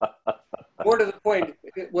 More to the point,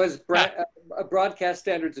 it was broadcast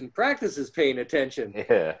standards and practices paying attention.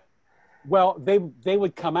 Yeah. Well, they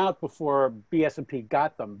would come out before BS&P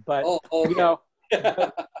got them, but you know,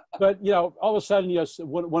 but you know, all of a sudden, you know,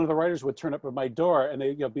 one of the writers would turn up at my door and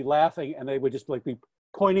they be laughing and they would just like be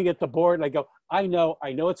pointing at the board and I go, I know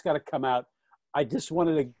it's got to come out. I just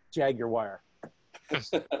wanted to jag your wire.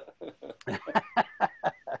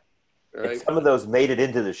 Right. Some of those made it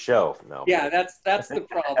into the show. No. Yeah, that's the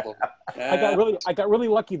problem. I got really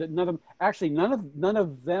lucky that none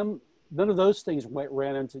of those things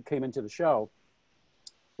came into the show.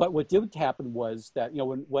 But what did happen was that, you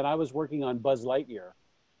know, when I was working on Buzz Lightyear,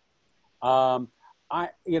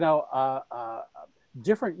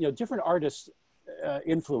 different artists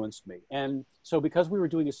influenced me, and so because we were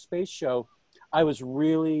doing a space show, I was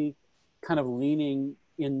really kind of leaning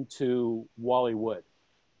into Wally Wood.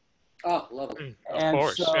 Oh, lovely. And of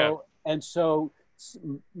course, so, yeah. And so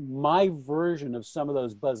my version of some of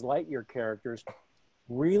those Buzz Lightyear characters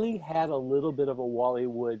really had a little bit of a Wally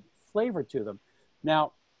Wood flavor to them.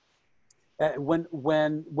 Now, when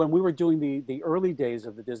we were doing the early days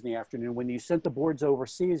of the Disney Afternoon, when you sent the boards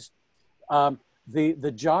overseas,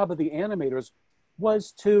 the job of the animators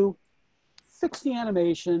was to fix the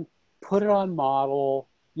animation, put it on model,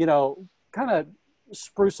 you know, kind of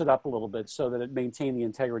spruce it up a little bit so that it maintained the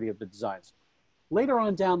integrity of the designs. Later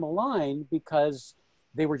on down the line, because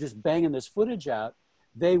they were just banging this footage out,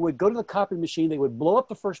 they would go to the copy machine, they would blow up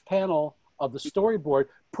the first panel of the storyboard,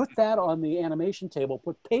 put that on the animation table,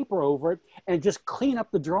 put paper over it, and just clean up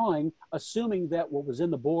the drawing, assuming that what was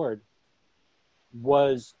in the board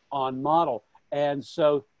was on model. And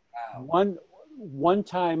so one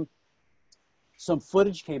time, some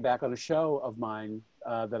footage came back on a show of mine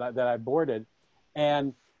that I boarded,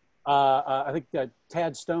 and I think that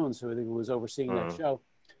Tad Stones, who I think was overseeing that show,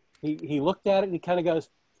 he looked at it and he kind of goes,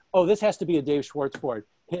 "Oh, this has to be a Dave Schwartz board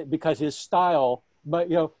because his style." But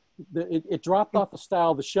you know, it dropped off the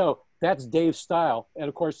style of the show. That's Dave's style, and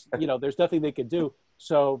of course, you know, there's nothing they could do.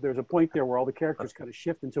 So there's a point there where all the characters kind of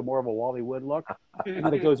shift into more of a Wally Wood look, and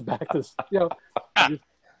then it goes back to, you know.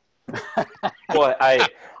 Well,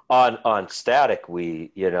 on Static,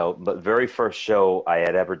 we, you know, the very first show I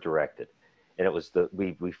had ever directed, and it was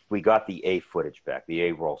we got the A footage back, the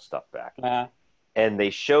A roll stuff back, and they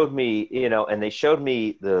showed me, you know,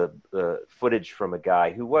 the footage from a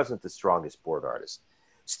guy who wasn't the strongest board artist.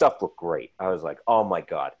 Stuff looked great. I was like, oh my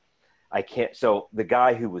God, I can't. So the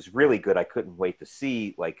guy who was really good, I couldn't wait to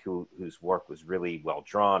see, like whose work was really well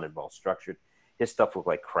drawn and well structured. His stuff looked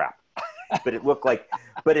like crap. but it looked like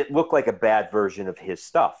a bad version of his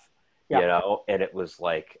stuff, you know. And it was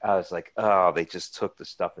like, I was like, oh, they just took the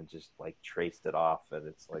stuff and just like traced it off, and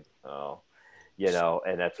it's like, oh, you know.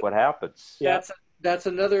 And that's what happens. That's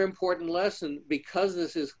another important lesson, because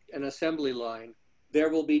this is an assembly line. There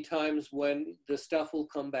will be times when the stuff will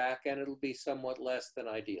come back and it'll be somewhat less than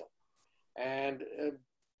ideal, and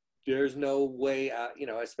there's no way out, you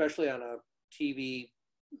know, especially on a TV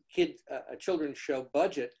a children's show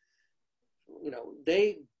budget. You know,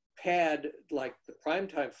 they pad, like the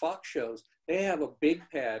primetime Fox shows, they have a big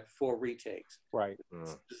pad for retakes. Right.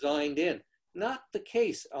 It's designed in. Not the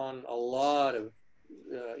case on a lot of,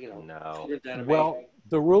 you know, children's animation. Well,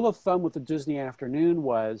 the rule of thumb with the Disney Afternoon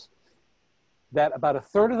was that about a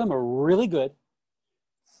third of them are really good,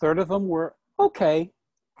 third of them were okay,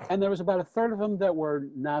 and there was about a third of them that were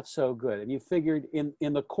not so good. And you figured in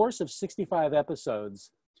the course of 65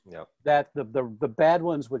 episodes, that the bad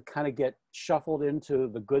ones would kind of get shuffled into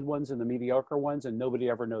the good ones and the mediocre ones, and nobody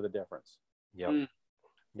ever know the difference.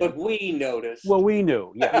 But we noticed. Well, we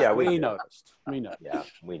knew. Yeah, Yeah, we we noticed. We know. Yeah,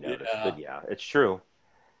 we noticed. Yeah. But yeah, it's true.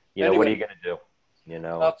 You know, Anyway. what are you going to do? You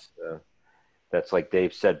know, it's, that's like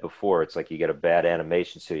Dave said before. It's like you get a bad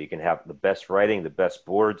animation studio. You can have the best writing, the best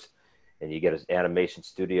boards, and you get an animation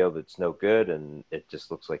studio that's no good, and it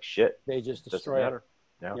just looks like shit. They just Doesn't destroy matter. it.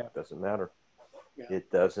 No, Yeah. it doesn't matter. Yeah.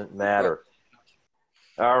 It doesn't matter.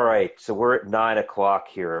 All right, so we're at 9 o'clock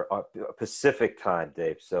here, Pacific time,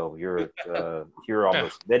 Dave. So you're at, here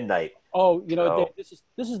almost midnight. Oh, you know, So- Dave,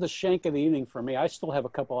 this is the shank of the evening for me. I still have a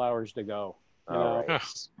couple hours to go. You know? All right.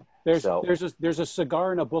 There's a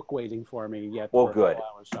cigar and a book waiting for me yet. Well, for a good.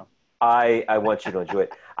 couple hours, so. I want you to enjoy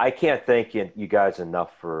it. I can't thank you guys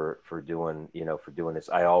enough for doing this.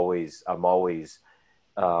 I'm always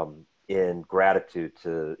in gratitude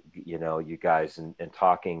to you guys and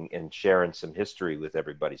talking and sharing some history with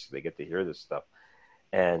everybody so they get to hear this stuff.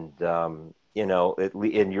 And and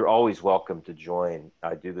you're always welcome to join.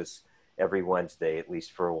 I do this every Wednesday, at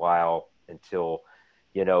least for a while, until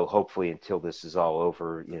hopefully until this is all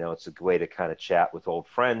over. It's a way to kind of chat with old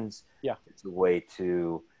friends. Yeah, it's a way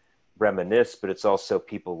to reminisce, but it's also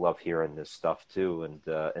people love hearing this stuff too. And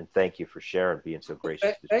thank you for sharing, being so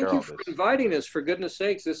gracious. Thank you for inviting us. For goodness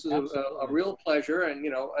sakes, this is a real pleasure. And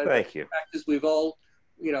thank you. The fact is, we've all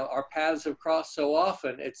our paths have crossed so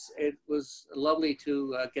often. It was lovely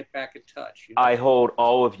to get back in touch. I hold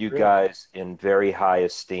all of you guys in very high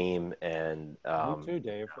esteem, and you too,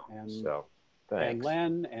 Dave. And so thanks. And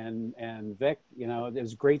Len and Vic. It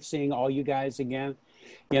was great seeing all you guys again.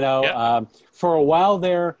 For a while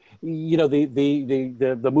there,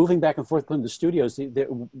 the moving back and forth between the studios,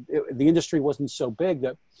 the industry wasn't so big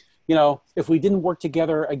that, if we didn't work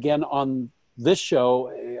together again on this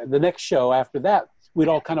show, the next show after that, we'd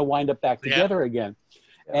all kind of wind up back together again.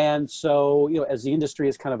 Yeah. And so, as the industry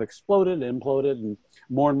has kind of exploded and imploded and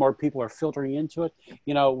more people are filtering into it,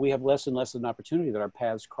 we have less and less of an opportunity that our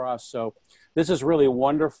paths cross. So this is really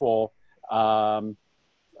wonderful to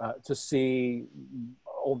see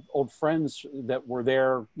old friends that were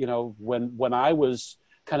there, when I was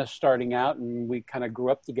kind of starting out, and we kind of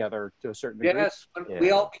grew up together to a certain degree. Yes,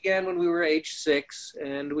 we all began when we were age 6,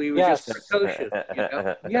 and we were just precocious.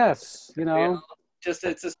 Yes,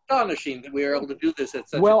 it's astonishing that we were able to do this at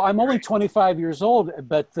such. Well, I'm only 25 years old,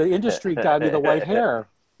 but the industry got me the white hair.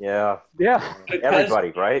 Yeah.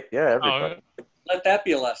 Everybody, right? Yeah, everybody. Let that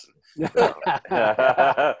be a lesson.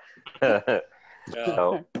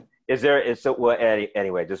 So,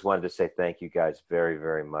 anyway, just wanted to say thank you guys very,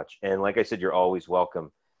 very much. And like I said, you're always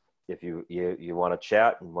welcome. If you want to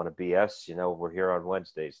chat and want to BS, we're here on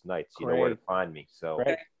Wednesdays nights. You know where to find me. So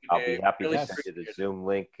I'll be happy to send you the Zoom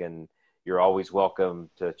link, and you're always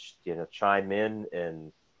welcome to chime in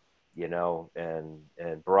and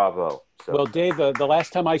bravo. So, well, Dave, the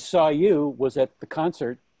last time I saw you was at the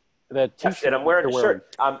concert. Yes, and I'm wearing a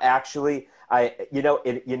shirt. I'm actually.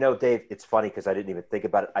 Dave, it's funny because I didn't even think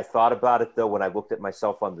about it. I thought about it, though, when I looked at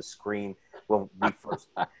myself on the screen when we first,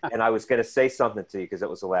 and I was going to say something to you because that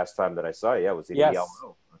was the last time that I saw you. Yeah, it was the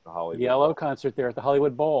Yellow at the Hollywood Yellow concert there at the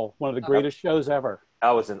Hollywood Bowl. One of the greatest shows ever.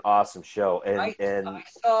 That was an awesome show. And I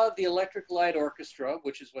saw the Electric Light Orchestra,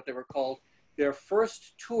 which is what they were called, their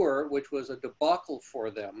first tour, which was a debacle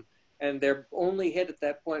for them. And their only hit at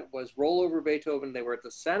that point was Roll Over Beethoven. They were at the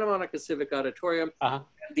Santa Monica Civic Auditorium. And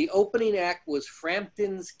the opening act was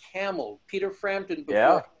Frampton's Camel, Peter Frampton,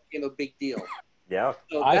 before it became a big deal. Yeah.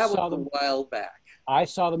 So that was a while back. I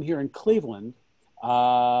saw them here in Cleveland. They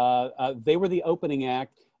were the opening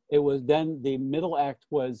act. It was then the middle act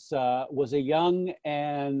was a young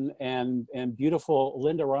and beautiful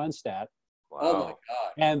Linda Ronstadt. Wow. Oh my God!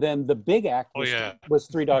 And then the big act was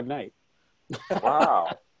Three Dog Night.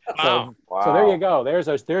 Wow. So there you go. There's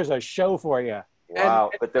a show for you. Wow.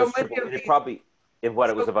 But there's probably it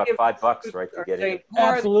was about $5, right, to get in.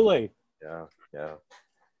 Absolutely. Yeah.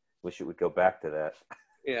 Wish it would go back to that.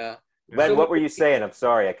 Yeah. Len, what were you saying? I'm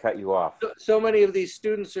sorry, I cut you off. So many of these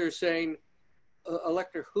students are saying,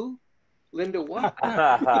 Electra who? Linda what?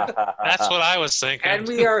 That's what I was thinking. And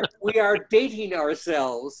we are dating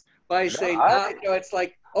ourselves by saying, it's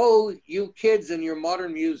like, oh, you kids and your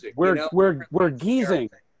modern music. We're geezing.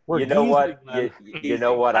 You know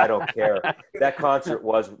what? I don't care. That concert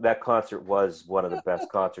was one of the best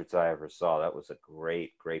concerts I ever saw. That was a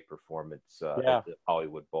great performance at the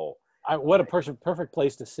Hollywood Bowl. What a perfect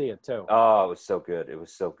place to see it too. Oh, it was so good. It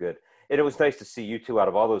was so good. And it was nice to see you two out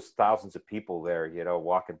of all those thousands of people there,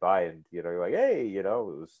 walking by, and you're like, hey, it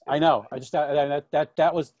was. I know. I just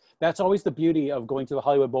that's always the beauty of going to the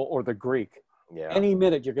Hollywood Bowl or the Greek. Yeah. Any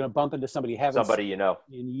minute you're going to bump into somebody you haven't seen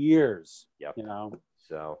in years. Yep.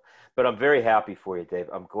 So, but I'm very happy for you, Dave.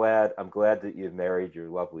 I'm glad that you married your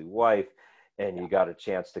lovely wife and you got a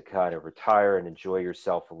chance to kind of retire and enjoy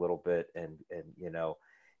yourself a little bit. And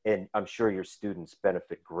and I'm sure your students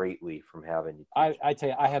benefit greatly from having you teach. I tell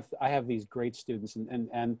you, I have these great students,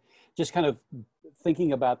 and just kind of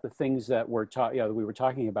thinking about the things that we're we were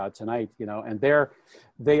talking about tonight, and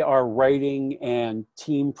they are writing and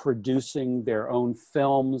team producing their own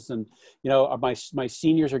films, and my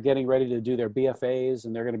seniors are getting ready to do their BFAs,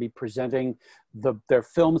 and they're going to be presenting their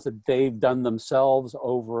films that they've done themselves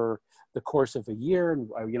over the course of a year. And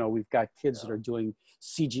we've got kids that are doing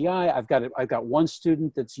CGI. I've got one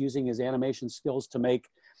student that's using his animation skills to make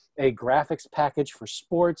a graphics package for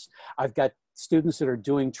sports. I've got students that are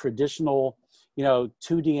doing traditional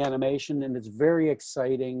 2D animation, and it's very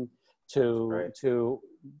exciting to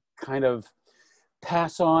kind of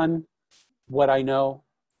pass on what I know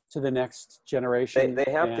to the next generation.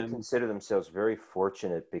 They have to consider themselves very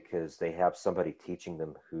fortunate because they have somebody teaching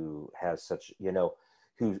them who has such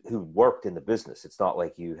who worked in the business. It's not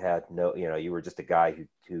like you had you were just a guy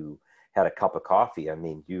who had a cup of coffee. I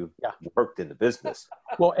mean, you worked in the business.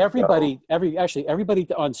 Well, everybody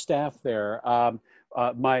on staff there,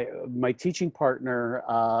 my teaching partner,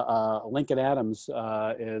 Lincoln Adams,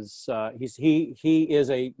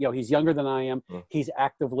 he's younger than I am. He's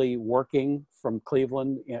actively working from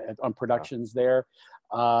Cleveland on productions there.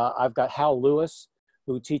 I've got Hal Lewis,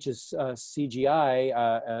 who teaches CGI,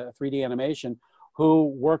 3D animation,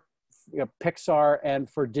 who worked Pixar and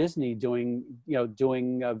for Disney doing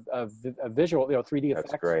a visual 3D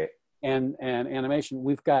effects. That's great. And animation.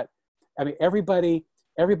 We've got, everybody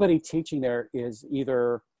teaching there is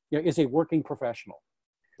either is a working professional.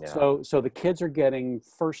 Yeah. So the kids are getting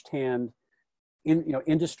firsthand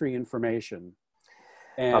industry information,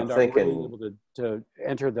 and are really able to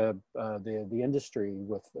enter the industry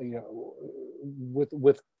with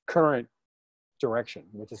current direction,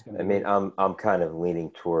 which is going to I'm kind of leaning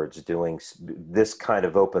towards doing this, kind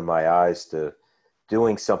of open my eyes to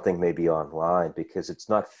doing something maybe online, because it's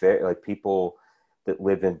not fair. Like people that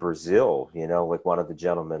live in Brazil, like one of the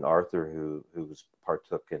gentlemen, Arthur, who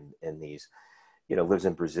partook in these, lives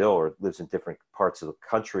in Brazil or lives in different parts of the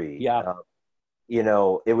country. Yeah.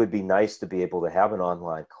 It would be nice to be able to have an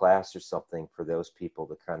online class or something for those people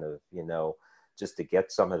to kind of, just to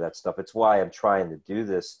get some of that stuff. It's why I'm trying to do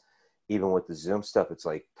this. Even with the Zoom stuff, it's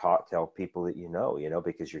like tell people that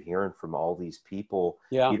because you're hearing from all these people.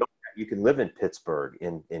 Yeah. You can live in Pittsburgh,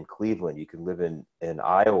 in Cleveland, you can live in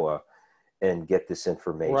Iowa and get this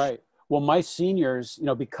information. Right. Well, my seniors,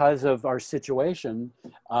 because of our situation,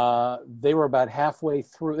 they were about halfway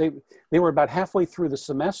through. They were about halfway through the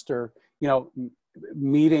semester,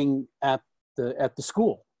 meeting at the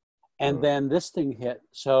school, and then this thing hit.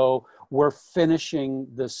 So we're finishing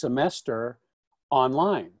the semester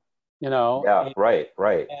online. Yeah, right.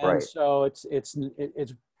 So it's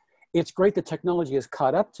great that technology has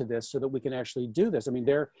caught up to this so that we can actually do this.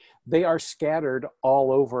 They are scattered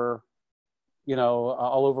all over,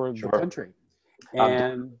 the country.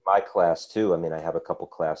 And my class too. I have a couple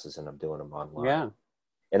classes and I'm doing them online. Yeah.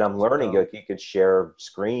 And I'm learning. You can share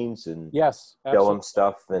screens and yes, show them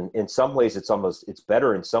stuff. And in some ways, it's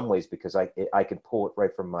better in some ways because I can pull it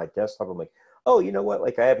right from my desktop. I'm like, oh, you know what?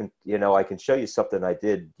 Like I haven't, I can show you something I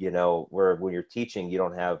did, where when you're teaching, you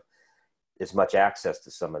don't have as much access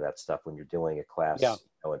to some of that stuff when you're doing a class,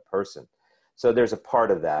 in person. So there's a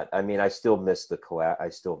part of that. I still miss the class. I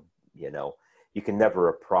still, you can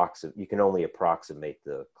never you can only approximate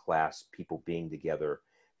the class, people being together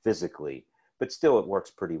physically, but still it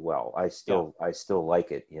works pretty well. I still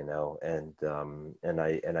like it, and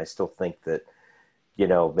I still think that,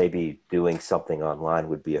 maybe doing something online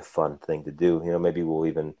would be a fun thing to do.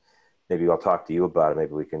 Maybe I'll talk to you about it.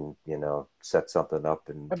 Maybe we can, set something up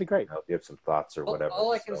and that'd be great. If you have some thoughts or whatever.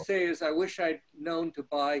 All I can say is I wish I'd known to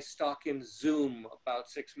buy stock in Zoom about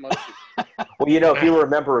 6 months ago. Well, if you were a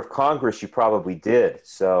member of Congress, you probably did.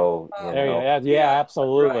 So, yeah,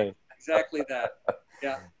 absolutely. Right. Exactly that.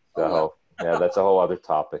 Yeah. So, that's a whole other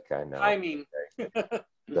topic. I know.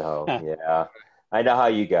 So, yeah. I know how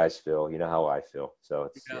you guys feel. You know how I feel. So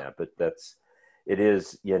it's but it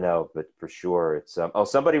is, but for sure it's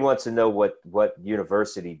somebody wants to know what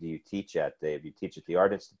university do you teach at, Dave? You teach at the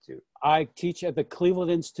Art Institute. I teach at the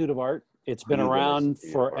Cleveland Institute of Art. It's been around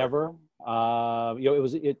forever.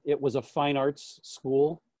 It was a fine arts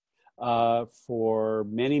school for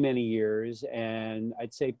many, many years, and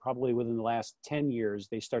I'd say probably within the last 10 years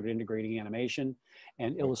they started integrating animation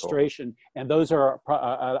and illustration, and those are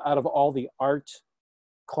out of all the art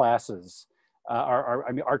classes,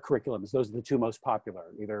 art curriculums. Those are the two most popular,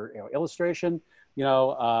 either illustration You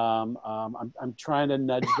know, I'm trying to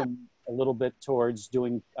nudge them a little bit towards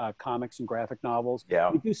doing comics and graphic novels.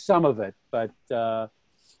 Yeah. We do some of it, but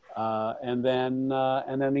and then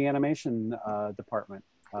the animation department.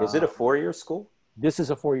 Is it a 4-year school? This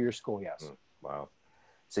is a 4-year school, yes. Wow.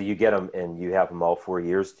 So you get them, and you have them all 4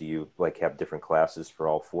 years. Do you like have different classes for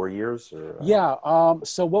all 4 years? Or, Yeah.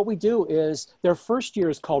 So what we do is their first year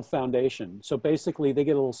is called Foundation. So basically, they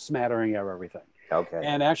get a little smattering of everything. Okay.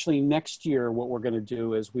 And actually, next year, what we're going to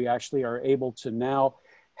do is we actually are able to now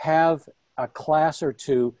have a class or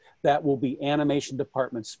two that will be animation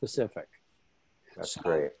department specific. That's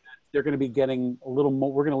great. They're going to be getting a little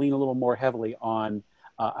more. We're going to lean a little more heavily on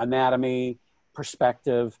anatomy,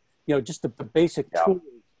 perspective. You know, just the basic tools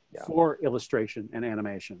for illustration and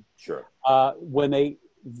animation. Sure. When they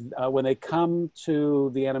come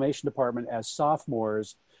to the animation department as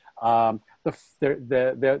sophomores,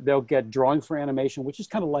 they'll get drawing for animation, which is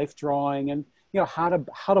kind of life drawing, and you know how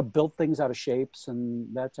to build things out of shapes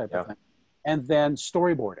and that type of thing, and then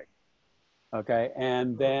storyboarding. Okay,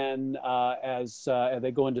 and then as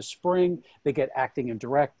they go into spring, they get acting and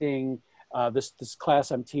directing. This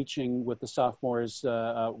class I'm teaching with the sophomores,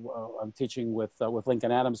 I'm teaching with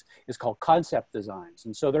Lincoln Adams, is called Concept Designs,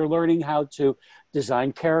 and so they're learning how to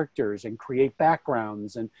design characters and create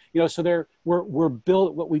backgrounds, and you know, so we're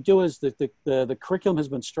built. What we do is that the curriculum has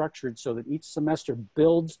been structured so that each semester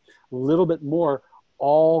builds a little bit more,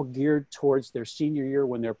 all geared towards their senior year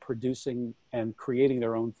when they're producing and creating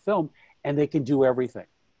their own film, and they can do everything.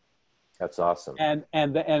 That's awesome. And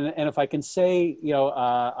if I can say, you know,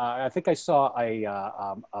 I think I saw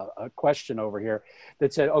a question over here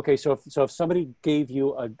that said, okay, so if somebody gave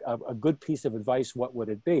you a good piece of advice, what would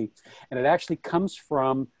it be? And it actually comes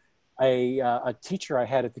from a teacher I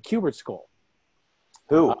had at the Kubert School.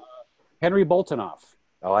 Who? Henry Boltonoff.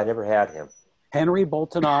 Oh, I never had him. Henry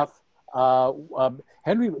Boltonoff.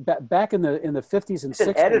 Henry back in the 50s and 60s. He's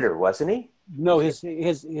an editor, wasn't he? No, his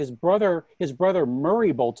brother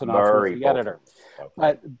Murray Boltonoff was the editor.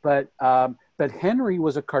 Okay. But Henry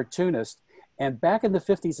was a cartoonist, and back in the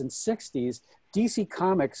 50s and 60s, DC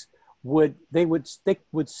Comics would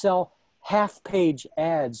sell half-page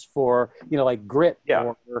ads for, you know, like Grit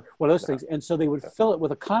or one of those things, and so they would fill it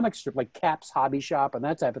with a comic strip like Cap's Hobby Shop and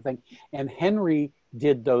that type of thing. And Henry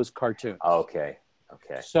did those cartoons. Okay.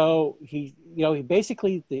 So he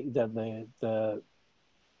basically the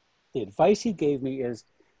advice he gave me is,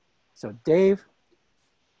 so Dave,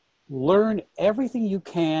 learn everything you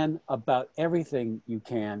can about everything you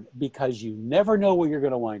can, because you never know where you're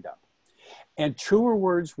going to wind up. And truer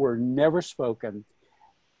words were never spoken.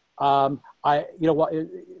 While I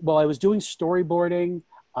was doing storyboarding,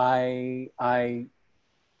 I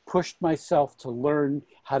pushed myself to learn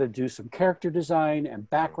how to do some character design and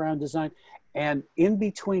background design. And in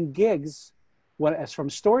between gigs, as from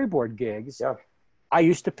storyboard gigs, I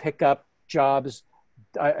used to pick up jobs,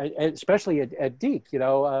 especially at Deke. You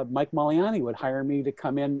know, Mike Maliani would hire me to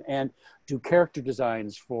come in and do character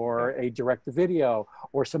designs for a direct-to-video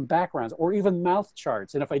or some backgrounds or even mouth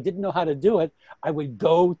charts. And if I didn't know how to do it, I would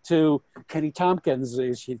go to Kenny Tompkins.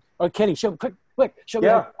 Kenny, show show me.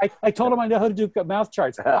 I told him I know how to do mouth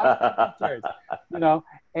charts. You know,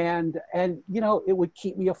 and you know, it would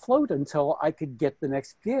keep me afloat until I could get the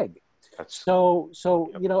next gig. So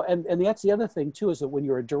you know, and that's the other thing too, is that when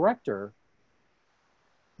you're a director,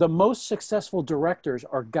 the most successful directors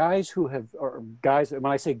are guys who have, or guys,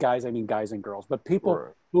 when I say guys, I mean guys and girls, but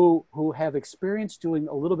people who have experience doing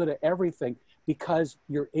a little bit of everything, because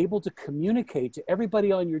you're able to communicate to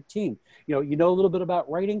everybody on your team. You know a little bit about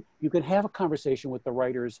writing, you can have a conversation with the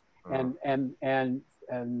writers and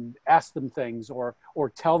ask them things, or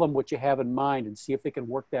tell them what you have in mind and see if they can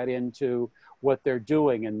work that into what they're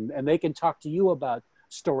doing. And they can talk to you about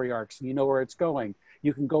story arcs, and you know where it's going.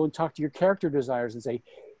 You can go and talk to your character designers and say,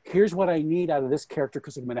 here's what I need out of this character,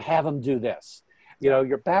 because I'm going to have them do this. You know,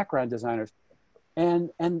 your background designers. And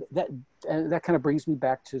that kind of brings me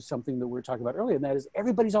back to something that we were talking about earlier, and that is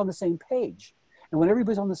everybody's on the same page. And when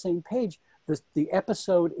everybody's on the same page, the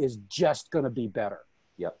episode is just going to be better.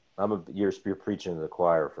 Yep. You're preaching to the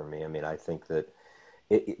choir for me. I mean, I think that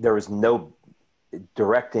there was no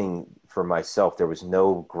directing for myself. There was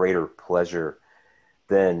no greater pleasure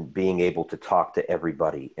than being able to talk to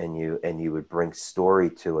everybody, and you would bring story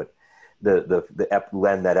to it.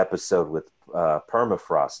 Len, that episode with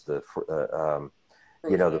Permafrost, the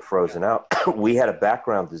Frozen Out. We had a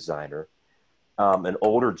background designer, an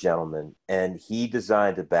older gentleman, and he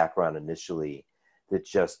designed a background initially that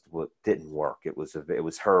just didn't work. It was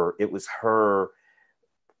her,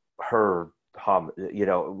 you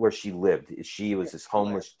know, where she lived. She was this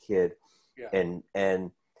homeless kid,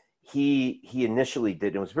 and he initially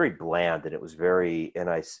did. It was very bland, and it was very,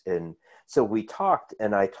 and so we talked,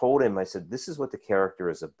 and I told him, I said, this is what the character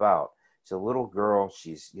is about. She's a little girl.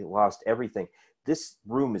 She's lost everything. This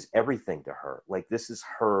room is everything to her. Like, this is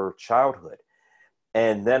her childhood.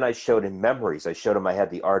 And then I showed him memories. I showed him I had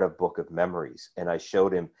the Art of Book of Memories, and I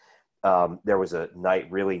showed him there was a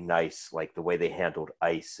really nice, like the way they handled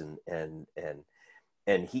ice, and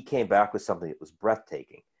he came back with something that was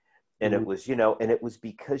breathtaking. And it was, and it was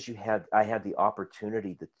because I had the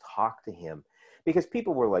opportunity to talk to him, because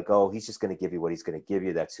people were like, oh, he's just going to give you what he's going to give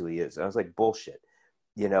you. That's who he is. And I was like, bullshit.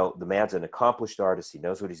 The man's an accomplished artist. He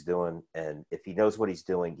knows what he's doing. And if he knows what he's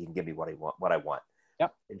doing, he can give me what I want.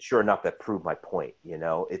 Yep. And sure enough, that proved my point.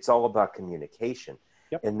 It's all about communication.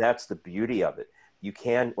 Yep. And that's the beauty of it. You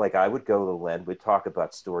can, like, I would go to Len, we'd talk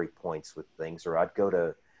about story points with things, or I'd go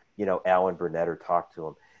to, Alan Burnett, or talk to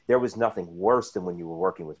him. There was nothing worse than when you were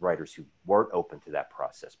working with writers who weren't open to that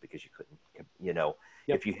process, because you couldn't, Yep.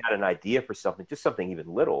 if you had an idea for something, just something even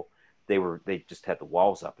little, they just had the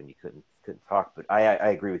walls up and you couldn't talk. But I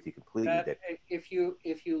agree with you completely. That if you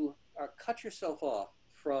cut yourself off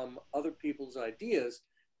from other people's ideas,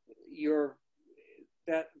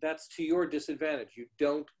 that's to your disadvantage. You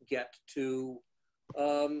don't get to,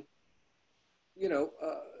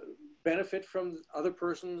 benefit from other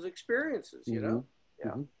person's experiences. Yeah.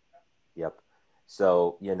 Yep.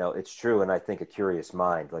 So, it's true. And I think a curious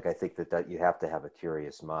mind, like, I think that you have to have a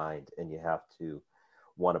curious mind, and you have to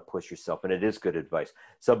want to push yourself. And it is good advice.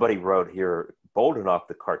 Somebody wrote here, Boldenoff,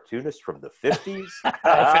 the cartoonist from the 50s.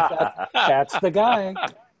 That's the guy.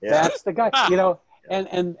 Yeah. That's the guy. And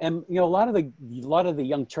a lot of the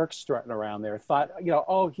young Turks strutting around there thought,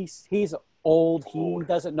 oh, he's old. He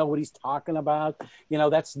doesn't know what he's talking about.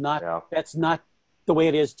 That's not the way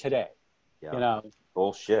it is today. Yeah.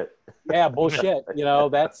 Bullshit. Yeah, bullshit.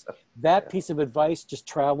 That piece of advice just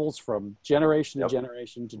travels from generation to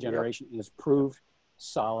generation to generation, and is proved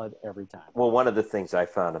solid every time. Well, one of the things I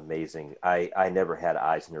found amazing, I never had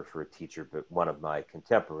Eisner for a teacher, but one of my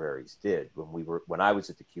contemporaries did. When I was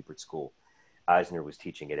at the Cupid School, Eisner was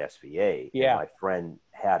teaching at SVA. Yeah. And my friend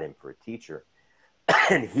had him for a teacher,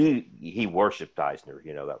 and he worshipped Eisner.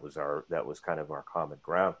 That was kind of our common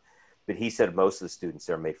ground. But he said most of the students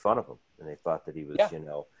there made fun of him, and they thought that he was,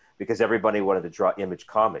 because everybody wanted to draw Image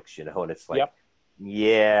Comics, and it's like,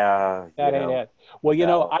 yeah. That ain't it.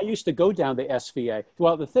 Well, I used to go down to SVA.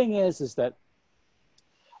 Well, the thing is that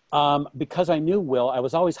because I knew Will, I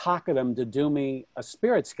was always hawking him to do me a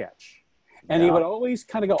spirit sketch. And he would always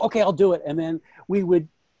kind of go, okay, I'll do it. And then we would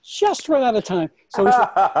just run out of time. So he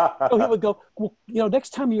would go, well, next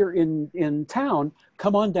time you're in town,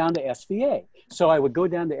 come on down to SVA. So I would go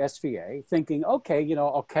down to SVA thinking, okay,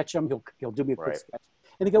 I'll catch him. He'll do me a quick sketch.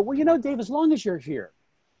 And he'd go, well, Dave, as long as you're here,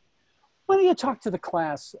 why don't you talk to the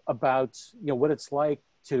class about, what it's like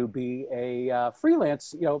to be a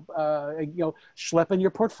freelance, schlepping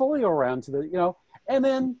your portfolio around to the, and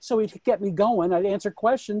then so he'd get me going. I'd answer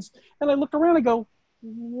questions, and I look around and go,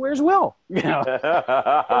 where's Will? And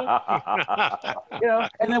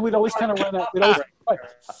then we'd always kind of run out.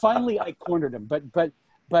 Finally, I cornered him, but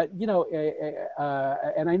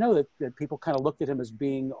and I know that people kind of looked at him as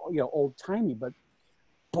being, old timey, but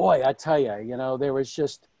boy, I tell you, there was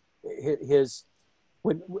just in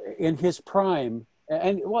his prime,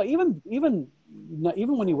 and well, even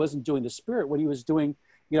when he wasn't doing the spirit, when he was doing,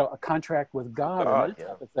 a contract with God and that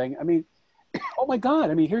type of thing. I mean, oh my God!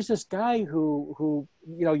 I mean, here's this guy who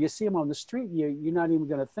you see him on the street, you're not even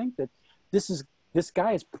going to think that this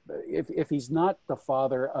guy is, if he's not the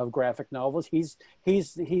father of graphic novels, he's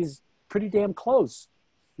pretty damn close.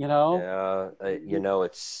 It's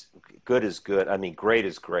good is good. I mean, great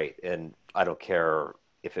is great, and I don't care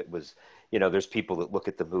if it was. There's people that look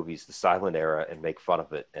at the movies, the silent era, and make fun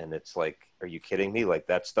of it. And it's like, are you kidding me? Like,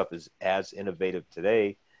 that stuff is as innovative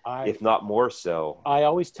today, if not more so. I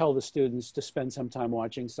always tell the students to spend some time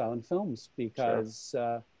watching silent films because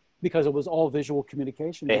it was all visual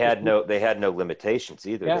communication. They had no limitations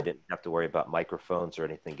either. Yeah. They didn't have to worry about microphones or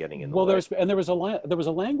anything getting in the way. There was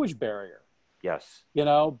a language barrier. Yes.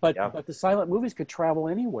 But the silent movies could travel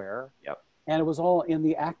anywhere. Yep. And it was all in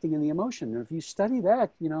the acting and the emotion. And if you study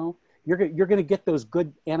that, you're going to get those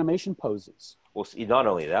good animation poses. Well, see, not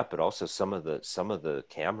only that, but also some of the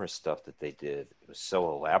camera stuff that they did, it was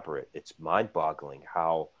so elaborate. It's mind-boggling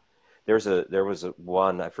how there was a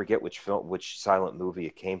one, I forget which silent movie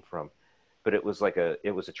it came from, but it was a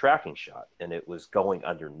tracking shot, and it was going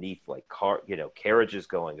underneath like carriages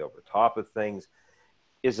going over top of things.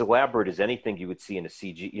 As elaborate as anything you would see in a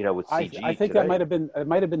CG, with CG. I think today. it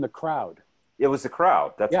might have been The Crowd. It was the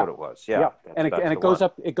crowd. That's what it was. Yeah. And it goes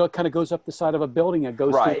up. Kind of goes up the side of a building. It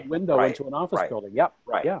goes through the window into an office building. Yep.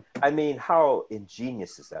 Right. Yeah. I mean, how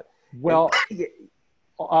ingenious is that? Well,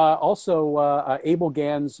 also Abel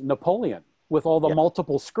Gann's Napoleon with all the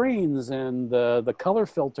multiple screens and the color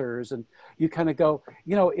filters, and you kind of go,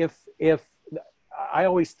 you know, if I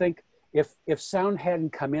always think if sound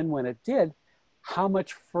hadn't come in when it did, how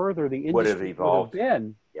much further the industry would have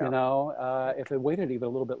been. You know, if it waited even a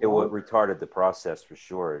little bit longer. It retarded the process for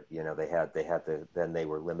sure. You know, then they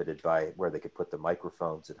were limited by where they could put the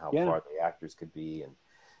microphones and how far the actors could be, and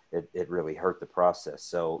it really hurt the process.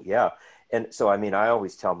 So and so I mean, I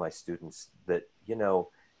always tell my students that, you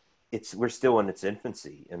know, we're still in its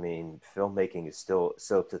infancy. I mean, filmmaking is still,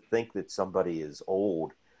 so to think that somebody is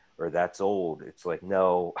old or that's old, it's like,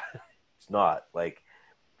 no, it's not. Like,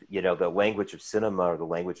 you know, the language of cinema or the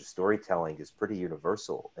language of storytelling is pretty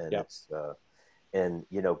universal, and it's and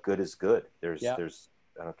you know, good is good. There's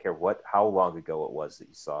I don't care how long ago it was that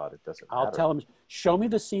you saw it. It doesn't matter. I'll tell them, show me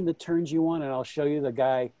the scene that turns you on, and I'll show you the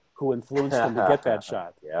guy who influenced him to get that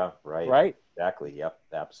shot. Yeah, right. Right. Exactly. Yep.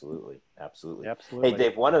 Absolutely. Hey,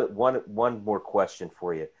 Dave, one more question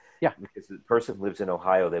for you. Yeah. Because the person who lives in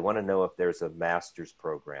Ohio, they want to know if there's a master's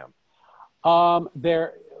program.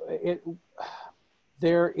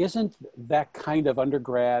 There isn't that kind of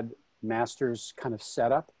undergrad master's kind of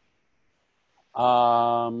setup.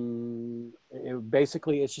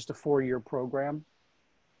 Basically, it's just a 4-year program.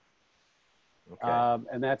 Okay.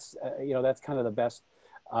 And that's, you know, that's kind of the best.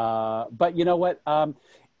 But you know what?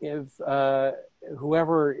 If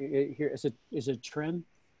whoever here is it Trin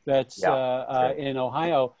that's in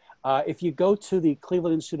Ohio, if you go to the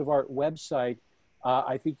Cleveland Institute of Art website,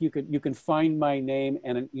 I think you can find my name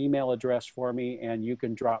and an email address for me, and you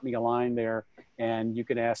can drop me a line there, and you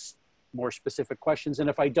can ask more specific questions. And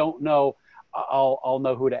if I don't know, I'll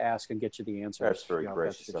know who to ask and get you the answer. That's very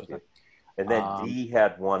gracious of you. And then Dee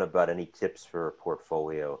had one about any tips for a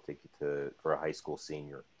portfolio for a high school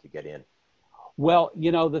senior to get in. Well,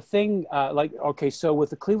 you know, the thing, so with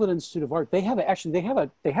the Cleveland Institute of Art, they have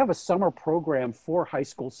a summer program for high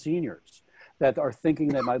school seniors that are thinking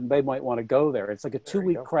that they might want to go there. It's like a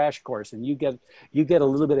 2-week crash course, and you get a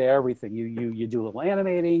little bit of everything. You do a little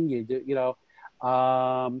animating, you do, you know,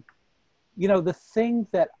 the thing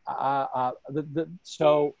that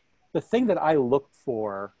the thing that I look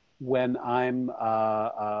for when I'm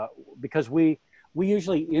because we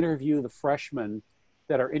usually interview the freshmen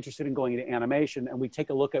that are interested in going into animation, and we take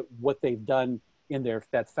a look at what they've done in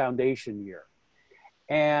that foundation year.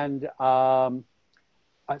 And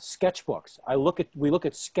sketchbooks. We look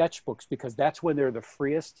at sketchbooks because that's when they're the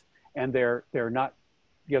freest, and they're not,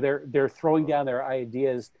 you know, they're throwing down their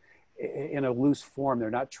ideas in a loose form.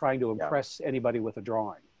 They're not trying to impress anybody with a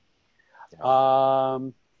drawing. I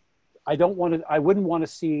wouldn't want to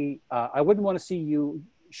see you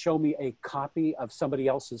show me a copy of somebody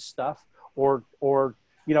else's stuff, or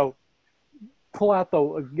you know, pull out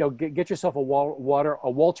get yourself a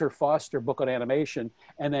Walter Foster book on animation,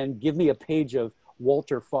 and then give me a page of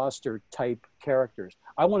Walter Foster type characters.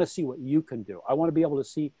 I want to see what you can do. I want to be able to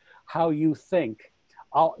see how you think.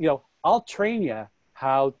 I'll train you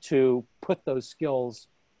how to put those skills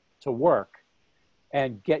to work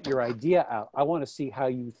and get your idea out. I want to see how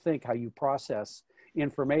you think, how you process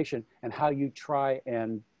information, and how you try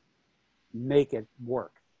and make it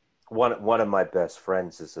work. One of my best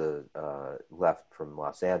friends is left from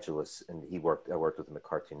Los Angeles, and I worked with him at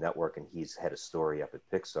Cartoon Network, and he's head of story up at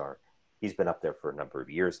Pixar. He's been up there for a number of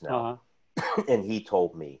years now. And he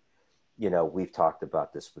told me, you know, we've talked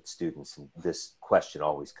about this with students, and this question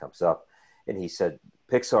always comes up. And he said,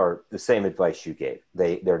 Pixar, the same advice you gave.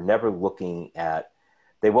 They're never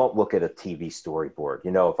they won't look at a TV storyboard.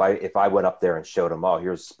 You know, if I went up there and showed them, oh,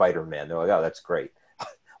 here's Spider-Man, they're like, oh, that's great.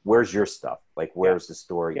 Where's your stuff? Like, where's the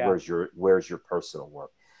story? Yeah. Where's your personal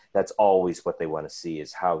work? That's always what they want to see,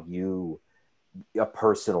 is how a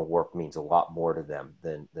personal work means a lot more to them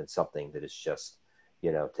than something that is just,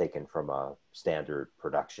 you know, taken from a standard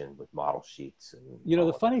production with model sheets. And you know,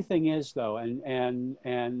 the funny thing is, though, and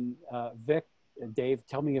Vic, Dave,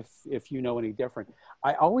 tell me if you know any different.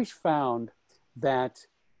 I always found that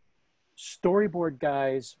storyboard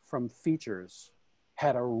guys from features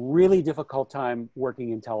had a really difficult time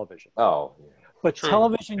working in television. Oh, yeah. But true.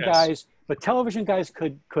 television guys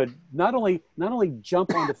could not only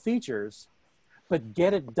jump onto features, but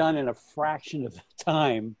get it done in a fraction of the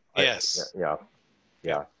time. Yes.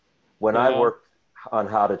 Yeah. When I worked on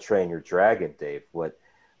How to Train Your Dragon, Dave, what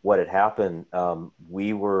had happened, all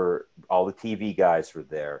the TV guys were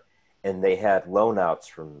there, and they had loanouts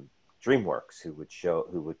from DreamWorks who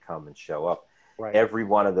would come and show up. Right. Every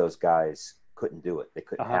one of those guys couldn't do it. They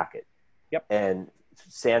couldn't Uh-huh. hack it. Yep. And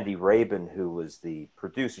Sandy Rabin, who was the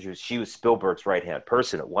producer, she was Spielberg's right-hand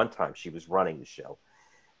person at one time. She was running the show.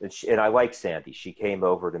 And I like Sandy. She came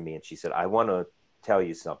over to me and she said, I want to tell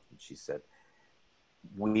you something. She said,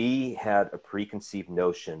 we had a preconceived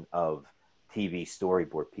notion of TV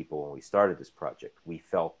storyboard people when we started this project. We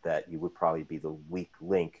felt that you would probably be the weak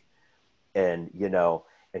link. And, you know,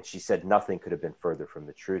 and she said, nothing could have been further from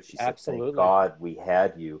the truth. She said, Absolutely. thank God we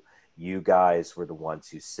had you. You guys were the ones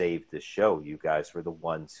who saved the show. You guys were the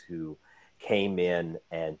ones who came in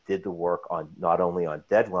and did the work on not only on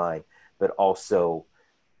deadline, but also,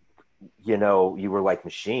 you know, you were like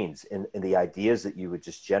machines, and the ideas that you would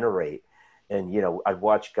just generate. And, you know, I'd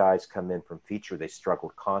watch guys come in from feature. They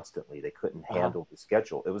struggled constantly. They couldn't handle the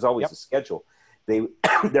schedule. It was always a schedule.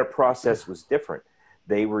 Their process was different.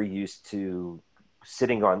 They were used to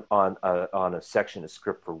sitting on a section of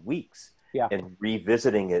script for weeks and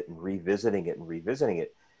revisiting it and revisiting it and revisiting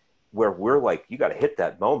it, where we're like, you got to hit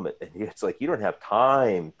that moment. And it's like, you don't have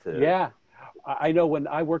time to. Yeah. I know when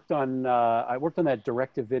I worked on that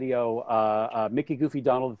direct-to-video, Mickey, Goofy,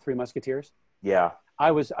 Donald, the Three Musketeers. Yeah.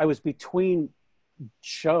 I was between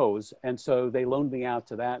shows, and so they loaned me out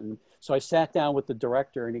to that. And so I sat down with the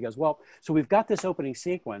director, and he goes, well, so we've got this opening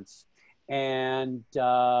sequence, and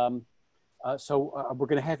so we're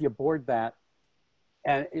going to have you board that.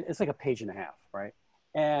 And it's like a page and a half, right?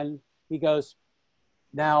 And he goes,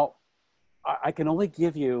 now, I can only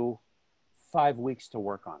give you 5 weeks to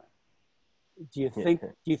work on it. Do you think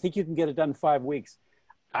you can get it done in 5 weeks?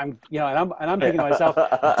 I'm thinking to myself,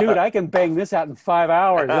 dude, I can bang this out in 5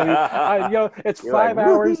 hours. I mean, it's You're 5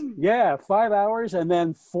 hours. Woo-hoo! Yeah, 5 hours, and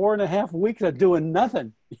then 4.5 weeks of doing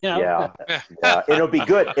nothing. You know? Yeah. It'll be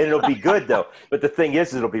good. It'll be good though. But the thing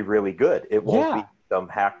is, it'll be really good. It won't be some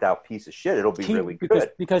hacked out piece of shit. It'll be really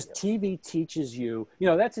good. Because TV teaches you. You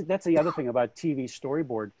know, that's the other thing about TV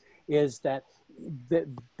storyboard is that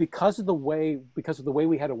because of the way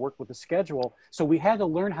we had to work with the schedule, so we had to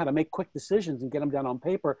learn how to make quick decisions and get them down on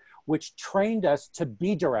paper, which trained us to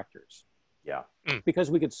be directors. Yeah, because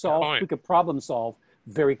we could problem solve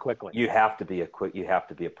very quickly. You have to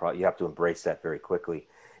embrace that very quickly,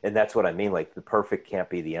 and that's what I mean. Like the perfect can't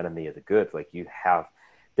be the enemy of the good. Like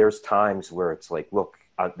there's times where it's like, look,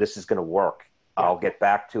 this is going to work. Yeah. I'll get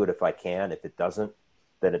back to it if I can. If it doesn't,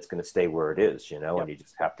 then it's going to stay where it is. You know, and you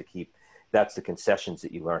just have to keep. That's the concessions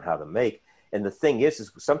that you learn how to make. And the thing is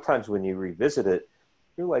sometimes when you revisit it,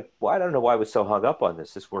 you're like, well, I don't know why I was so hung up on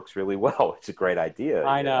this. This works really well. It's a great idea.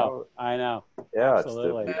 I know. Yeah,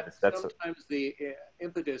 absolutely. Sometimes the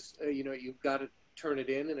impetus, you've got to turn it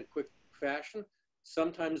in a quick fashion.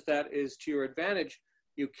 Sometimes that is to your advantage.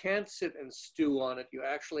 You can't sit and stew on it. You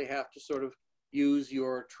actually have to sort of use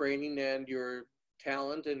your training and your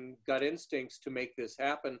talent and gut instincts to make this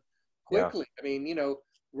happen quickly. Yeah. I mean,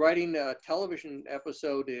 writing a television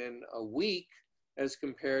episode in a week as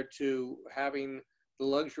compared to having the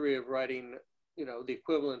luxury of writing, the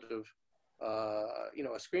equivalent of, a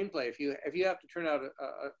screenplay. If you have to turn out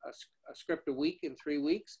a script a week in 3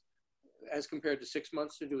 weeks, as compared to 6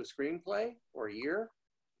 months to do a screenplay or a year,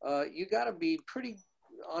 you got to be pretty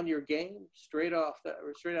on your game straight out of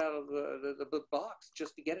the box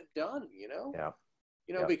just to get it done.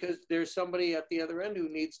 Because there's somebody at the other end who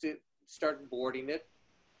needs to start boarding it,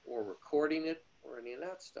 or recording it, or any of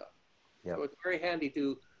that stuff. Yep. So it's very handy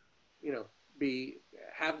to,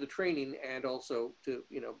 have the training and also to,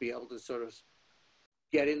 be able to sort of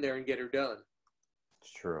get in there and get her done.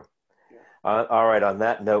 It's true. Yeah. All right. On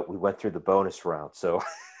that note, we went through the bonus round. So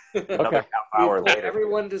another half hour later.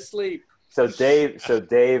 Everyone to sleep. So Dave,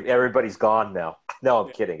 everybody's gone now. No,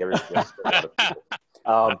 I'm kidding. Everybody's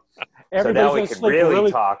so now we can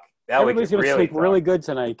really talk. Everybody's going to sleep really good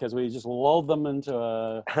tonight because we just lulled them into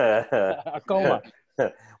a coma.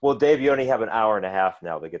 Well, Dave, you only have an hour and a half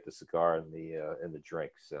now to get the cigar and the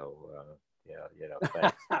drink. So,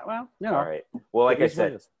 thanks. Well, all right. Well, like I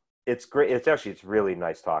said, it's great. It's really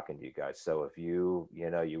nice talking to you guys. So if you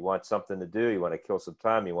want something to do, you want to kill some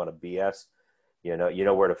time, you want to BS, you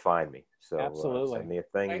know where to find me. So absolutely. Send me a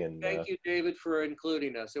thing. Thank you, David, for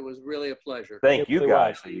including us. It was really a pleasure. Thank you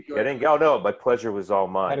guys. Are you kidding? Oh no, my pleasure was all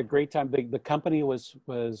mine. I had a great time. The company was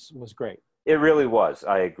great. It really was.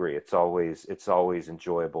 I agree. It's always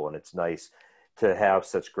enjoyable, and it's nice to have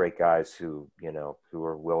such great guys who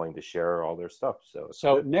are willing to share all their stuff.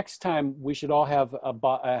 So next time we should all have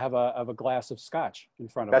a glass of scotch in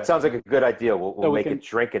front of us. That sounds like a good idea. We'll make a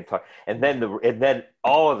drink and talk, and then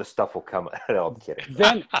all of the stuff will come. No, I'm kidding.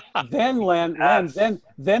 Then Len,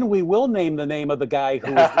 then we will name the name of the guy who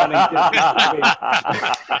is running this.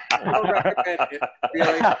 I'll recommend it.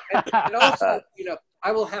 Really. And also,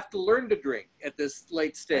 I will have to learn to drink at this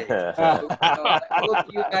late stage. So, I look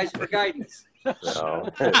to you guys for guidance. So.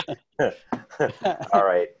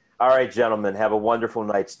 All right, gentlemen. Have a wonderful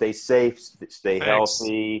night. Stay safe. Stay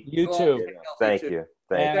healthy. You too. Thank you.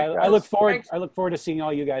 Thank you. I look forward to seeing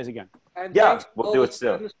all you guys again. And yeah, thanks we'll do it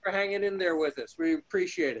soon. For hanging in there with us. We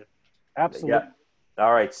appreciate it. Absolutely. Yeah.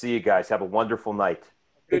 All right. See you guys. Have a wonderful night.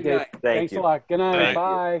 Good night. Thanks a lot. Good night.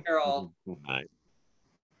 Bye. Care all. Night.